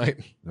Devil's Night?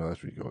 No,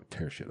 that's where you go and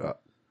tear shit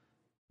up.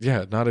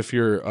 Yeah, not if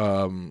you're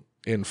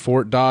in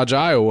Fort Dodge,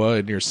 Iowa,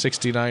 and you're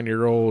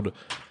 69-year-old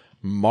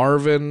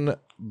Marvin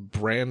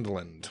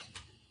Brandland.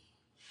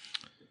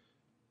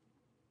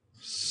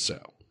 So,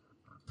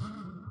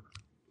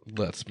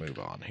 let's move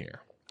on here.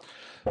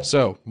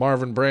 So,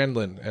 Marvin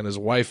Brandland and his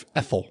wife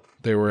Ethel,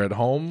 they were at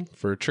home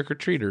for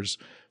trick-or-treaters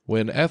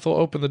when Ethel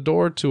opened the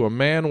door to a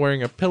man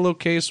wearing a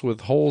pillowcase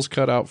with holes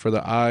cut out for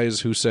the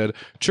eyes who said,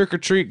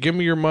 "Trick-or-treat, give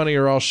me your money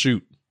or I'll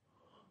shoot."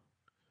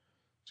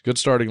 It's a good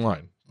starting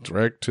line.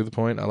 Direct to the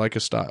point. I like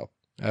his style.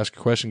 Ask a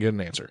question, get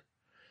an answer.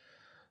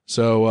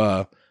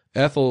 So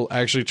Ethel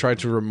actually tried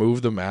to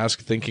remove the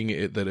mask, thinking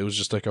that it was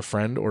just like a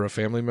friend or a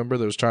family member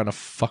that was trying to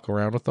fuck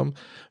around with them.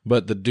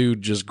 But the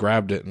dude just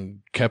grabbed it and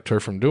kept her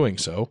from doing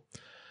so.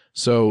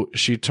 So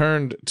she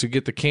turned to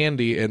get the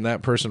candy, and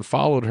that person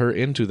followed her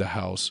into the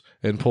house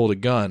and pulled a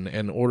gun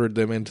and ordered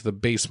them into the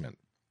basement.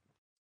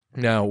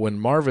 Now, when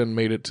Marvin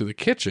made it to the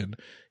kitchen,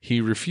 he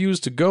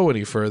refused to go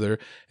any further,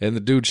 and the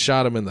dude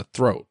shot him in the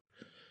throat.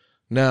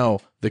 Now,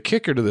 the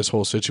kicker to this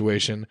whole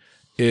situation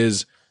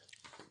is,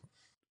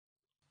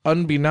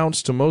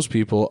 unbeknownst to most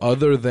people,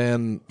 other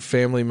than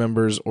family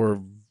members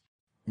or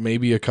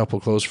maybe a couple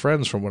close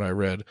friends from what I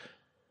read,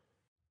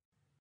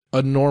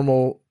 a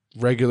normal,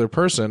 regular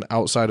person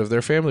outside of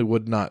their family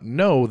would not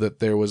know that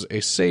there was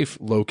a safe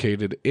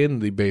located in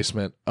the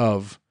basement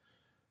of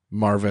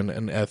Marvin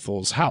and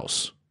Ethel's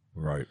house.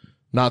 Right.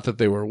 Not that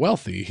they were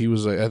wealthy. He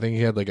was, I think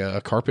he had like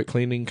a carpet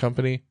cleaning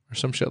company or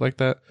some shit like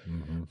that.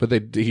 Mm-hmm.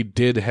 But he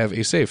did have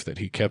a safe that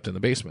he kept in the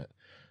basement.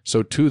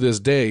 So to this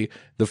day,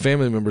 the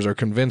family members are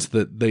convinced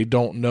that they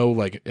don't know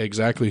like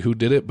exactly who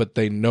did it, but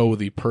they know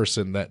the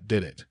person that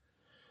did it.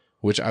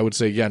 Which I would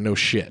say, yeah, no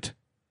shit.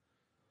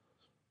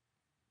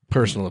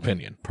 Personal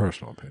opinion.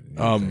 Personal opinion.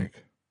 You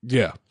think.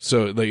 Yeah.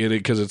 So like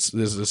because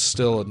this is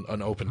still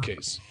an open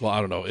case. Well, I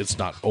don't know. It's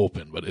not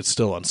open, but it's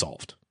still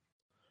unsolved.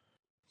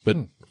 But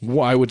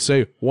I would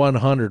say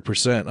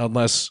 100%,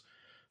 unless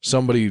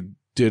somebody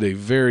did a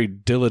very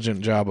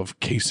diligent job of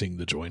casing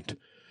the joint.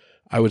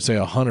 I would say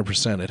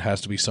 100% it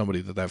has to be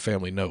somebody that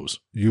family knows.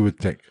 You would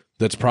think.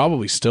 That's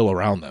probably still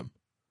around them.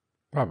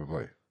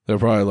 Probably. They're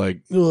probably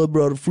like, oh, I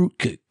brought a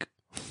fruitcake.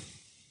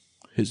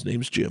 His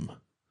name's Jim.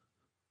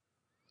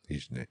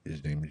 His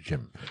name is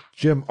Jim.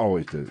 Jim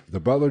always did it. The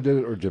butler did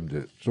it or Jim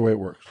did it. It's the way it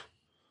works.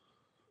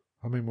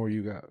 How many more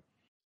you got?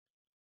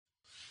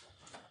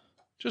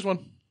 Just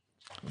one.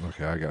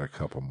 Okay, I got a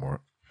couple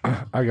more.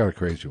 I got a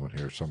crazy one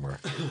here somewhere.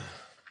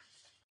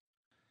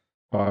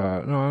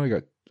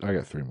 No, I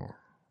got 3 more.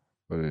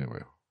 But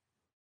anyway.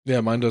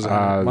 Yeah, mine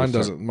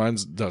doesn't. Mine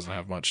doesn't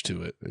have much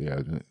to it.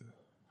 Yeah,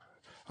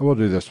 I will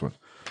do this one.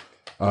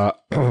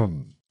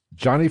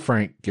 Johnny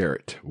Frank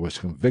Garrett was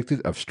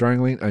convicted of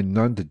strangling a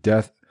nun to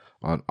death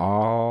on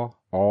All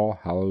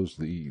Hallows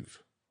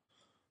Eve,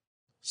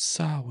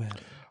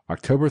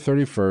 October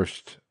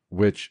 31st,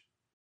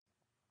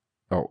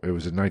 it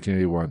was in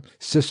 1981.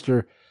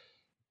 Sister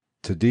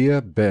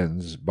Tadia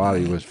Ben's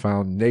body was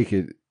found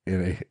naked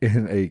in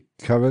a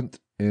convent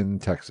in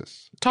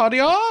Texas.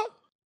 Tadia?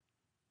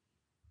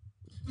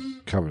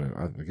 Covenant.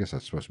 I guess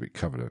that's supposed to be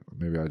covenant.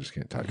 Maybe I just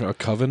can't type it. A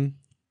coven?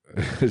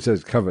 It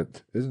says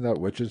covenant. Isn't that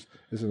witches?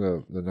 Isn't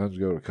the nuns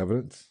go to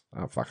covenants?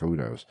 Oh, fuck, who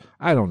knows?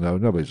 I don't know.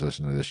 Nobody's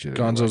listening to this shit.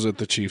 Gonzo's anyway. at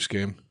the Chiefs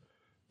game.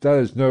 That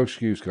is no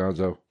excuse,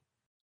 Gonzo.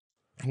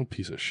 What a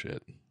piece of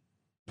shit.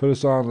 Put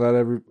us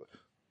on.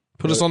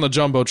 Put us on the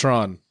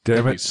Jumbotron. Damn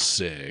That'd it. be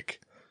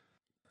sick.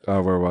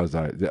 Where was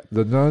I? The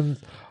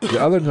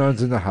other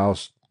nuns in the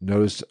house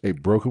noticed a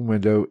broken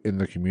window in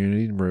the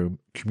community room.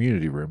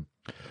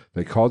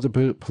 They called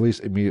the police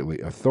immediately.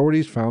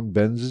 Authorities found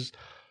Ben's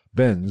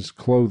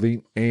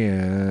clothing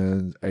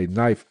and a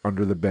knife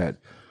under the bed.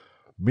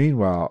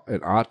 Meanwhile,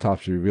 an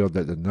autopsy revealed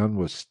that the nun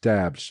was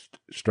stabbed,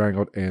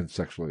 strangled, and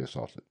sexually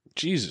assaulted.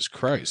 Jesus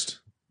Christ.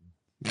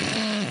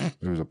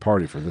 There was a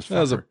party for this.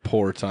 That was a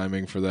poor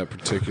timing for that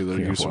particular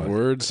use of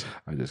words.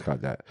 I just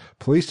got that.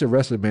 Police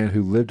arrested a man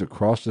who lived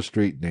across the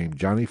street named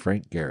Johnny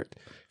Frank Garrett.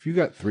 If you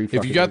got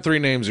 3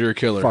 names, you're a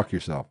killer. Fuck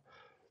yourself.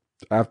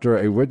 After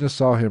a witness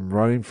saw him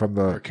running from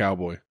Or a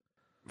cowboy.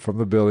 From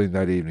the building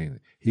that evening.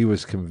 He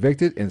was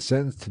convicted and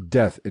sentenced to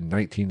death in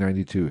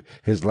 1992.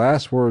 His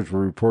last words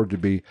were reported to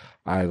be,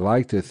 "I'd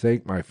like to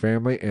thank my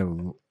family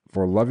and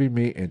for loving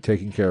me and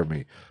taking care of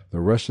me. The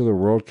rest of the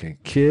world can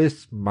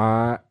kiss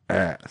my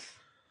ass."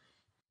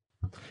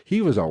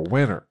 He was a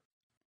winner.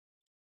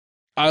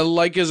 I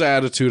like his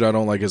attitude. I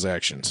don't like his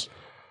actions.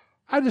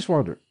 I just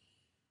wonder,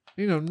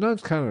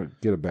 nuns kind of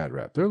get a bad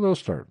rap. They're a little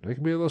stern. They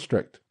can be a little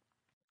strict.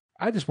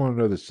 I just want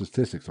to know the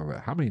statistics on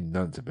that. How many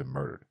nuns have been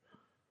murdered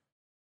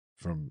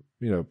from,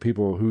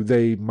 people who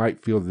they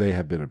might feel they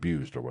have been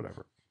abused or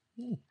whatever?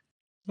 I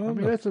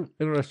mean, that's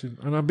interesting.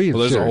 And I'm being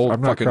there's serious. a whole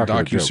I'm not fucking cracking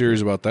a joke.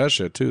 docu-series about that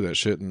shit, too. That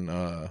shit in,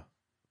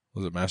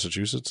 was it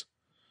Massachusetts?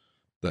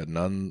 That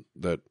nun,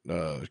 that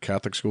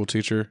Catholic school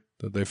teacher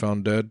that they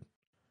found dead.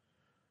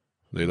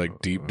 They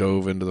deep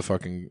dove into the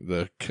fucking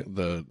the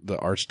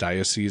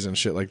archdiocese and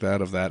shit like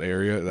that of that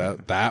area.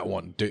 That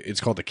one,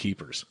 it's called The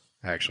Keepers.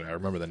 Actually, I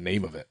remember the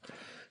name of it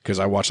because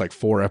I watched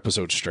 4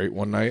 episodes straight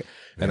one night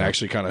and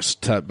actually kind of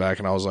stepped back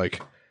and I was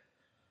like,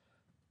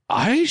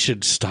 I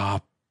should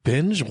stop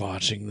binge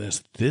watching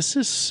this. This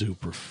is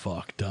super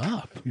fucked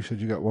up. You said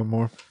you got one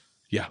more?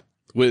 Yeah,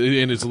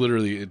 and it's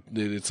literally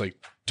it's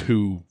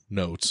 2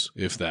 notes,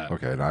 if that.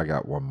 Okay, and I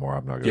got one more.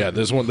 I'm not gonna. Yeah,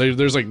 this one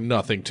there's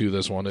nothing to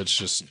this one. It's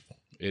just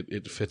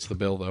it fits the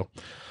bill though.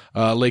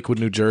 Lakewood,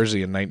 New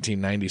Jersey, in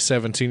 1990,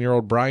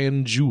 17-year-old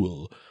Brian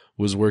Jewell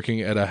was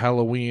working at a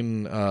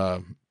Halloween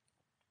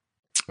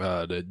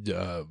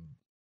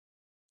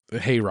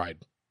hayride.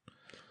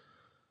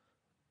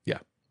 Yeah.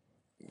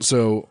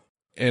 So,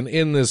 and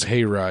in this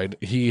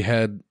hayride, he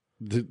had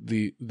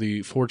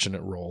the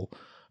fortunate role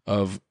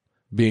of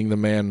being the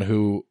man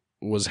who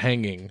was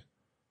hung.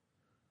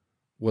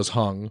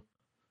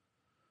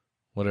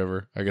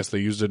 Whatever. I guess they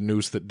used a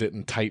noose that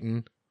didn't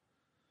tighten.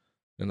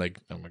 And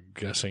I'm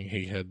guessing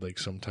he had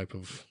some type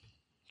of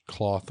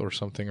cloth or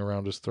something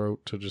around his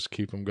throat to just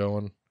keep him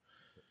going.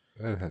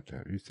 They'd have to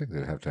have. You think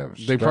they'd have to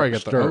have? They probably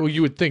got the. Oh,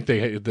 you would think they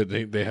have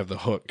the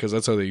hook because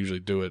that's how they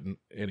usually do it.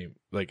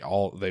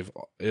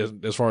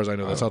 As far as I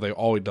know, that's how they've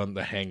always done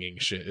the hanging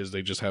shit. Is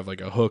they just have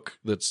a hook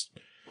that's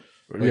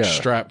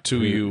strapped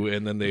to you,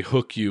 and then they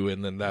hook you,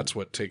 and then that's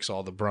what takes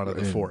all the brunt of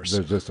the force.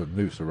 There's just a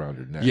noose around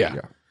your neck.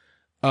 Yeah.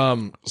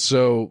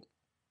 So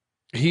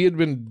he had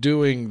been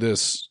doing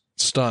this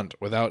stunt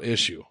without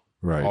issue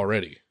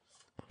already,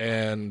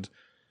 and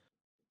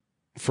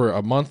for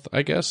a month,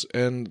 I guess.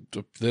 And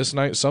this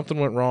night something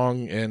went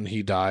wrong and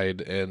he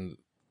died. And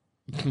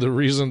the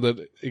reason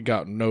that it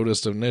got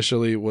noticed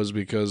initially was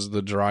because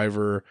the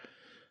driver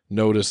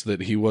noticed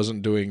that he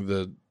wasn't doing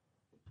the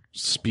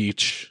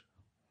speech.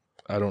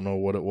 I don't know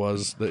what it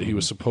was that he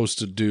was supposed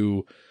to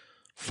do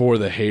for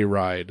the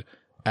hayride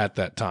at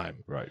that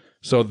time. Right.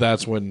 So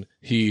that's when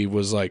he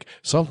was like,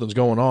 something's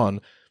going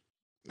on.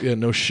 Yeah,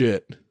 no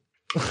shit.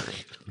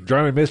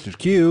 Drowning Mr.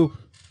 Q.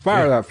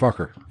 Fire that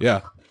fucker.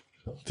 Yeah.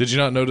 Did you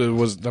not know that it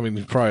was, I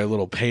mean, probably a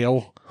little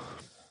pale,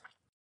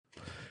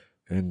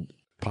 And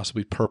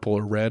possibly purple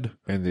or red?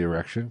 and the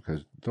erection,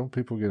 because don't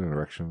people get an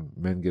erection?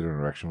 Men get an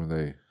erection when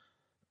they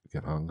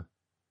get hung.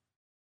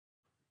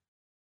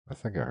 I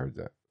think I heard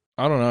that.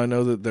 I don't know. I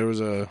know that there was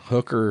a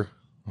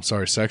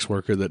sex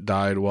worker that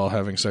died while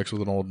having sex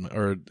with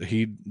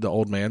the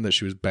old man that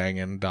she was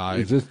banging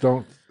died. Is this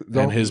don't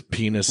And his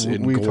penis we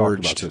talked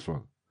engorged. about this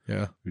one.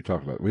 Yeah. We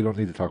talked about it. We don't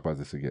need to talk about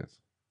this again.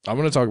 I'm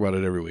going to talk about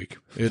it every week.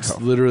 It's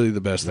literally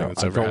the best thing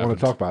that's ever happened. I don't want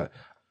to talk about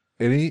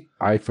it.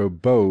 I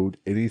forbode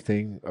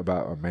anything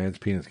about a man's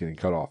penis getting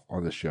cut off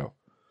on this show.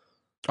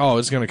 Oh,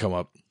 it's going to come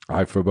up.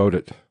 I forbode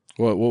it.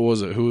 What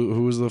was it?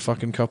 Who was the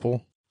fucking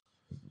couple?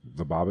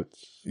 The Bobbits.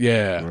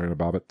 Yeah. We're in a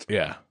Bobbit.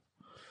 Yeah.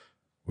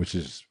 Which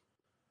is,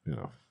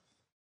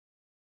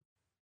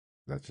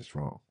 that's just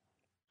wrong.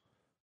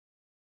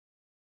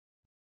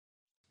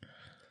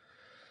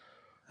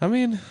 I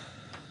mean,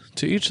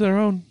 to each their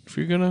own. If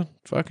you're going to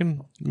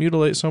fucking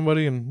mutilate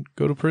somebody and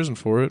go to prison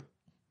for it,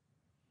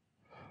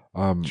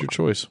 it's your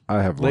choice.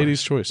 I have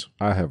Ladies' choice.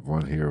 I have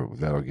one here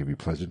that'll give you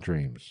pleasant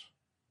dreams.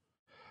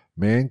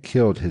 Man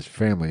killed his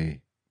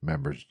family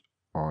members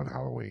on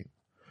Halloween.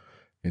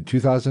 In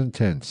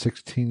 2010,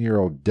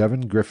 16-year-old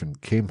Devin Griffin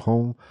came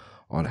home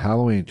on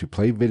Halloween to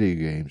play video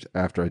games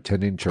after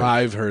attending church.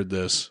 I've heard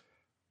this.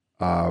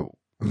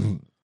 When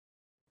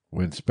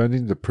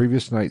spending the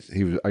previous night,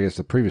 he was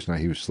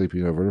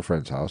sleeping over at a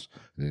friend's house,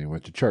 and then he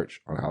went to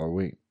church on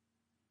Halloween.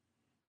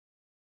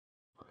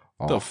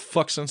 The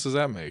fuck sense does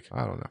that make?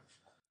 I don't know.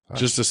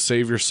 Just to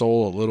save your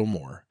soul a little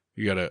more.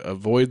 You got to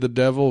avoid the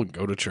devil and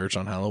go to church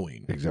on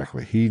Halloween.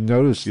 Exactly. He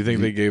noticed. Do you think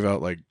they gave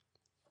out like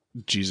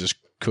Jesus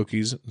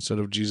cookies instead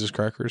of Jesus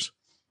crackers?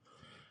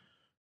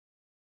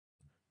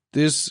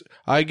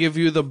 I give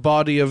you the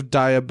body of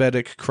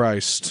diabetic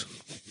Christ.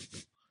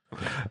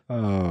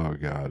 Oh,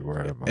 God,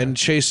 where am I? And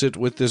chase it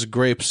with this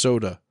grape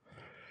soda.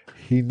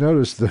 He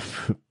noticed the...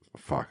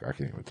 Fuck, I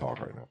can't even talk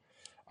right now.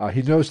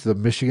 He noticed the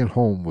Michigan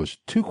home was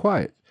too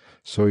quiet,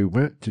 so he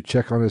went to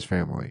check on his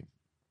family.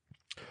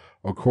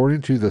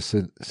 According to the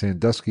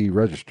Sandusky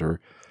Register...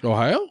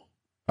 Ohio?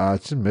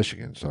 It's in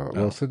Michigan, so...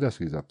 Well,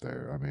 Sandusky's up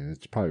there. I mean,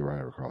 it's probably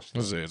right across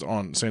the... It's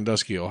on...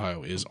 Sandusky,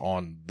 Ohio is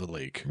on the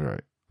lake.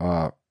 Right.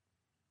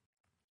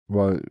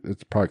 Well,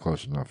 it's probably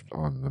close enough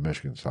on the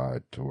Michigan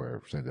side to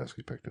where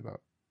Sandusky picked it up,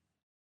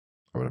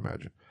 I would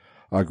imagine.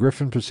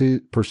 Griffin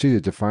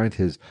proceeded to find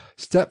his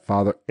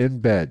stepfather in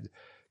bed,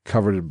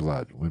 covered in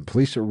blood. When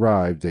police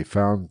arrived, they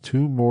found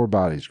two more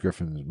bodies,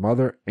 Griffin's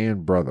mother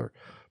and brother.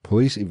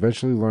 Police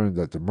eventually learned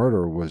that the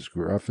murderer was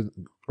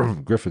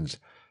Griffin's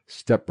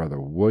stepbrother,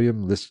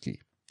 William Liskey.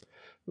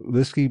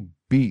 Liskey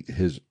beat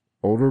his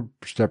older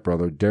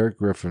stepbrother, Derek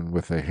Griffin,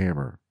 with a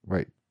hammer.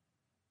 Wait,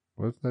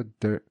 wasn't that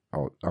Derek?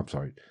 Oh, I'm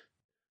sorry.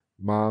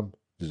 Mom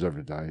deserved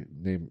to die.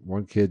 Name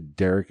one kid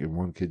Derek and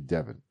one kid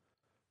Devin.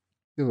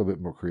 Get a little bit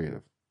more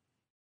creative.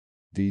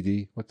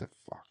 Dee. What the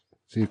fuck?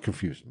 See, it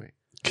confused me.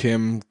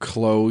 Kim,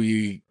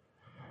 Chloe,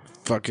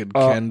 fucking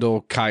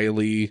Kendall,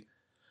 Kylie,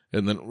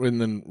 and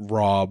then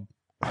Rob.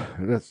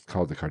 That's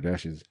called the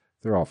Kardashians.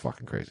 They're all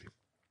fucking crazy.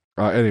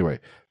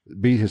 Anyway,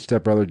 beat his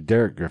stepbrother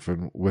Derek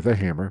Griffin with a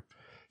hammer.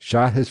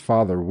 Shot his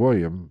father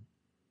William.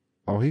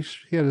 Oh, he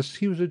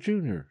was a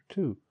junior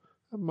too.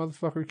 That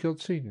motherfucker killed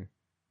senior.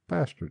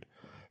 Bastard.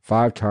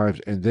 5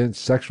 times, and then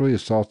sexually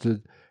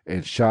assaulted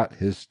and shot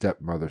his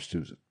stepmother,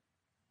 Susan.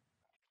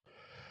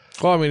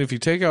 Well, I mean, if you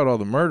take out all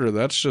the murder,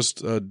 that's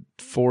just a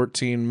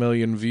 14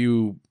 million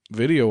view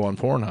video on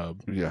Pornhub.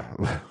 Yeah.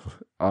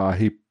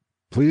 He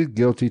pleaded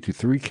guilty to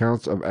 3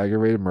 counts of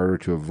aggravated murder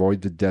to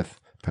avoid the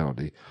death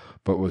penalty,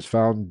 but was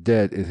found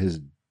dead in his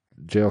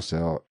jail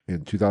cell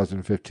in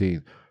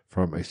 2015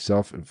 from a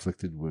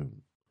self-inflicted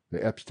wound. They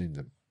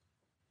Epsteined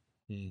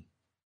him.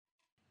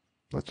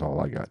 That's all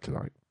I got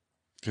tonight.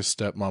 His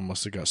stepmom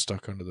must have got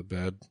stuck under the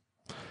bed.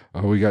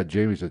 Oh, we got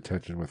Jamie's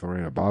attention with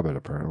Lorena Bobbitt,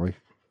 apparently.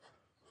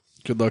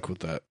 Good luck with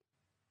that.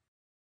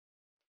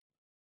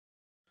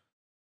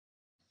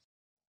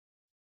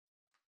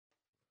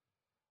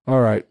 All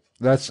right.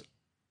 That's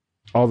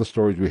all the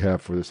stories we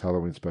have for this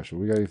Halloween special.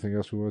 We got anything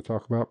else we want to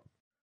talk about?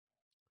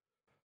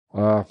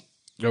 Are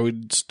we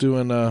just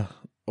doing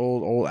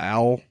old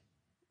Al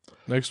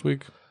next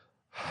week?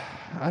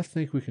 I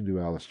think we can do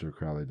Aleister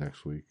Crowley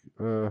next week.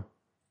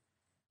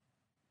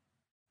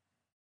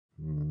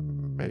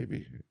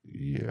 Maybe.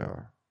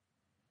 Yeah.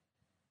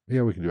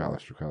 Yeah, we can do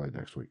Aleister Crowley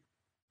next week.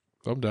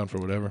 I'm down for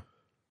whatever.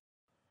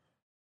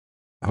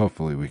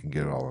 Hopefully we can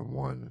get it all in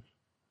one.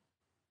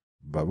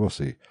 But we'll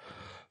see.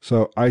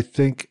 So I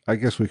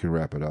guess we can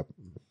wrap it up.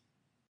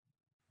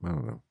 I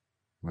don't know.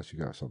 Unless you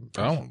got something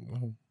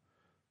pressing.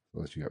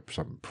 Unless you got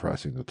something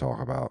pressing to talk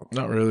about.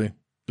 Not really.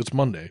 It's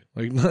Monday.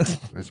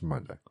 It's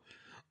Monday.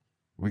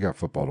 We got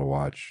football to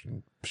watch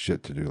and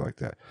shit to do like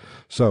that.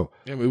 So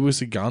yeah, maybe we'll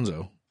see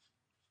Gonzo.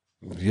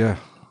 Yeah.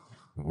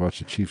 Watch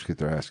the Chiefs get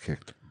their ass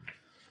kicked.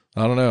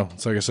 I don't know.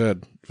 It's like I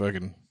said,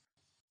 fucking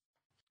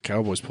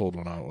Cowboys pulled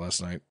one out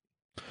last night.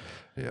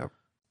 Yeah.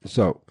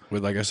 So,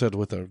 With, like I said,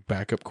 with a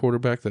backup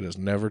quarterback that has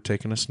never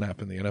taken a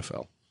snap in the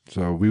NFL.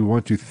 so we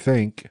want to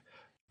thank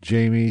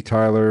Jamie,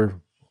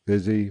 Tyler,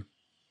 Izzy,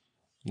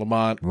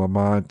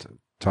 Lamont,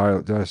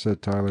 Tyler. Did I say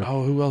Tyler?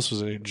 Oh, who else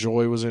was in here?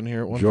 Joy was in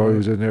here at one Joy point.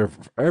 was in there.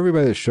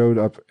 Everybody that showed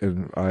up,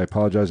 and I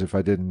apologize if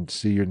I didn't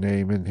see your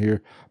name in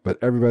here, but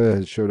everybody that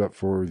has showed up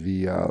for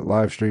the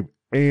live stream,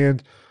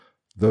 and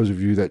those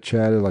of you that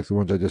chatted, like the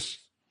ones I just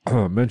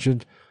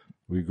mentioned,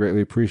 we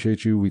greatly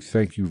appreciate you. We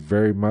thank you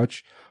very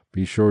much.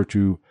 Be sure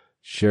to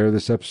share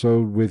this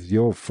episode with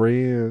your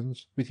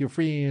friends. I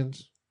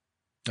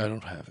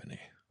don't have any.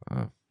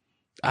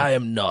 I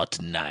am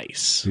not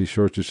nice. Be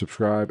sure to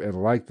subscribe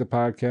and like the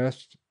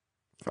podcast.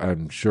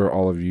 I'm sure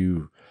all of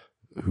you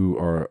who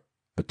are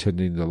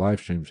attending the live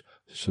streams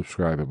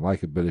subscribe and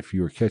like it. But if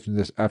you are catching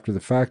this after the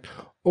fact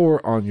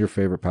or on your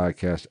favorite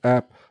podcast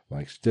app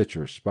like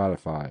Stitcher,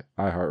 Spotify,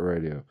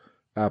 iHeartRadio,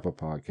 Apple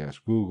Podcasts,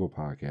 Google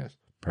Podcasts,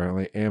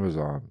 apparently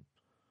Amazon.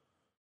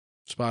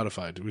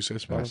 Spotify. Did we say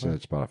Spotify? I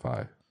said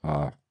Spotify.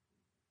 I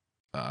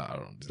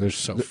don't. There's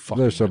so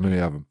many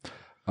of them.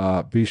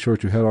 Be sure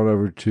to head on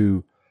over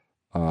to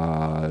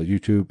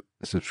YouTube,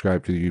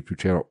 subscribe to the YouTube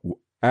channel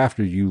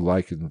after you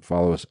like and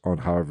follow us on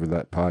however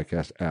that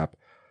podcast app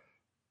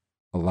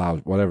allows,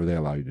 whatever they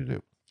allow you to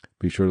do.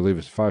 Be sure to leave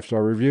us a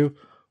 5-star review,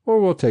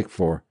 or we'll take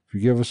 4. If you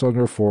give us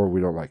under 4,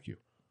 we don't like you.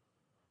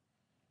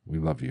 We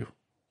love you.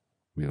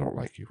 We don't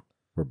like you.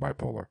 We're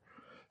bipolar.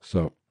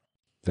 So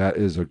that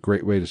is a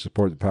great way to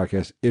support the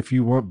podcast. If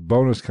you want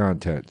bonus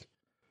content,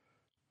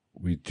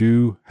 we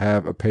do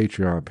have a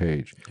Patreon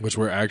page. Which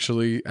we're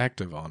actually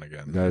active on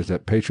again. That is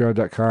at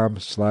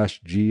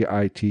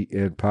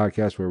patreon.com/GITN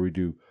podcast, where we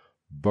do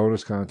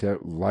bonus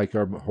content like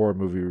our horror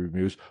movie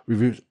reviews.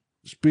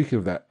 Speaking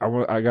of that,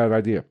 I got an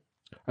idea.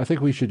 I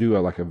think we should do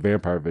a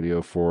vampire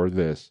video for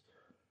this.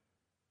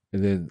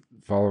 And then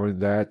following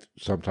that,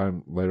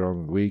 sometime later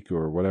on in the week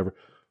or whatever,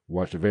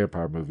 watch a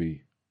vampire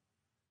movie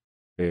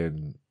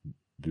and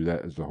do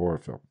that as a horror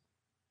film.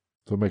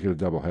 So make it a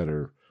double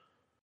header.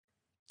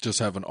 Just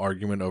have an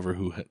argument over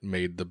who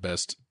made the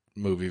best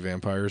movie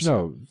vampires?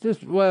 No,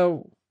 that's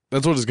what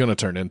it's going to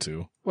turn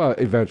into. Well,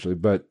 eventually,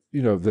 but,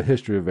 the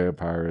history of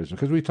vampirism,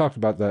 because we talked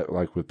about that,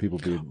 with people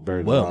being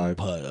buried alive.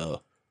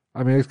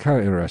 I mean, it's kind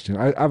of interesting.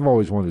 I've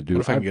always wanted to do it.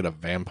 What if I can get a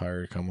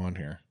vampire to come on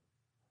here?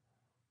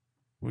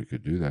 We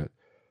could do that.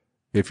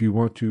 If you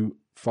want to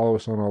follow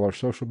us on all our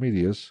social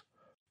medias,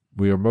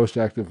 we are most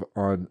active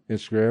on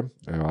Instagram.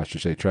 I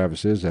should say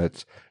Travis is.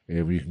 And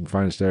you can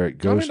find us there at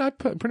Ghost. I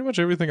put pretty much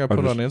everything I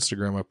put on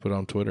Instagram, I put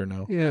on Twitter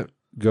now. Yeah,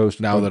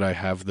 Ghost. Now that I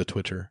have the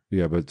Twitter.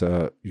 Yeah, but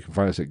you can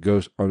find us at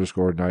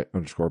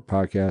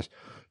Ghost_Night_podcast.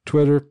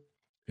 Twitter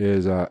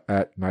is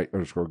at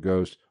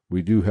Night_Ghost.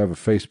 We do have a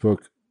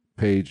Facebook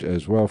page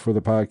as well for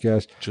the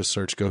podcast. Just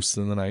search Ghosts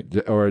in the Night.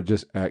 Or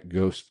just at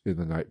Ghost in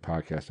the Night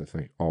podcast, I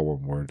think. All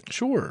one word.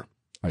 Sure.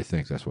 I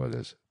think that's what it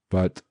is.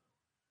 But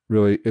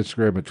really,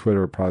 Instagram and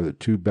Twitter are probably the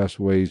 2 best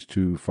ways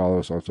to follow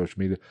us on social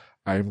media.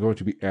 I am going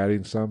to be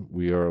adding some.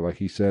 We are, like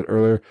he said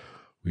earlier,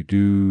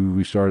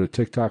 we started a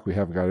TikTok. We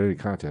haven't got any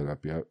content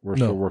up yet. We're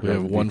still working on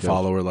we have 1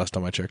 follower last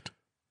time I checked.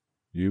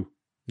 You?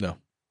 No.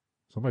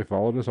 Somebody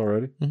followed us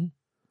already? Mm-hmm.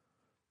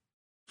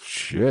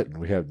 Shit, and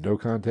we have no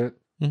content?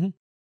 Mm-hmm.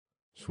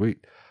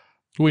 Sweet.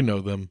 We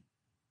know them.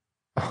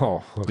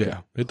 Oh, okay.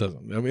 Yeah, it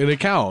doesn't. I mean, it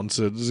counts.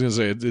 I was going to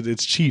say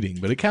it's cheating,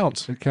 but it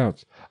counts. It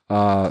counts.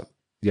 Yeah,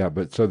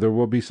 but so there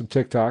will be some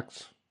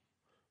TikToks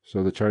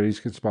so the Chinese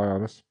can spy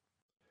on us.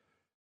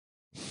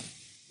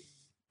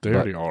 They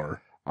already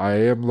are. I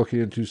am looking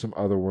into some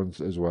other ones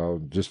as well. I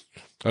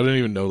didn't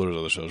even know there was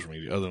other social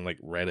media other than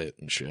Reddit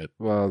and shit.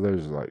 Well,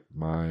 there's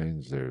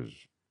Minds, there's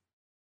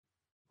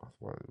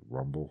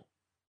Rumble.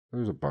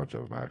 There's a bunch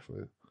of them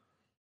actually.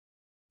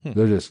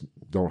 They just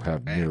don't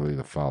have nearly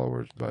the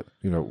followers, but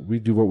we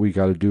do what we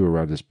got to do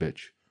around this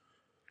bitch.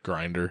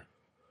 Grindr.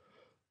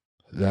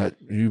 That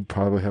you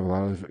probably have a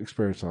lot of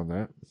experience on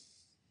that.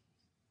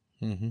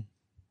 Mm-hmm.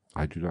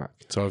 I do not.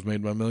 So I've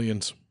made my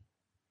millions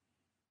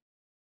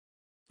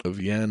of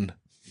yen.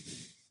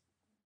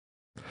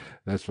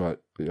 That's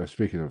what.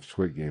 Speaking of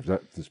Squid Games,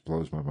 that just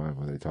blows my mind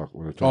when they talk.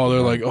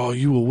 They're like,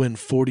 you will win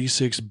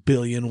 46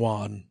 billion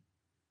won.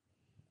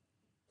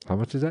 How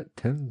much is that?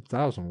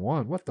 10,000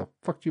 won. What the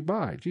fuck do you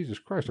buy? Jesus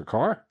Christ, a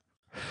car?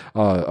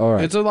 All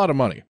right. It's a lot of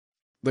money.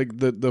 Like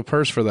the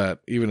purse for that,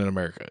 even in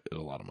America, is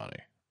a lot of money.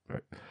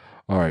 Right.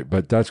 All right,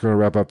 but that's going to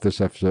wrap up this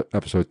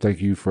episode.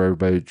 Thank you for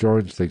everybody who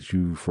joins. Thank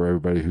you for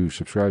everybody who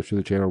subscribes to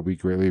the channel. We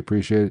greatly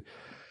appreciate it.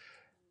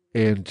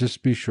 And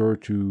just be sure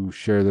to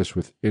share this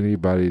with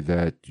anybody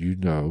that you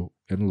know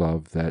and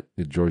love that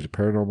enjoys a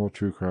paranormal,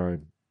 true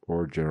crime,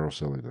 or general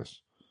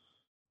silliness.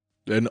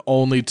 And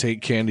only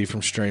take candy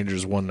from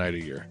strangers 1 night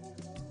a year.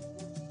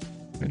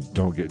 And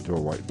don't get into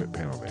a white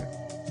panel van.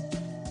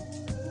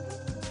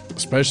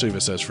 Especially if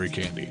it says free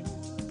candy.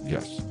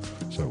 Yes.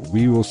 So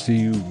we will see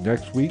you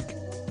next week.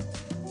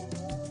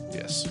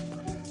 Yes.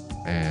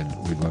 And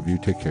we love you.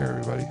 Take care,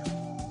 everybody.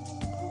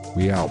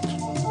 We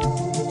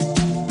out.